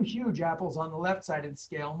 It's 2 huge apples on the left side of the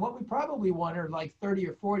scale. And what we probably want are like 30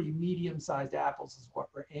 or 40 medium-sized apples is what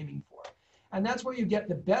we're aiming for. And that's where you get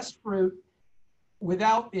the best fruit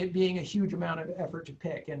without it being a huge amount of effort to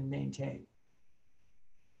pick and maintain.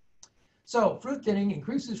 So fruit thinning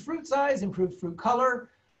increases fruit size, improves fruit color,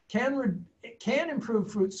 can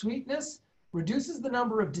improve fruit sweetness, reduces the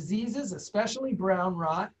number of diseases, especially brown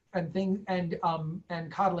rot and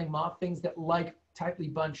codling moth, things that like tightly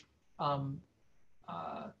bunched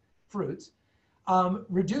fruits.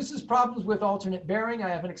 Reduces problems with alternate bearing. I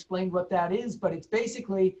haven't explained what that is, but it's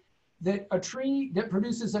basically that a tree that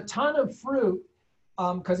produces a ton of fruit,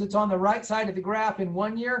 because it's on the right side of the graph in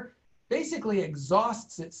 1 year, basically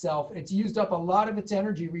exhausts itself. It's used up a lot of its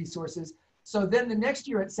energy resources. So then the next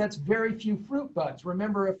year it sets very few fruit buds.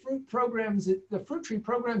 Remember, the fruit tree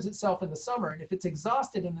programs itself in the summer. And if it's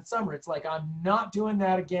exhausted in the summer, it's like, I'm not doing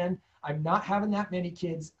that again. I'm not having that many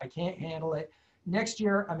kids. I can't handle it. Next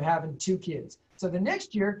year, I'm having 2 kids. So the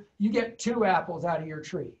next year, you get 2 apples out of your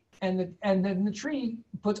tree. And then the tree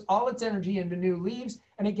puts all its energy into new leaves,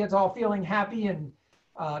 and it gets all feeling happy and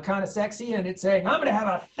kind of sexy, and it's saying, I'm going to have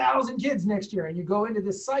 1,000 kids next year. And you go into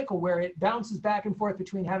this cycle where it bounces back and forth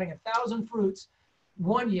between having 1,000 fruits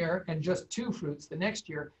 1 year and just 2 fruits the next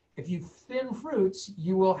year. If you thin fruits,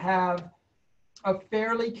 you will have a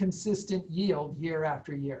fairly consistent yield year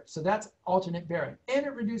after year. So that's alternate bearing, and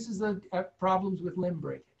it reduces the problems with limb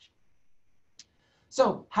breakage.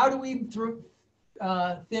 So how do we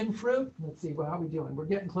thin fruit? Let's see, well, how are we doing? We're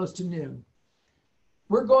getting close to noon.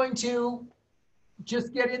 We're going to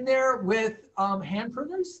just get in there with hand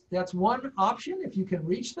pruners. That's one option if you can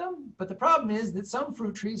reach them. But the problem is that some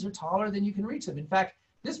fruit trees are taller than you can reach them. In fact,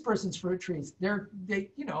 this person's fruit trees,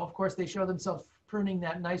 of course, they show themselves pruning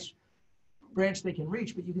that nice branch they can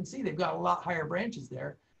reach, but you can see they've got a lot higher branches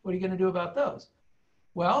there. What are you going to do about those?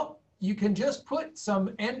 Well, you can just put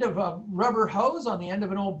some end of a rubber hose on the end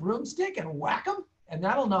of an old broomstick and whack them, and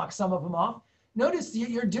that'll knock some of them off. Notice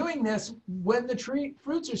you're doing this when the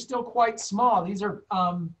fruits are still quite small. These are,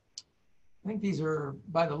 I think these are,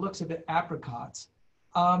 by the looks of it, apricots.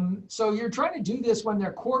 So you're trying to do this when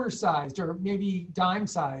they're quarter-sized or maybe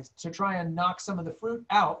dime-sized to try and knock some of the fruit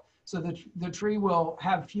out so that the tree will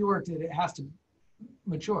have fewer that it has to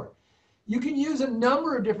mature. You can use a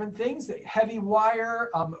number of different things, heavy wire,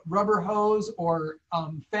 rubber hose, or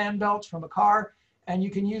fan belts from a car, and you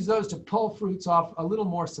can use those to pull fruits off a little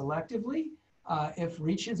more selectively if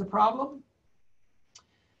reach is a problem.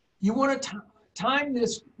 You want to time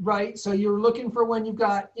this right, so you're looking for when you've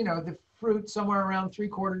got, the fruit somewhere around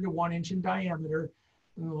 3/4 to 1 inch in diameter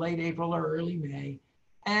in late April or early May.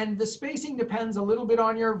 And the spacing depends a little bit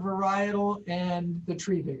on your varietal and the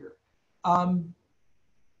tree vigor.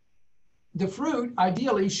 The fruit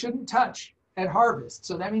ideally shouldn't touch at harvest.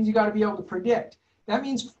 So that means you got to be able to predict. That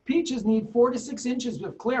means peaches need 4 to 6 inches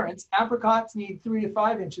of clearance. Apricots need 3 to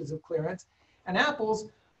 5 inches of clearance. And apples,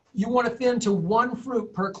 you want to thin to 1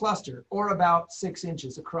 fruit per cluster, or about 6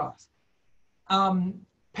 inches across.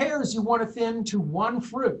 Pears, you want to thin to 1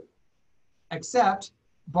 fruit, except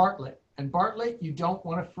Bartlett. And Bartlett, you don't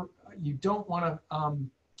want to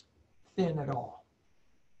thin at all.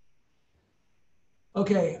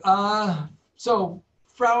 Okay, so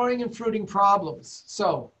flowering and fruiting problems.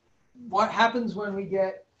 So what happens when we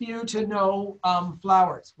get few to no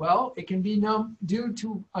flowers? Well, it can be due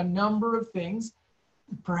to a number of things.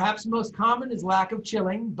 Perhaps most common is lack of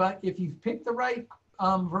chilling, but if you've picked the right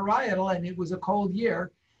varietal and it was a cold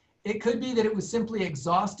year, it could be that it was simply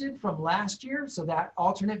exhausted from last year. So that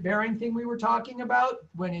alternate bearing thing we were talking about,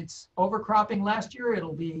 when it's overcropping last year,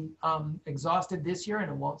 it'll be exhausted this year and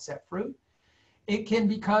it won't set fruit. It can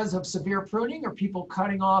be because of severe pruning or people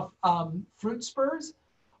cutting off fruit spurs,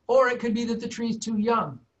 or it could be that the tree's too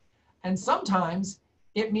young. And sometimes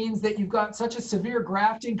it means that you've got such a severe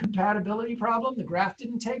grafting compatibility problem, the graft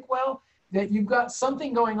didn't take well, that you've got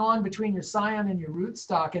something going on between your scion and your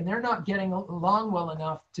rootstock, and they're not getting along well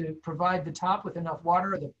enough to provide the top with enough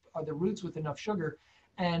water or the roots with enough sugar,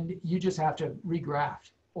 and you just have to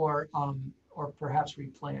regraft or perhaps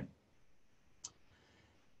replant.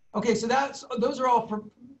 Okay, so those are all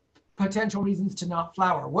potential reasons to not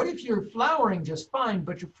flower. What if you're flowering just fine,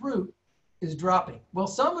 but your fruit is dropping? Well,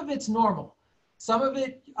 some of it's normal. Some of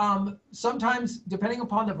it, sometimes, depending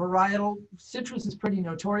upon the varietal, citrus is pretty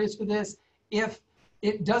notorious for this. If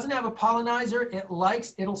it doesn't have a pollinizer,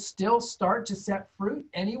 it'll still start to set fruit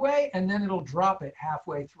anyway, and then it'll drop it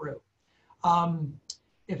halfway through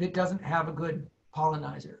if it doesn't have a good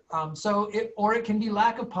pollinizer. Or it can be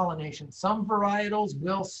lack of pollination. Some varietals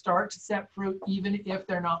will start to set fruit even if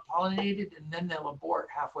they're not pollinated, and then they'll abort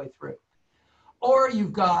halfway through. Or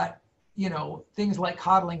you've got, you know, things like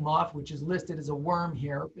codling moth, which is listed as a worm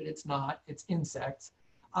here, but it's not, it's insects.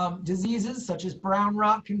 Diseases such as brown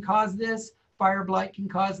rot can cause this, fire blight can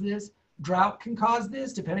cause this, drought can cause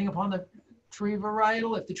this, depending upon the tree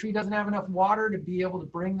varietal. If the tree doesn't have enough water to be able to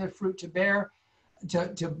bring the fruit to bear,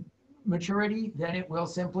 to maturity, then it will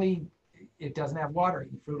simply, it doesn't have water,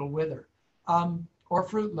 the fruit will wither. Or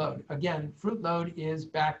fruit load. Again, fruit load is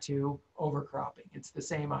back to overcropping. It's the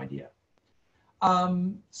same idea.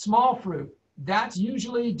 Small fruit, that's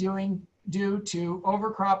usually due to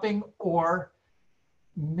overcropping, or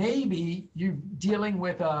maybe you're dealing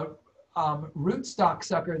with a rootstock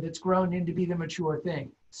sucker that's grown into be the mature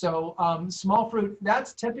thing. So small fruit,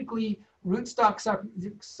 that's typically rootstock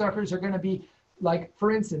suckers are going to be like, for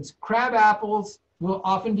instance, crab apples will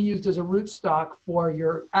often be used as a rootstock for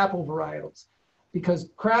your apple varietals, because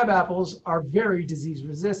crab apples are very disease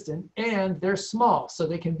resistant and they're small, so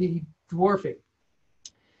they can be dwarfing.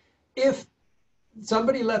 If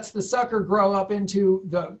somebody lets the sucker grow up into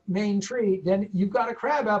the main tree, then you've got a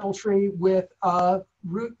crabapple tree with a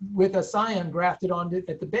scion grafted on it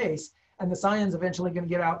at the base, and the scion's eventually going to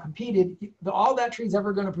get out competed. All that tree's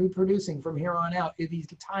ever going to be producing from here on out is these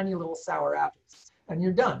tiny little sour apples, and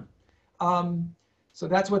you're done. So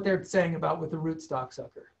that's what they're saying about with the rootstock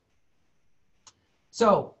sucker.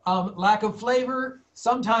 So lack of flavor,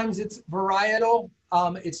 sometimes it's varietal.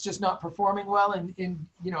 It's just not performing well, in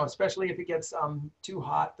you know, especially if it gets too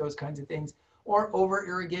hot, those kinds of things, or over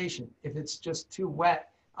irrigation. If it's just too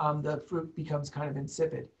wet, the fruit becomes kind of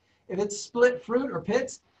insipid. If it's split fruit or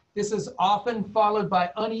pits, this is often followed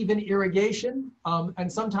by uneven irrigation,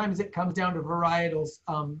 and sometimes it comes down to varietals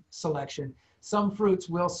selection. Some fruits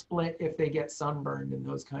will split if they get sunburned and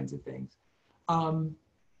those kinds of things.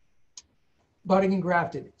 Budding and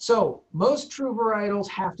grafted. So most true varietals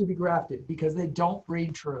have to be grafted because they don't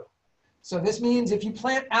breed true. So this means if you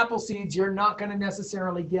plant apple seeds, you're not going to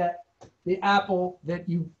necessarily get the apple that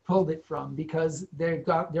you pulled it from, because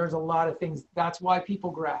there's a lot of things. That's why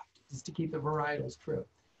people graft, is to keep the varietals true.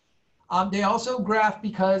 They also graft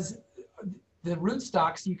because the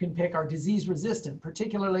rootstocks you can pick are disease resistant,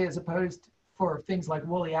 particularly as opposed for things like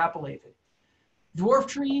woolly apple aphid. Dwarf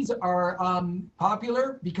trees are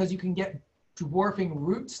popular because you can get dwarfing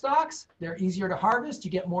rootstocks. They're easier to harvest.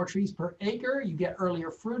 You get more trees per acre. You get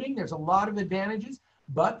earlier fruiting. There's a lot of advantages.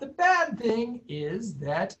 But the bad thing is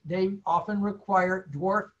that they often require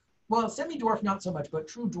dwarf, well, semi-dwarf not so much, but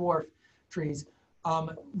true dwarf trees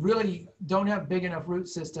really don't have big enough root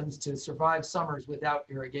systems to survive summers without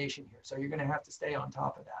irrigation here. So you're going to have to stay on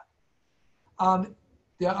top of that.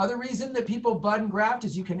 The other reason that people bud and graft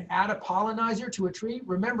is you can add a pollinizer to a tree.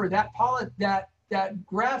 Remember that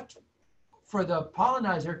graft for the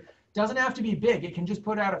pollinizer doesn't have to be big. It can just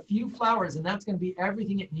put out a few flowers, and that's going to be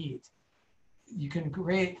everything it needs. You can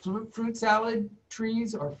create fruit salad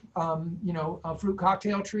trees or fruit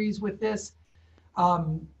cocktail trees with this.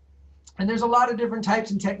 And there's a lot of different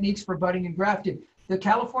types and techniques for budding and grafting. The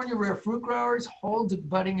California Rare Fruit Growers holds a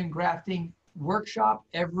budding and grafting workshop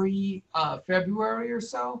every February or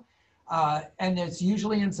so. And it's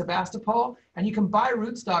usually in Sebastopol, and you can buy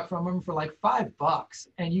rootstock from them for like $5,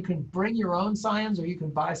 and you can bring your own scions or you can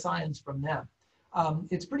buy scions from them.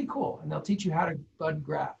 It's pretty cool, and they'll teach you how to bud and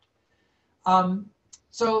graft.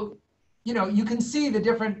 So, you know, you can see the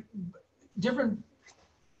different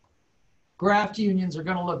graft unions are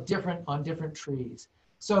going to look different on different trees.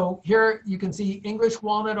 So here you can see English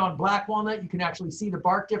walnut on black walnut. You can actually see the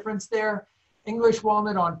bark difference there. English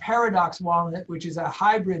walnut on paradox walnut, which is a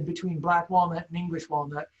hybrid between black walnut and English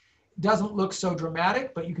walnut, doesn't look so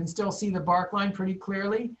dramatic, but you can still see the bark line pretty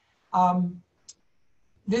clearly.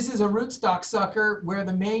 This is a rootstock sucker where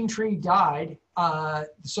the main tree died,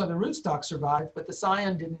 so the rootstock survived, but the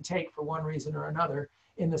scion didn't take for one reason or another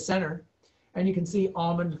in the center. And you can see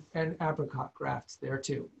almond and apricot grafts there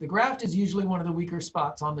too. The graft is usually one of the weaker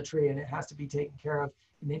spots on the tree, and it has to be taken care of,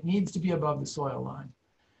 and it needs to be above the soil line.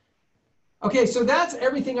 Okay, so that's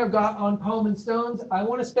everything I've got on Pullman stones. I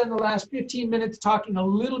want to spend the last 15 minutes talking a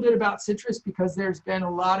little bit about citrus because there's been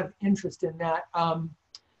a lot of interest in that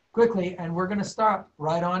quickly, and we're going to start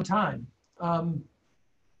right on time.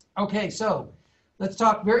 Okay, so let's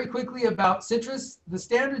talk very quickly about citrus. The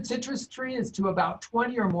standard citrus tree is to about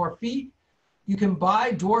 20 or more feet. You can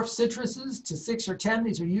buy dwarf citruses to 6 or 10.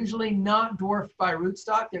 These are usually not dwarfed by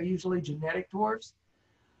rootstock. They're usually genetic dwarfs.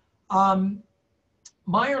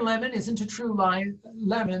 Meyer lemon isn't a true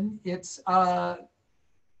lemon. It's thought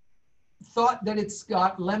that it's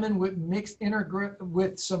got lemon mixed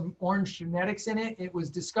with some orange genetics in it. It was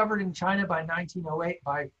discovered in China by 1908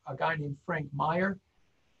 by a guy named Frank Meyer.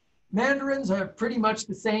 Mandarins are pretty much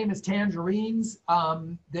the same as tangerines.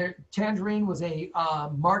 Tangerine was a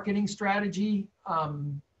marketing strategy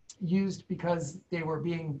used because they were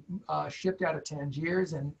being shipped out of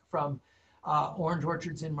Tangiers and from orange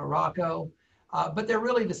orchards in Morocco. But they're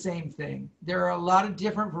really the same thing. There are a lot of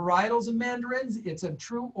different varietals of mandarins. It's a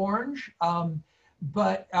true orange,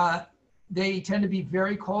 but they tend to be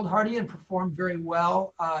very cold hardy and perform very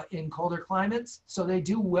well in colder climates. So they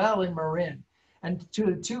do well in Marin. And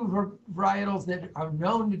the two varietals that are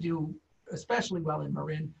known to do especially well in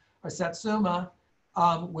Marin are Satsuma,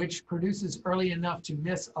 which produces early enough to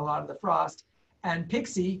miss a lot of the frost, and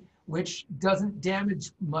Pixie, which doesn't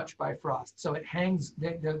damage much by frost. So it hangs,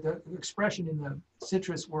 the expression in the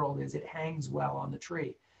citrus world is it hangs well on the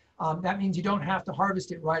tree. That means you don't have to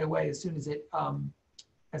harvest it right away as soon as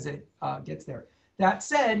it gets there. That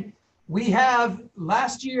said,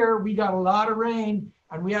 last year we got a lot of rain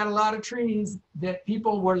and we had a lot of trees that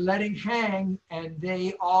people were letting hang, and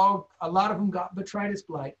a lot of them got botrytis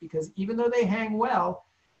blight, because even though they hang well,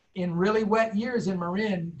 in really wet years in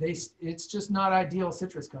Marin, it's just not ideal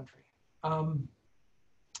citrus country.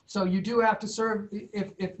 So you do have to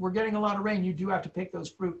if we're getting a lot of rain, you do have to pick those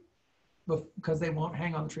fruit because they won't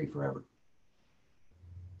hang on the tree forever.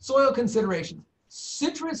 Soil considerations.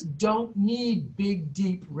 Citrus don't need big,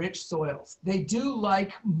 deep, rich soils. They do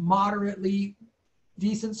like moderately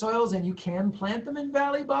decent soils, and you can plant them in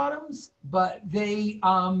valley bottoms, but they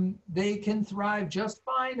can thrive just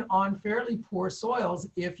fine on fairly poor soils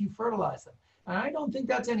if you fertilize them. And I don't think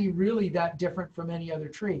that's really that different from any other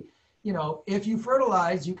tree. You know, if you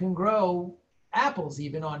fertilize, you can grow apples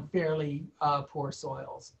even on fairly poor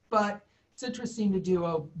soils. But citrus seem to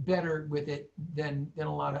do better with it than a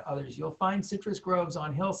lot of others. You'll find citrus groves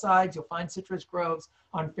on hillsides. You'll find citrus groves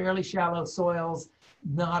on fairly shallow soils,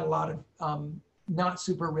 not a lot of not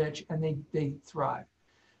super rich, and they thrive.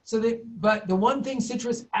 But the one thing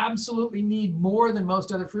citrus absolutely need more than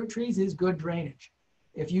most other fruit trees is good drainage.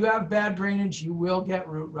 If you have bad drainage, you will get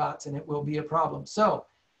root rots, and it will be a problem. So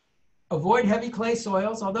avoid heavy clay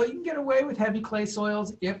soils, although you can get away with heavy clay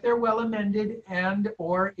soils if they're well amended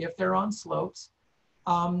or if they're on slopes.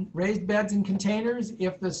 Raised beds in containers,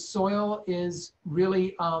 if the soil is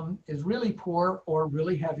really poor or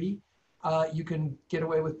really heavy, you can get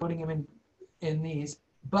away with putting them in these,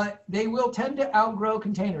 but they will tend to outgrow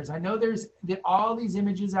containers. I know there's all these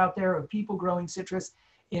images out there of people growing citrus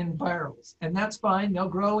in barrels, and that's fine. They'll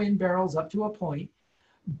grow in barrels up to a point,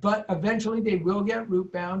 but eventually they will get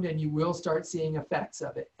root bound and you will start seeing effects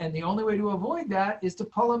of it. And the only way to avoid that is to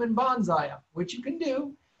pull them and bonsai them, which you can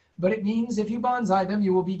do, but it means if you bonsai them,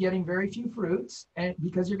 you will be getting very few fruits, and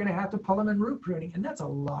because you're going to have to pull them in root pruning, and that's a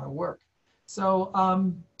lot of work. So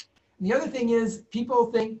the other thing is,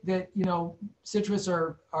 people think that, citrus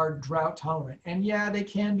are drought tolerant. And yeah, they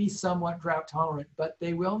can be somewhat drought tolerant, but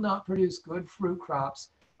they will not produce good fruit crops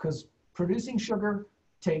because producing sugar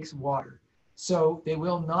takes water. So they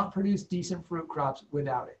will not produce decent fruit crops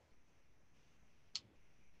without it.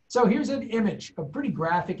 So here's an image, a pretty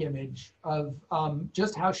graphic image of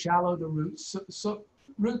just how shallow the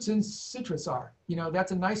roots in citrus are.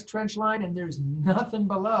 That's a nice trench line, and there's nothing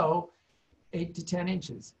below 8 to 10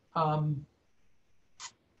 inches.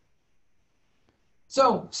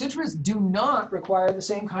 So citrus do not require the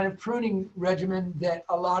same kind of pruning regimen that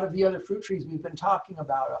a lot of the other fruit trees we've been talking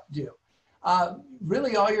about do.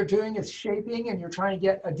 Really all you're doing is shaping, and you're trying to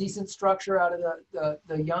get a decent structure out of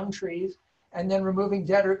the young trees, and then removing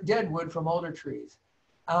dead wood from older trees.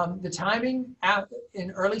 The timing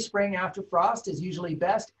in early spring after frost is usually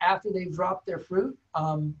best after they've dropped their fruit.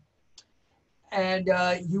 And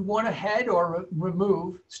you want to head or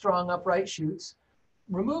remove strong upright shoots.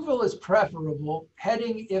 Removal is preferable,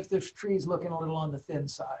 heading if the tree's looking a little on the thin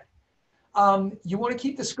side. You want to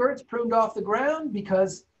keep the skirts pruned off the ground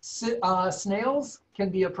because snails can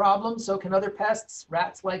be a problem. So can other pests.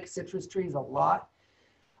 Rats like citrus trees a lot.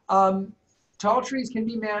 Tall trees can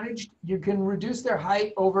be managed. You can reduce their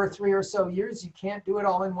height over 3 or so years. You can't do it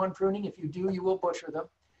all in one pruning. If you do, you will butcher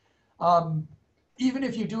them. Even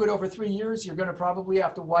if you do it over 3 years, you're going to probably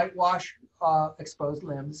have to whitewash exposed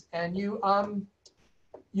limbs. And you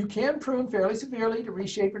can prune fairly severely to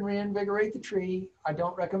reshape and reinvigorate the tree. I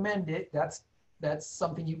don't recommend it. That's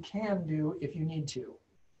something you can do if you need to.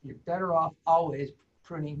 You're better off always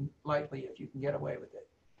pruning lightly if you can get away with it.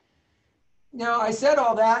 Now, I said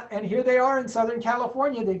all that, and here they are in Southern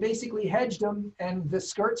California. They basically hedged them, and the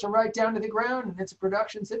skirts are right down to the ground, and it's a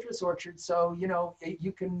production citrus orchard. So, you know,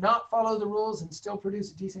 you cannot follow the rules and still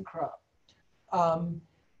produce a decent crop.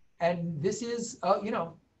 And this is, you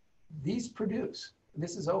know, these produce.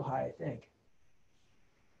 This is Ojai, I think.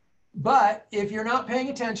 But if you're not paying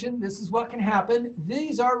attention, this is what can happen.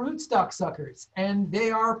 These are rootstock suckers, and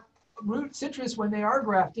they are root citrus when they are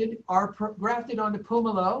grafted onto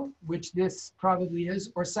pumelo, which this probably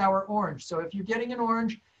is, or sour orange. So if you're getting an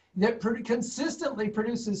orange that consistently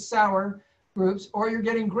produces sour groups, or you're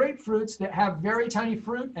getting grapefruits that have very tiny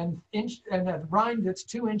fruit and a rind that's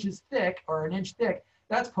 2 inches thick or 1 inch thick,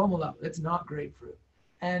 that's pumelo. It's not grapefruit.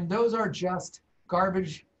 And those are just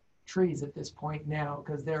garbage trees at this point now,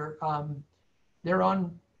 because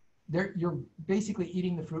you're basically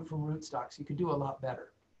eating the fruit from rootstocks. You could do a lot better.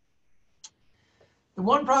 The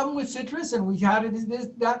one problem with citrus, and we had it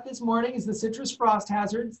this morning, is the citrus frost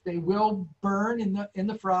hazards. They will burn in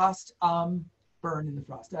the frost. Burn in the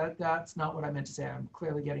frost. That's not what I meant to say. I'm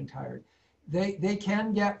clearly getting tired. They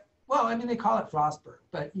can get, well, I mean, they call it frost burn,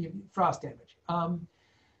 but frost damage.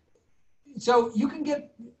 So you can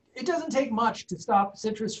get, it doesn't take much to stop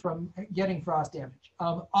citrus from getting frost damage.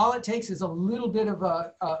 All it takes is a little bit of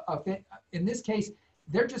in this case,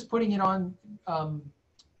 they're just putting it on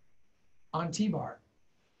T-bar,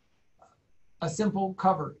 a simple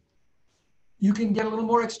cover. You can get a little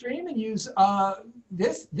more extreme and use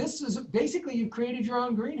this. This is basically, you've created your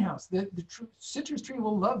own greenhouse. The citrus tree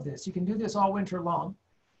will love this. You can do this all winter long.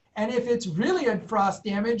 And if it's really a frost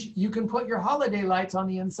damage, you can put your holiday lights on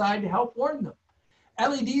the inside to help warm them.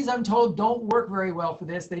 LEDs, I'm told, don't work very well for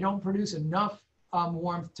this. They don't produce enough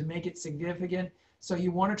warmth to make it significant. So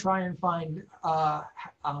you want to try and find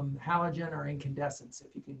halogen or incandescence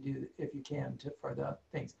if you can for the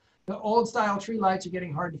things. The old style tree lights are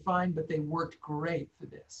getting hard to find, but they worked great for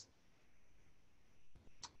this.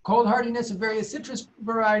 Cold hardiness of various citrus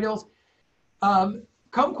varietals.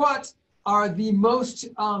 Kumquats are the most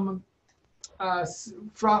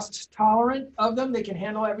frost tolerant of them. They can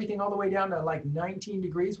handle everything all the way down to like 19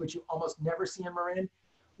 degrees, which you almost never see in Marin.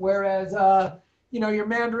 Whereas, you know, your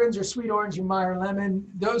mandarins or sweet orange, your Meyer lemon,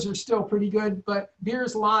 those are still pretty good, but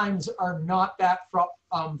Beer's limes are not that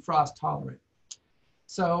frost tolerant.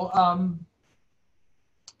 So,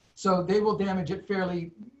 so they will damage at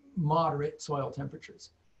fairly moderate soil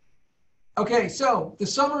temperatures. Okay, so the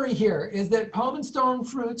summary here is that palm and stone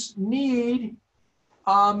fruits need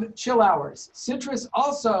chill hours. Citrus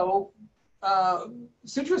also,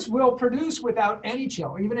 citrus will produce without any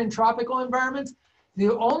chill, even in tropical environments.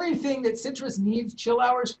 The only thing that citrus needs chill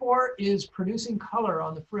hours for is producing color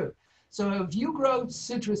on the fruit. So if you grow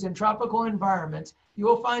citrus in tropical environments, you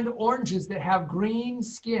will find oranges that have green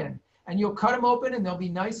skin, and you'll cut them open and they'll be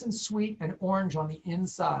nice and sweet and orange on the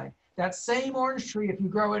inside. That same orange tree, if you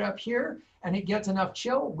grow it up here and it gets enough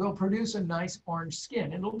chill, will produce a nice orange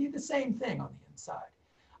skin. It'll be the same thing on the inside.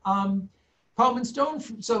 Palm and stone,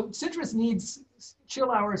 so citrus needs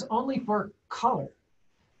chill hours only for color.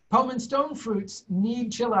 Palm and stone fruits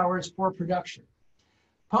need chill hours for production.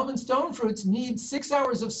 Palm and stone fruits need 6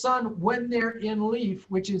 hours of sun when they're in leaf,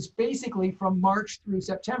 which is basically from March through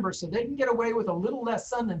September. So they can get away with a little less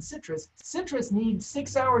sun than citrus. Citrus needs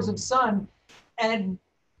 6 hours of sun and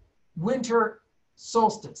winter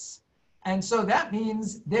solstice. And so that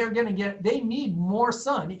means they need more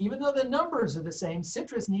sun. Even though the numbers are the same,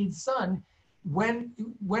 citrus needs sun when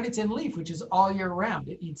it's in leaf, which is all year round.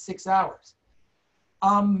 It needs 6 hours.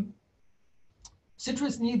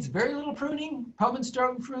 Citrus needs very little pruning. Palm and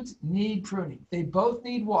stone fruits need pruning. They both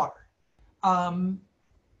need water. Palm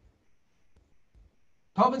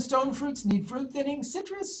and stone fruits need fruit thinning.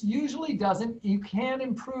 Citrus usually doesn't. You can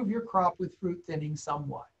improve your crop with fruit thinning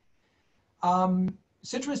somewhat.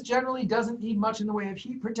 Citrus generally doesn't need much in the way of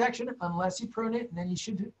heat protection unless you prune it, and then you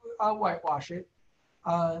should whitewash it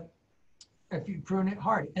if you prune it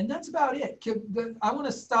hard. And that's about it. I want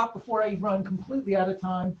to stop before I run completely out of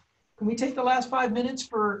time. Can we take the last 5 minutes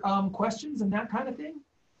for questions and that kind of thing?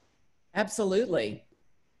 Absolutely.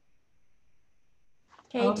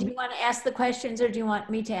 Okay, do you want to ask the questions or do you want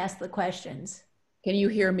me to ask the questions? Can you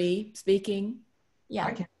hear me speaking? Yeah.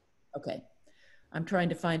 I can. Okay. I'm trying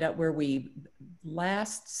to find out where we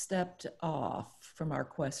last stepped off from our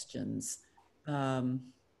questions. Do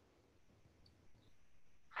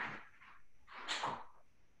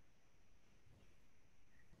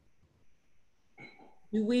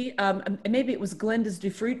we, maybe it was Glenda's, do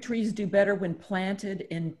fruit trees do better when planted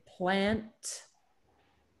in plant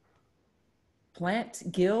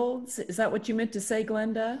guilds? Is that what you meant to say,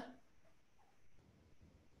 Glenda?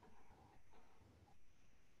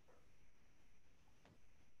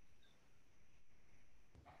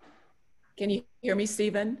 Can you hear me,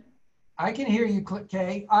 Stephen? I can hear you,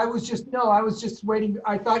 Kay. I was just waiting.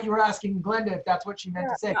 I thought you were asking Glenda if that's what she meant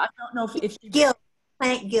to say. I don't know if she...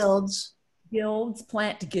 Plant guilds. Guilds,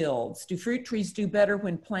 plant guilds. Do fruit trees do better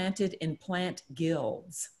when planted in plant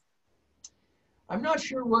guilds? I'm not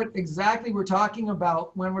sure what exactly we're talking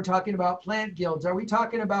about when we're talking about plant guilds. Are we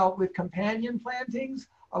talking about with companion plantings?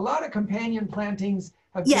 A lot of companion plantings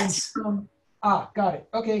have been shown. Got it.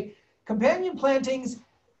 Okay. Companion plantings,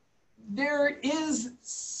 there is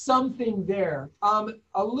something there.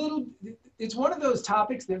 It's one of those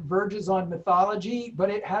topics that verges on mythology, but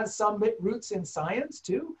it has some roots in science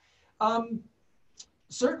too.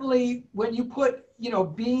 Certainly when you put,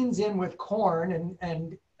 beans in with corn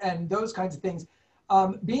and those kinds of things,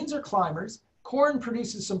 beans are climbers. Corn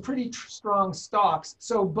produces some pretty strong stalks.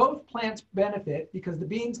 So both plants benefit because the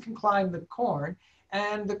beans can climb the corn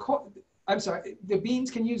and the beans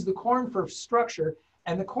can use the corn for structure,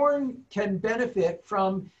 and the corn can benefit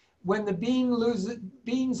from when the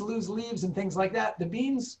beans lose leaves and things like that. The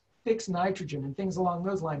beans fix nitrogen and things along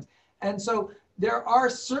those lines. And so there are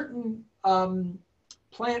certain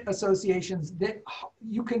plant associations that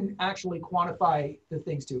you can actually quantify the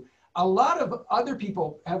things to. A lot of other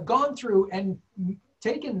people have gone through and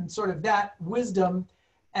taken sort of that wisdom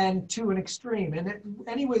and to an extreme, and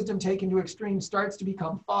any wisdom taken to extreme starts to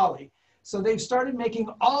become folly. So they've started making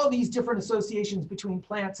all these different associations between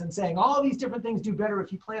plants and saying all these different things do better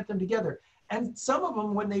if you plant them together. And some of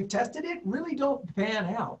them, when they've tested it, really don't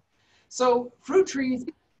pan out. So fruit trees,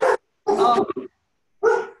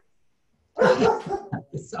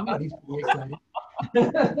 somebody's pretty excited.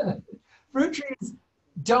 Fruit trees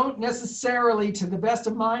don't necessarily, to the best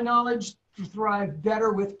of my knowledge, thrive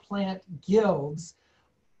better with plant guilds,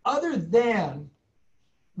 other than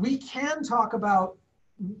we can talk about,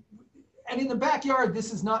 and in the backyard,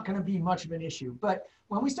 this is not going to be much of an issue, but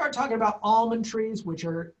when we start talking about almond trees, which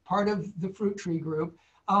are part of the fruit tree group,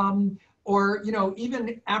 or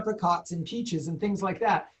even apricots and peaches and things like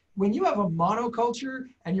that, when you have a monoculture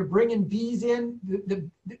and you're bringing bees in, the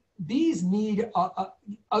bees need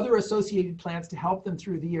other associated plants to help them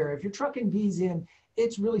through the year. If you're trucking bees in,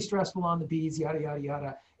 it's really stressful on the bees, yada, yada,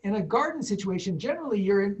 yada. In a garden situation, generally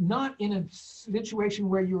you're not in a situation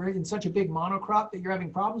where you're in such a big monocrop that you're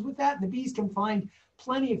having problems with that, and the bees can find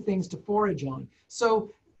plenty of things to forage on.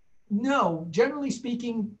 So no, generally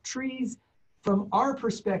speaking, trees, from our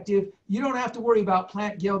perspective, you don't have to worry about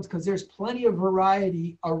plant guilds because there's plenty of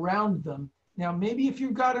variety around them. Now, maybe if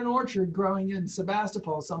you've got an orchard growing in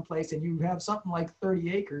Sebastopol someplace and you have something like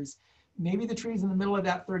 30 acres, maybe the trees in the middle of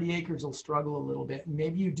that 30 acres will struggle a little bit. And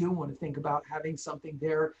maybe you do want to think about having something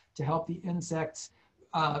there to help the insects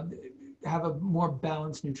have a more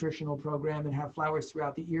balanced nutritional program and have flowers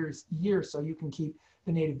throughout the year so you can keep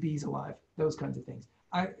the native bees alive, those kinds of things.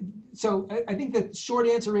 So I think the short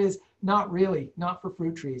answer is not really, not for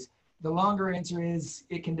fruit trees. The longer answer is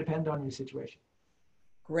it can depend on your situation.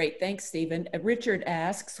 Great, thanks, Stephen. Richard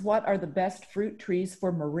asks, what are the best fruit trees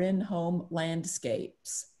for Marin home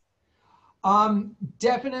landscapes?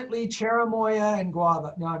 Definitely cherimoya and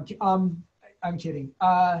guava. No, I'm kidding.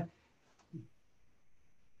 That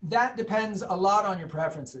depends a lot on your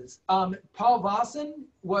preferences. Paul Vossen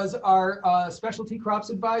was our specialty crops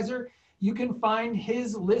advisor. You can find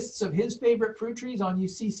his lists of his favorite fruit trees on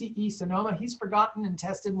UCCE Sonoma. He's forgotten and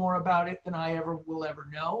tested more about it than I will ever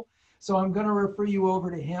know. So I'm going to refer you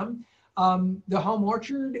over to him. The Home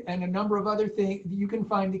Orchard and a number of other things you can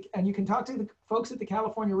find, and you can talk to the folks at the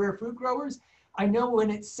California Rare Fruit Growers. I know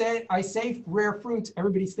when I say rare fruits,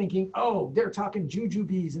 everybody's thinking, oh, they're talking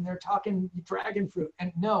jujubes and they're talking dragon fruit.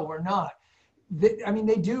 And no, we're not. I mean,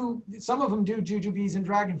 they do, some of them do jujubes and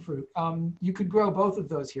dragon fruit. You could grow both of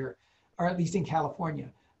those here, or at least in California.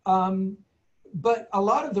 But a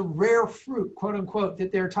lot of the rare fruit, quote unquote,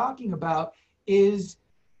 that they're talking about is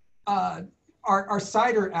are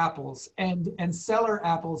cider apples and cellar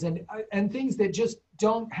apples and things that just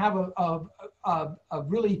don't have a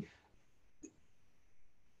really,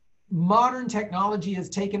 modern technology has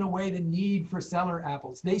taken away the need for cellar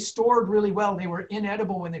apples. They stored really well. They were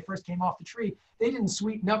inedible when they first came off the tree. They didn't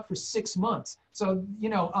sweeten up for 6 months. So, you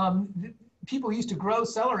know, people used to grow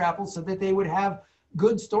cellar apples so that they would have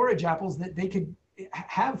good storage apples that they could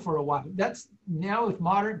have for a while. That's now with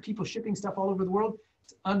modern people shipping stuff all over the world,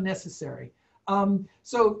 it's unnecessary.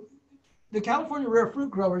 So the California rare fruit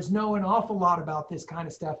growers know an awful lot about this kind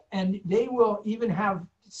of stuff, and they will even have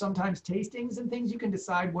sometimes tastings and things. You can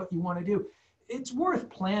decide what you want to do. It's worth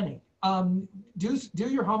planning. Do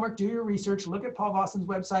your homework, do your research, look at Paul Vosson's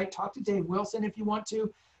website, talk to Dave Wilson if you want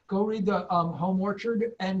to, go read the Home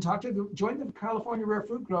Orchard and join the California rare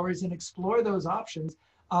fruit growers and explore those options.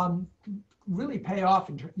 Really pay off,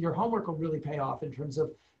 your homework will really pay off in terms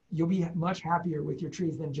of you'll be much happier with your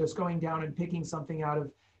trees than just going down and picking something out of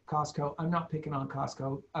Costco. I'm not picking on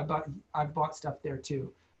Costco. I've bought stuff there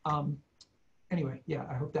too. Anyway, yeah,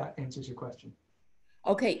 I hope that answers your question.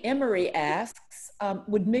 Okay, Emery asks,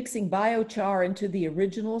 would mixing biochar into the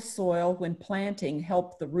original soil when planting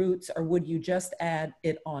help the roots, or would you just add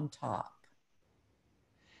it on top?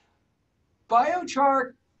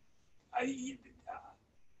 Biochar,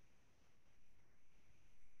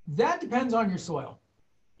 that depends on your soil.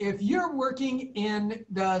 If you're working in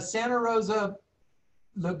the Santa Rosa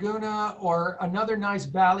Laguna or another nice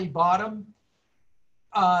valley bottom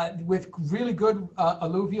with really good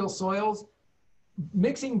alluvial soils,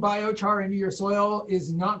 mixing biochar into your soil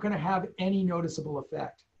is not going to have any noticeable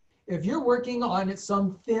effect. If you're working on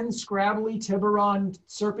some thin, scrabbly Tiburon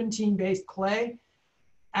serpentine-based clay,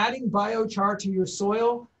 adding biochar to your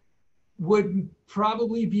soil would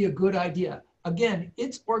probably be a good idea. Again,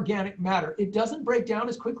 it's organic matter. It doesn't break down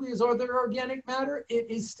as quickly as other organic matter. It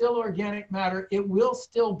is still organic matter. It will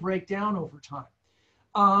still break down over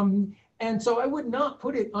time. And so I would not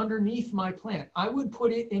put it underneath my plant. I would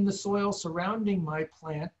put it in the soil surrounding my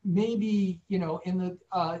plant, maybe, you know, in the,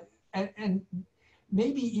 and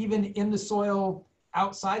maybe even in the soil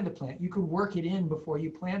outside the plant. You could work it in before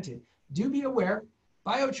you plant it. Do be aware,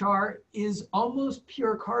 biochar is almost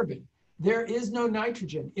pure carbon. There is no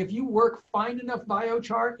nitrogen. If you find enough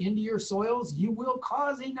biochar into your soils, you will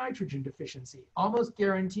cause a nitrogen deficiency, almost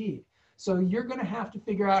guaranteed. So you're going to have to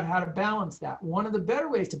figure out how to balance that. One of the better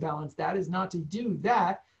ways to balance that is not to do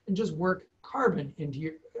that and just work compost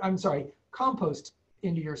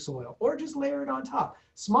into your soil, or just layer it on top.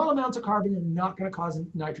 Small amounts of carbon are not going to cause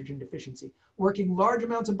nitrogen deficiency. Working large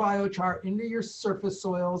amounts of biochar into your surface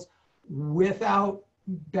soils without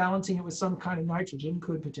balancing it with some kind of nitrogen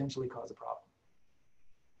could potentially cause a problem.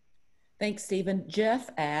 Thanks, Stephen.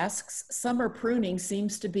 Jeff asks, summer pruning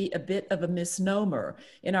seems to be a bit of a misnomer.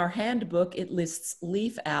 In our handbook, it lists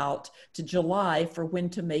leaf out to July for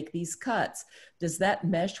when to make these cuts. Does that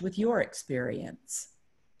mesh with your experience?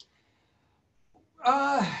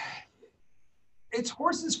 It's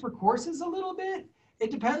horses for courses a little bit.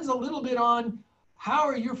 It depends a little bit on how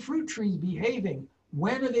are your fruit trees behaving?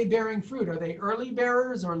 When are they bearing fruit? Are they early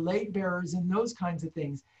bearers or late bearers, and those kinds of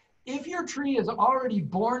things? If your tree has already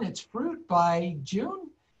borne its fruit by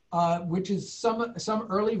June, which is some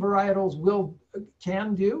early varietals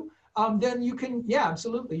can do, then you can, yeah,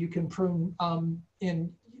 absolutely, you can prune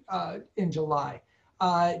in July.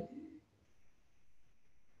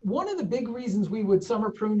 One of the big reasons we would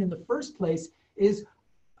summer prune in the first place is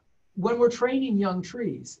when we're training young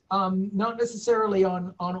trees, not necessarily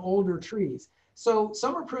on older trees. So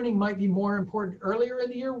summer pruning might be more important earlier in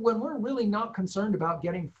the year when we're really not concerned about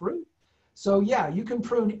getting fruit. So yeah, you can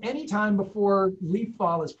prune anytime before leaf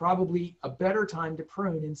fall is probably a better time to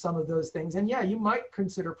prune in some of those things. And yeah, you might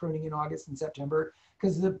consider pruning in August and September,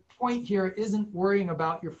 because the point here isn't worrying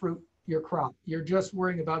about your fruit, your crop. You're just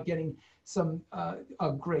worrying about getting some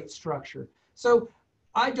a great structure. So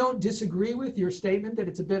I don't disagree with your statement that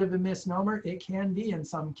it's a bit of a misnomer. It can be in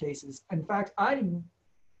some cases. In fact, I'm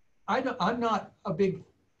not a big,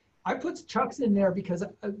 I put Chuck's in there because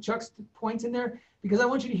Chuck's points in there because I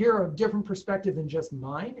want you to hear a different perspective than just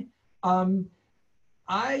mine.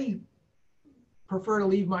 I prefer to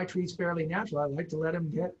leave my trees fairly natural. I like to let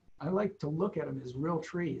them I like to look at them as real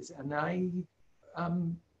trees. And I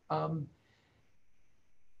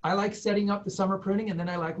like setting up the summer pruning, and then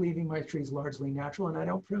I like leaving my trees largely natural, and I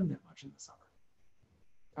don't prune that much in the summer.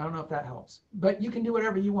 I don't know if that helps, but you can do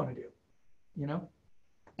whatever you want to do, you know?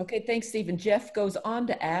 Okay, thanks, Stephen. Jeff goes on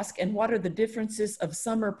to ask, and what are the differences of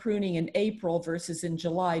summer pruning in April versus in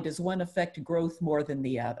July? Does one affect growth more than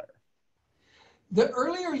the other? The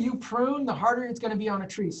earlier you prune, the harder it's going to be on a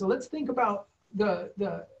tree. So let's think about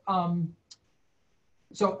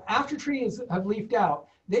so after trees have leafed out,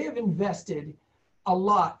 they have invested a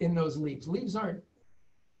lot in those leaves. Leaves aren't,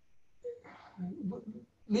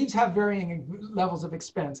 leaves have varying levels of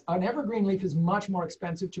expense. An evergreen leaf is much more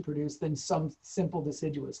expensive to produce than some simple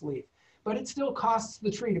deciduous leaf, but it still costs the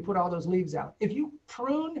tree to put all those leaves out. If you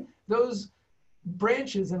prune those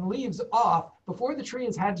branches and leaves off before the tree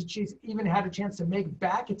has even had a chance to make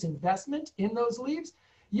back its investment in those leaves,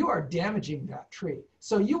 you are damaging that tree.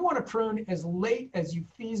 So you want to prune as late as you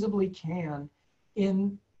feasibly can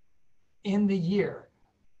in the year.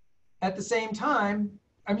 At the same time,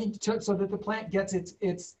 I mean, so that the plant gets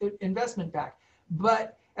its investment back.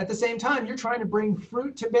 But at the same time, you're trying to bring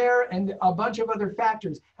fruit to bear and a bunch of other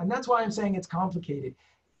factors. And that's why I'm saying it's complicated.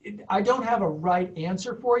 I don't have a right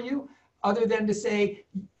answer for you other than to say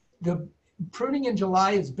the pruning in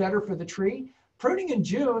July is better for the tree. Pruning in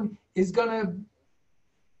June is going to,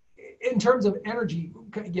 in terms of energy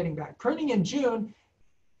getting back, pruning in June,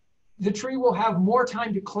 the tree will have more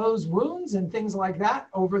time to close wounds and things like that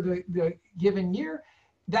over the given year.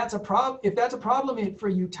 That's a problem. If that's a problem for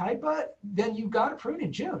Eutypa, then you've got to prune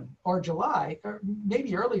in June or July, or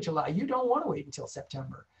maybe early July. You don't want to wait until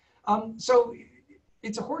September. So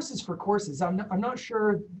it's a horses for courses. I'm not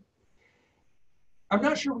sure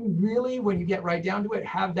we really, when you get right down to it,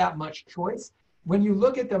 have that much choice. When you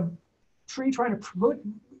look at the tree trying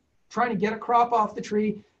to get a crop off the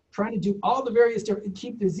tree, trying to do all the various different,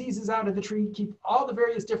 keep diseases out of the tree, keep all the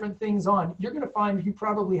various different things on, you're going to find you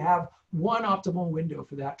probably have one optimal window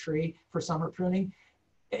for that tree for summer pruning.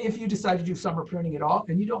 If you decide to do summer pruning at all,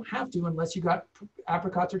 and you don't have to unless you got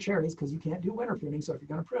apricots or cherries, because you can't do winter pruning. So if you're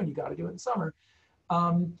going to prune, you got to do it in summer.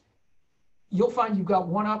 You'll find you've got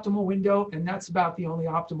one optimal window, and that's about the only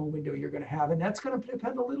optimal window you're going to have. And that's going to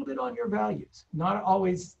depend a little bit on your values. Not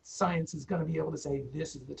always science is going to be able to say,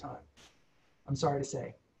 this is the time. I'm sorry to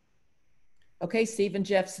say. Okay, Stephen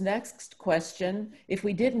Jeff's next question. If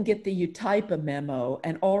we didn't get the Eutypa memo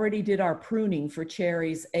and already did our pruning for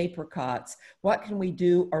cherries, apricots, what can we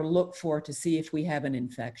do or look for to see if we have an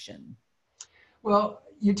infection? Well,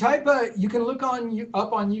 Eutypa, you can look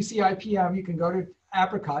up on UCIPM, you can go to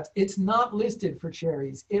apricots. It's not listed for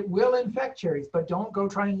cherries. It will infect cherries, but don't go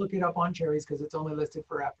try and look it up on cherries because it's only listed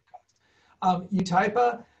for apricots.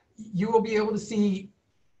 Eutypa, you will be able to see,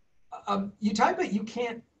 Eutypa, you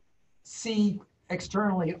can't see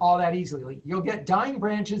externally all that easily. You'll get dying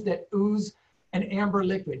branches that ooze an amber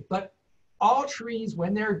liquid, but all trees,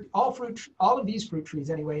 when they're, all of these fruit trees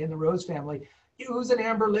anyway in the rose family, ooze an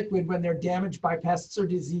amber liquid when they're damaged by pests or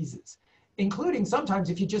diseases, including sometimes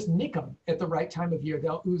if you just nick them at the right time of year,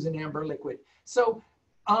 they'll ooze an amber liquid. So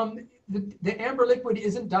the amber liquid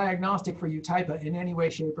isn't diagnostic for Eutypa in any way,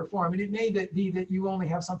 shape, or form, and it may be that you only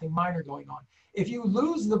have something minor going on. If you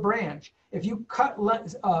lose the branch, if you cut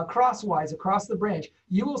crosswise across the branch,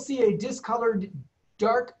 you will see a discolored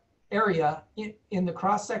dark area in the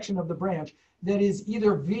cross section of the branch that is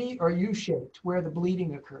either V or U-shaped where the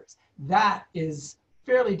bleeding occurs. That is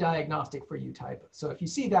fairly diagnostic for Eutypa. So if you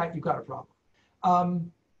see that, you've got a problem.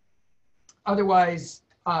 Otherwise,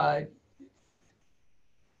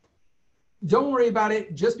 don't worry about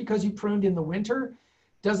it. Just because you pruned in the winter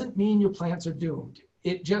doesn't mean your plants are doomed.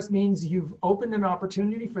 It just means you've opened an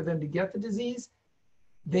opportunity for them to get the disease.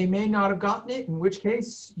 They may not have gotten it, in which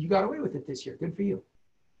case you got away with it this year. Good for you.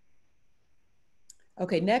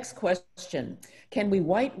 Okay, next question. Can we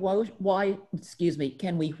whitewash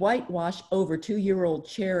over 2-year-old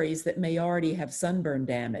cherries that may already have sunburn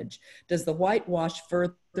damage? Does the whitewash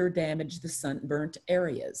further damage the sunburnt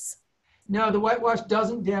areas? No, the whitewash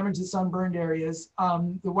doesn't damage the sunburned areas.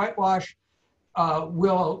 The whitewash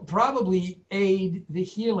will probably aid the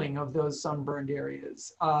healing of those sunburned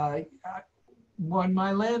areas. When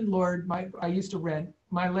my landlord, I used to rent,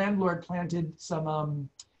 my landlord planted some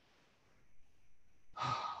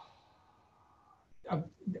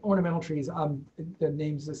ornamental trees. The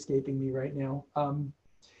name's escaping me right now.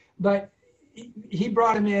 But he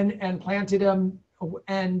brought them in and planted them,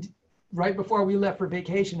 and right before we left for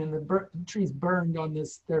vacation and the trees burned on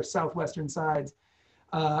their southwestern sides,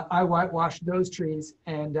 I whitewashed those trees,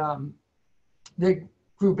 and they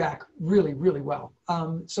grew back really, really well.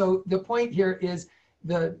 So the point here is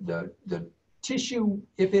the tissue,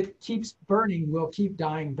 if it keeps burning, will keep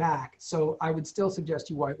dying back. So I would still suggest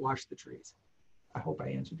you whitewash the trees. I hope I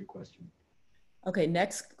answered your question. Okay,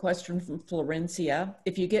 next question from Florencia.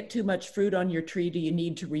 If you get too much fruit on your tree, do you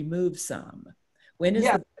need to remove some? When is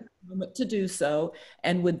the moment to do so?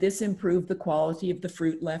 And would this improve the quality of the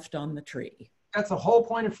fruit left on the tree? That's the whole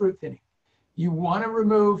point of fruit thinning. You want to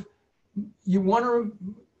remove,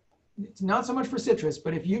 it's not so much for citrus,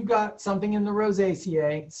 but if you've got something in the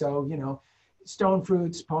Rosaceae, so, stone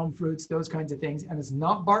fruits, palm fruits, those kinds of things, and it's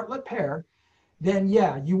not Bartlett pear, then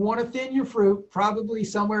yeah, you want to thin your fruit probably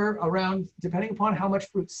somewhere around, depending upon how much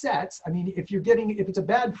fruit sets. I mean, if it's a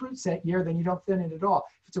bad fruit set year, then you don't thin it at all.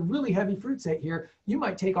 If it's a really heavy fruit set year, you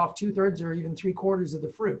might take off 2/3 or even 3/4 of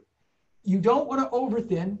the fruit. You don't want to over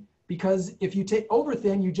thin, because if you take over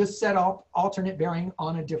thin, you just set off alternate bearing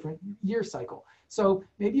on a different year cycle. So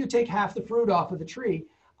maybe you take half the fruit off of the tree,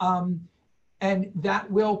 and that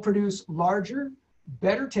will produce larger,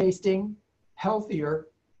 better tasting, healthier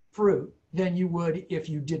fruit than you would if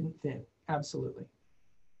you didn't thin. Absolutely.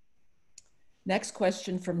 Next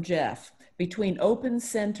question from Jeff. Between open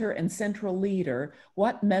center and central leader,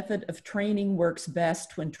 what method of training works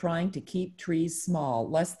best when trying to keep trees small,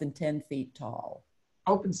 less than 10 feet tall?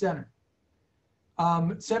 Open center.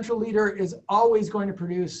 Central leader is always going to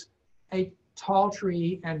produce a tall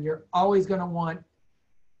tree, and you're always going to want,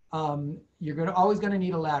 always going to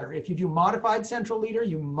need a ladder. If you do modified central leader,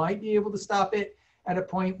 you might be able to stop it at a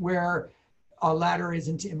point where a ladder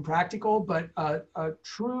isn't impractical, but a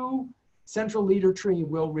true central leader tree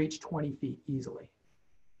will reach 20 feet easily.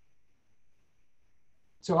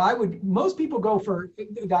 So most people go for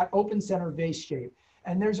that open center vase shape,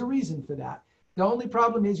 and there's a reason for that. The only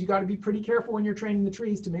problem is you got to be pretty careful when you're training the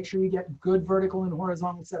trees to make sure you get good vertical and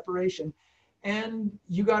horizontal separation. And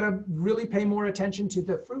you got to really pay more attention to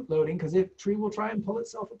the fruit loading, because the tree will try and pull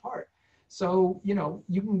itself apart. So, you know,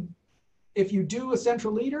 if you do a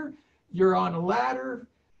central leader, you're on a ladder,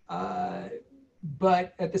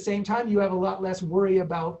 but at the same time, you have a lot less worry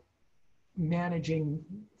about managing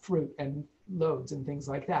fruit and loads and things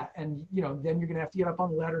like that. And, you know, then you're going to have to get up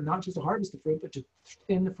on the ladder, not just to harvest the fruit, but to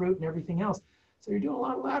thin the fruit and everything else. So you're doing a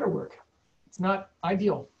lot of ladder work. It's not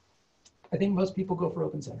ideal. I think most people go for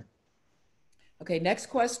open center. Okay, next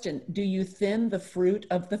question. Do you thin the fruit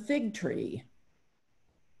of the fig tree?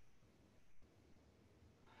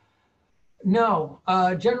 No,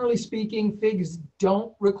 generally speaking, figs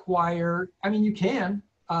don't require, I mean, you can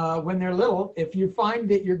when they're little, if you find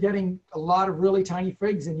that you're getting a lot of really tiny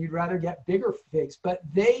figs and you'd rather get bigger figs, but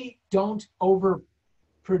they don't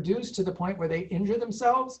overproduce to the point where they injure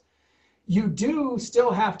themselves. You do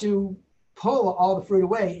still have to pull all the fruit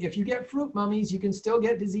away. If you get fruit mummies, you can still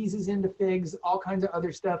get diseases into figs, all kinds of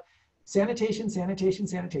other stuff. Sanitation, sanitation,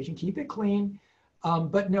 sanitation, keep it clean.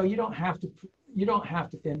 But no, you don't have to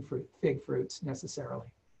thin fig fruits necessarily.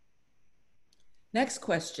 Next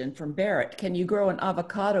question from Barrett. Can you grow an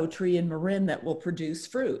avocado tree in Marin that will produce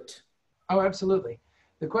fruit? Oh, absolutely.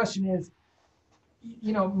 The question is,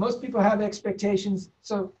 you know, most people have expectations.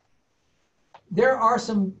 So there are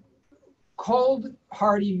some cold,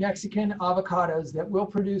 hardy Mexican avocados that will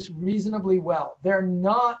produce reasonably well. They're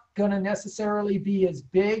not going to necessarily be as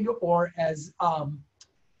big or as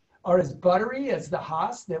buttery as the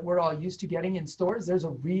Hass that we're all used to getting in stores. There's a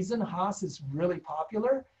reason Hass is really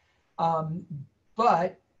popular,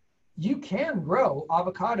 but you can grow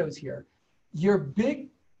avocados here. Your big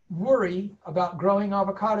worry about growing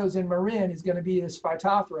avocados in Marin is going to be this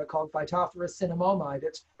Phytophthora called Phytophthora cinnamomi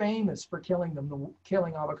that's famous for killing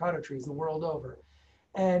avocado trees the world over.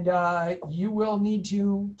 And you will need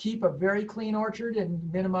to keep a very clean orchard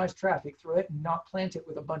and minimize traffic through it and not plant it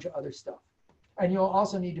with a bunch of other stuff. And you'll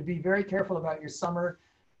also need to be very careful about your summer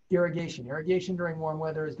irrigation. Irrigation during warm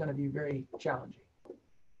weather is going to be very challenging,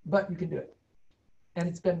 but you can do it. And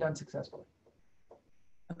it's been done successfully.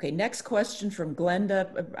 Okay, next question from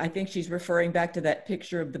Glenda. I think she's referring back to that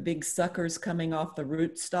picture of the big suckers coming off the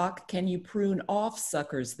rootstock. Can you prune off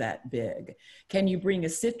suckers that big? Can you bring a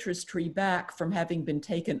citrus tree back from having been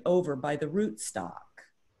taken over by the rootstock?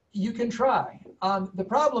 You can try. The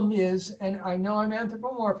problem is, and I know I'm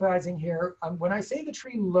anthropomorphizing here, when I say the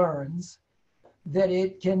tree learns that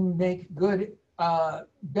it can make good, a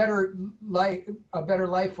better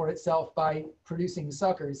life for itself by producing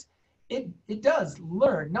suckers, it does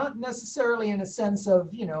learn, not necessarily in a sense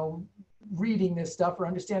of, you know, reading this stuff or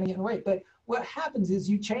understanding it in a way, but what happens is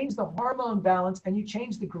you change the hormone balance and you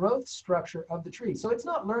change the growth structure of the tree. So it's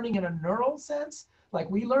not learning in a neural sense like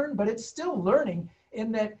we learn, but it's still learning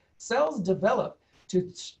in that cells develop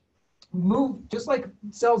to move, just like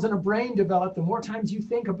cells in a brain develop. The more times you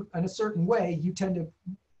think in a certain way, you tend to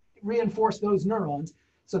reinforce those neurons.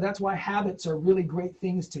 So that's why habits are really great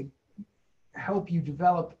things to help you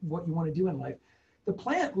develop what you want to do in life. The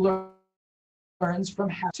plant learns from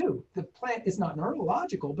habit too. The plant is not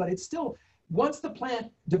neurological, but it's still, once the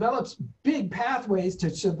plant develops big pathways to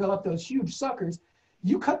develop those huge suckers,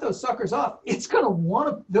 you cut those suckers off, it's going to want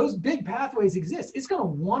to, those big pathways exist, it's going to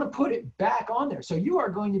want to put it back on there. So you are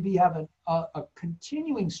going to be having a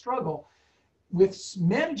continuing struggle with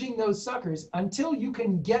managing those suckers until you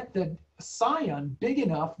can get the scion big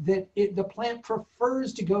enough that the plant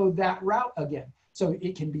prefers to go that route again. So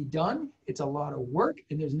it can be done. It's a lot of work,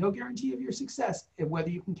 and there's no guarantee of your success and whether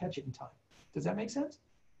you can catch it in time. Does that make sense?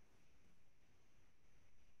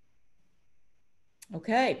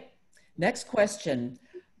 Okay, next question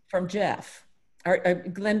from Jeff.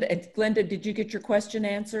 Glenda, did you get your question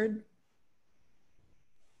answered?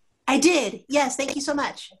 I did. Yes, thank you so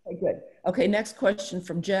much. Okay, good. Okay, next question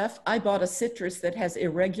from Jeff. I bought a citrus that has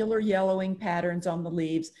irregular yellowing patterns on the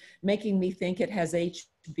leaves, making me think it has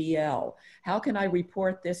HBL. How can I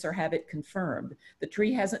report this or have it confirmed? The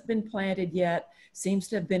tree hasn't been planted yet, seems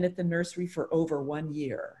to have been at the nursery for over 1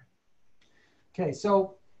 year. Okay,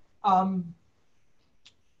 so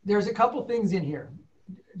there's a couple things in here,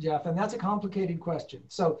 Jeff, and that's a complicated question.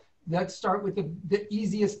 So let's start with the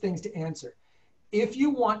easiest things to answer. If you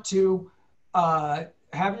want to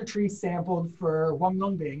have your tree sampled for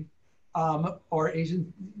Huanglongbing or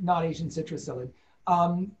not Asian citrus psyllid,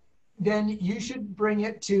 then you should bring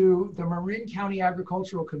it to the Marin County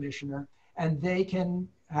Agricultural Commissioner, and they can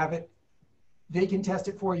have it. They can test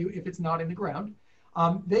it for you if it's not in the ground.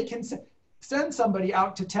 They can send somebody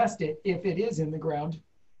out to test it if it is in the ground,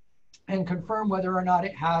 and confirm whether or not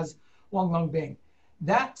it has Huanglongbing.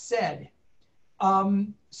 That said,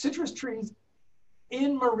 citrus trees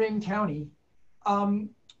in Marin County,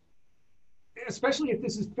 especially if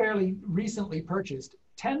this is fairly recently purchased,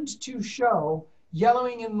 tend to show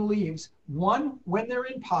yellowing in the leaves, 1, when they're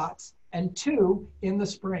in pots, and 2, in the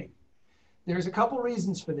spring. There's a couple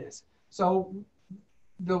reasons for this. So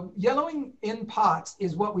the yellowing in pots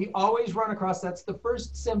is what we always run across. That's the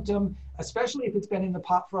first symptom, especially if it's been in the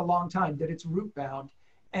pot for a long time, that it's root bound.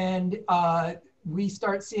 And we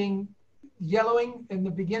start seeing yellowing in the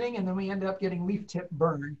beginning, and then we end up getting leaf tip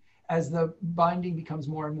burn as the binding becomes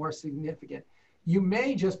more and more significant. You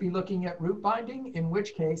may just be looking at root binding, in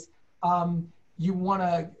which case you want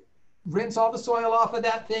to rinse all the soil off of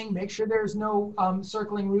that thing, make sure there's no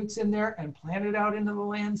circling roots in there, and plant it out into the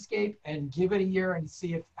landscape and give it a year and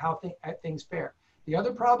see how things fare. The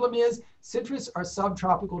other problem is citrus are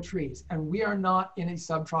subtropical trees, and we are not in a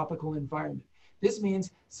subtropical environment. This means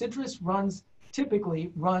citrus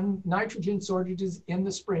typically run nitrogen shortages in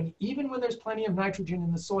the spring, even when there's plenty of nitrogen in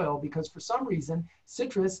the soil, because for some reason,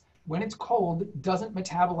 citrus, when it's cold, doesn't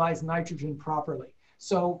metabolize nitrogen properly.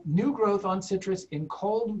 So new growth on citrus in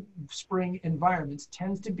cold spring environments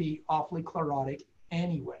tends to be awfully chlorotic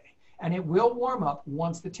anyway, and it will warm up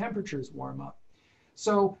once the temperatures warm up.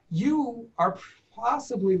 So you are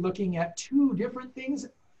possibly looking at 2 different things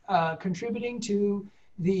contributing to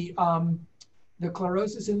the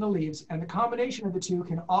chlorosis in the leaves, and the combination of the 2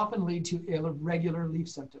 can often lead to irregular leaf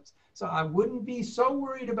symptoms. So I wouldn't be so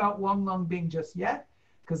worried about Huanglongbing just yet,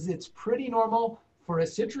 because it's pretty normal for a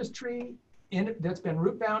citrus tree that's been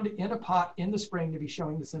root bound in a pot in the spring to be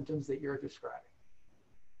showing the symptoms that you're describing.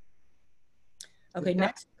 Okay,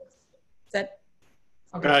 next. Is that?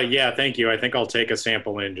 Okay. Yeah, thank you. I think I'll take a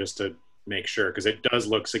sample in just to make sure, because it does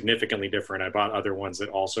look significantly different. I bought other ones that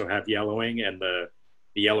also have yellowing, and the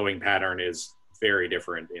yellowing pattern is very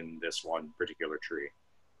different in this one particular tree.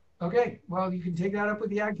 Okay, well, you can take that up with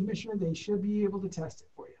the Ag Commissioner. They should be able to test it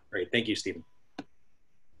for you. Great, thank you, Stephen.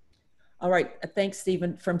 All right, thanks,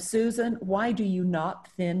 Stephen. From Susan, why do you not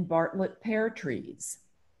thin Bartlett pear trees?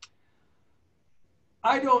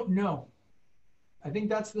 I don't know. I think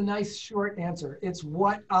that's the nice short answer. It's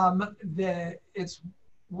what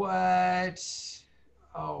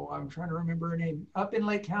oh, I'm trying to remember her name. Up in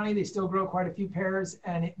Lake County, they still grow quite a few pears,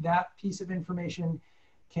 and that piece of information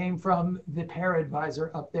came from the pear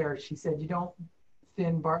advisor up there. She said, you don't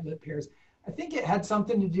thin Bartlett pears. I think it had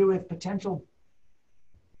something to do with potential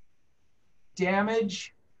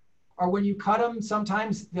damage, or when you cut them,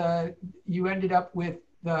 sometimes you ended up with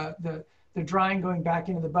the drying going back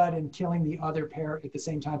into the bud and killing the other pear at the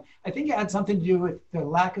same time. I think it had something to do with the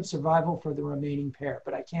lack of survival for the remaining pear,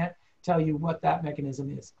 but I can't tell you what that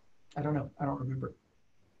mechanism is. I don't know. I don't remember.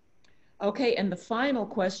 Okay, and the final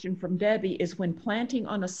question from Debbie is, when planting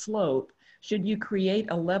on a slope, should you create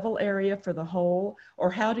a level area for the hole,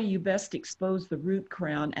 or how do you best expose the root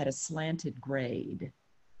crown at a slanted grade?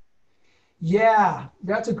 Yeah,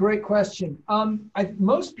 that's a great question.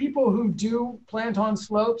 Most people who do plant on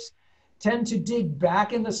slopes tend to dig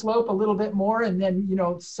back in the slope a little bit more, and then, you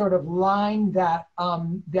know, sort of line that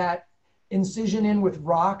that incision in with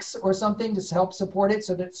rocks or something to help support it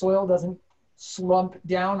so that soil doesn't slump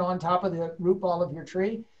down on top of the root ball of your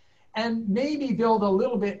tree, and maybe build a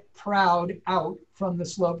little bit proud out from the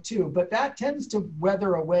slope too. But that tends to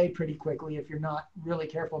weather away pretty quickly if you're not really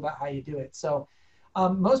careful about how you do it. So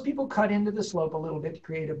most people cut into the slope a little bit to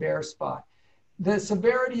create a bare spot. The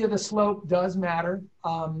severity of the slope does matter,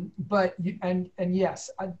 but yes,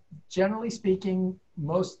 generally speaking,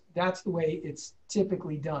 that's the way it's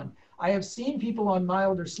typically done. I have seen people on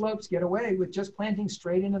milder slopes get away with just planting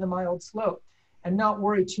straight into the mild slope and not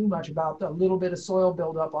worry too much about the little bit of soil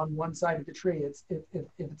buildup on one side of the tree. If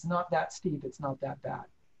it's not that steep, it's not that bad.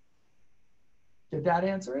 Did that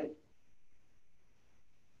answer it?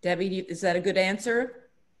 Debbie, is that a good answer?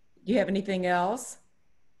 Do you have anything else?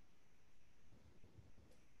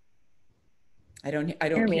 I don't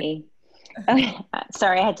hear me.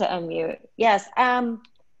 Sorry, I had to unmute. Yes,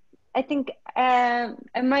 I think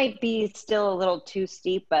it might be still a little too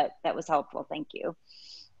steep, but that was helpful. Thank you.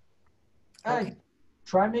 Okay.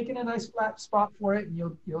 Try making a nice flat spot for it, and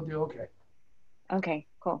you'll do okay. Okay,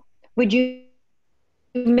 cool. Would you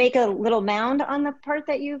make a little mound on the part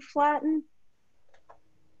that you flattened?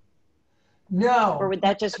 No. Or would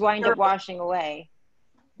that just wind up washing away?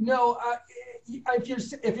 No.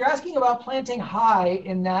 If you're asking about planting high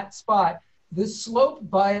in that spot, the slope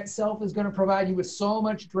by itself is going to provide you with so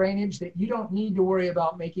much drainage that you don't need to worry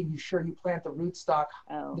about making sure you plant the rootstock,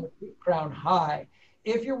 the root crown high.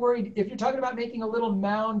 If you're talking about making a little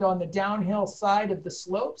mound on the downhill side of the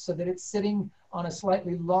slope so that it's sitting on a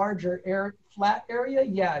slightly larger flat area,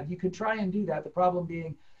 yeah, you could try and do that. The problem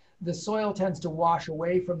being the soil tends to wash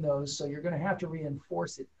away from those, so you're going to have to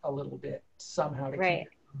reinforce it a little bit somehow to keep it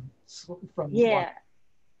from yeah.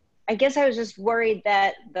 I guess I was just worried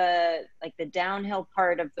that the downhill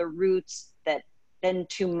part of the roots, that then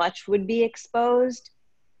too much would be exposed.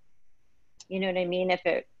 You know what I mean?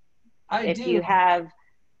 You have,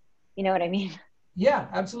 you know what I mean? Yeah,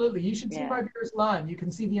 absolutely. You should see my beer's lime. You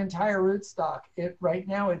can see the entire rootstock. Right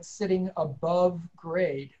now it's sitting above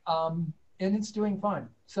grade, and it's doing fine.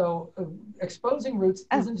 So exposing roots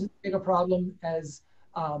isn't as big a problem as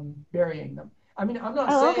burying them. I mean, I'm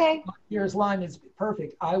not saying beer's lime is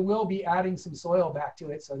perfect. I will be adding some soil back to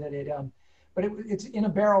it so that but it's in a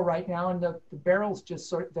barrel right now, and the barrel's just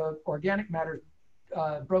the organic matter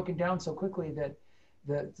broken down so quickly that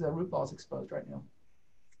the root ball's exposed right now.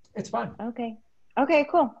 It's fine. Okay,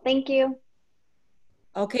 cool. Thank you.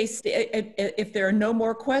 Okay, if there are no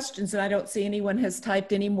more questions, and I don't see anyone has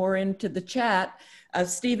typed any more into the chat,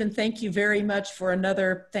 Stephen, thank you very much for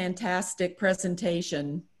another fantastic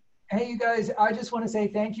presentation. Hey, you guys, I just want to say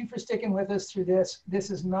thank you for sticking with us through this. This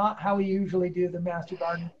is not how we usually do the Master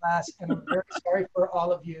Garden class, and I'm very sorry for all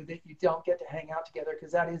of you that you don't get to hang out together,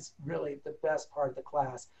 because that is really the best part of the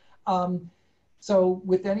class. So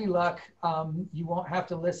with any luck, you won't have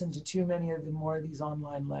to listen to too many of more of these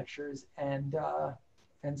online lectures, and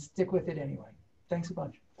stick with it anyway. Thanks a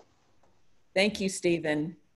bunch. Thank you, Stephen.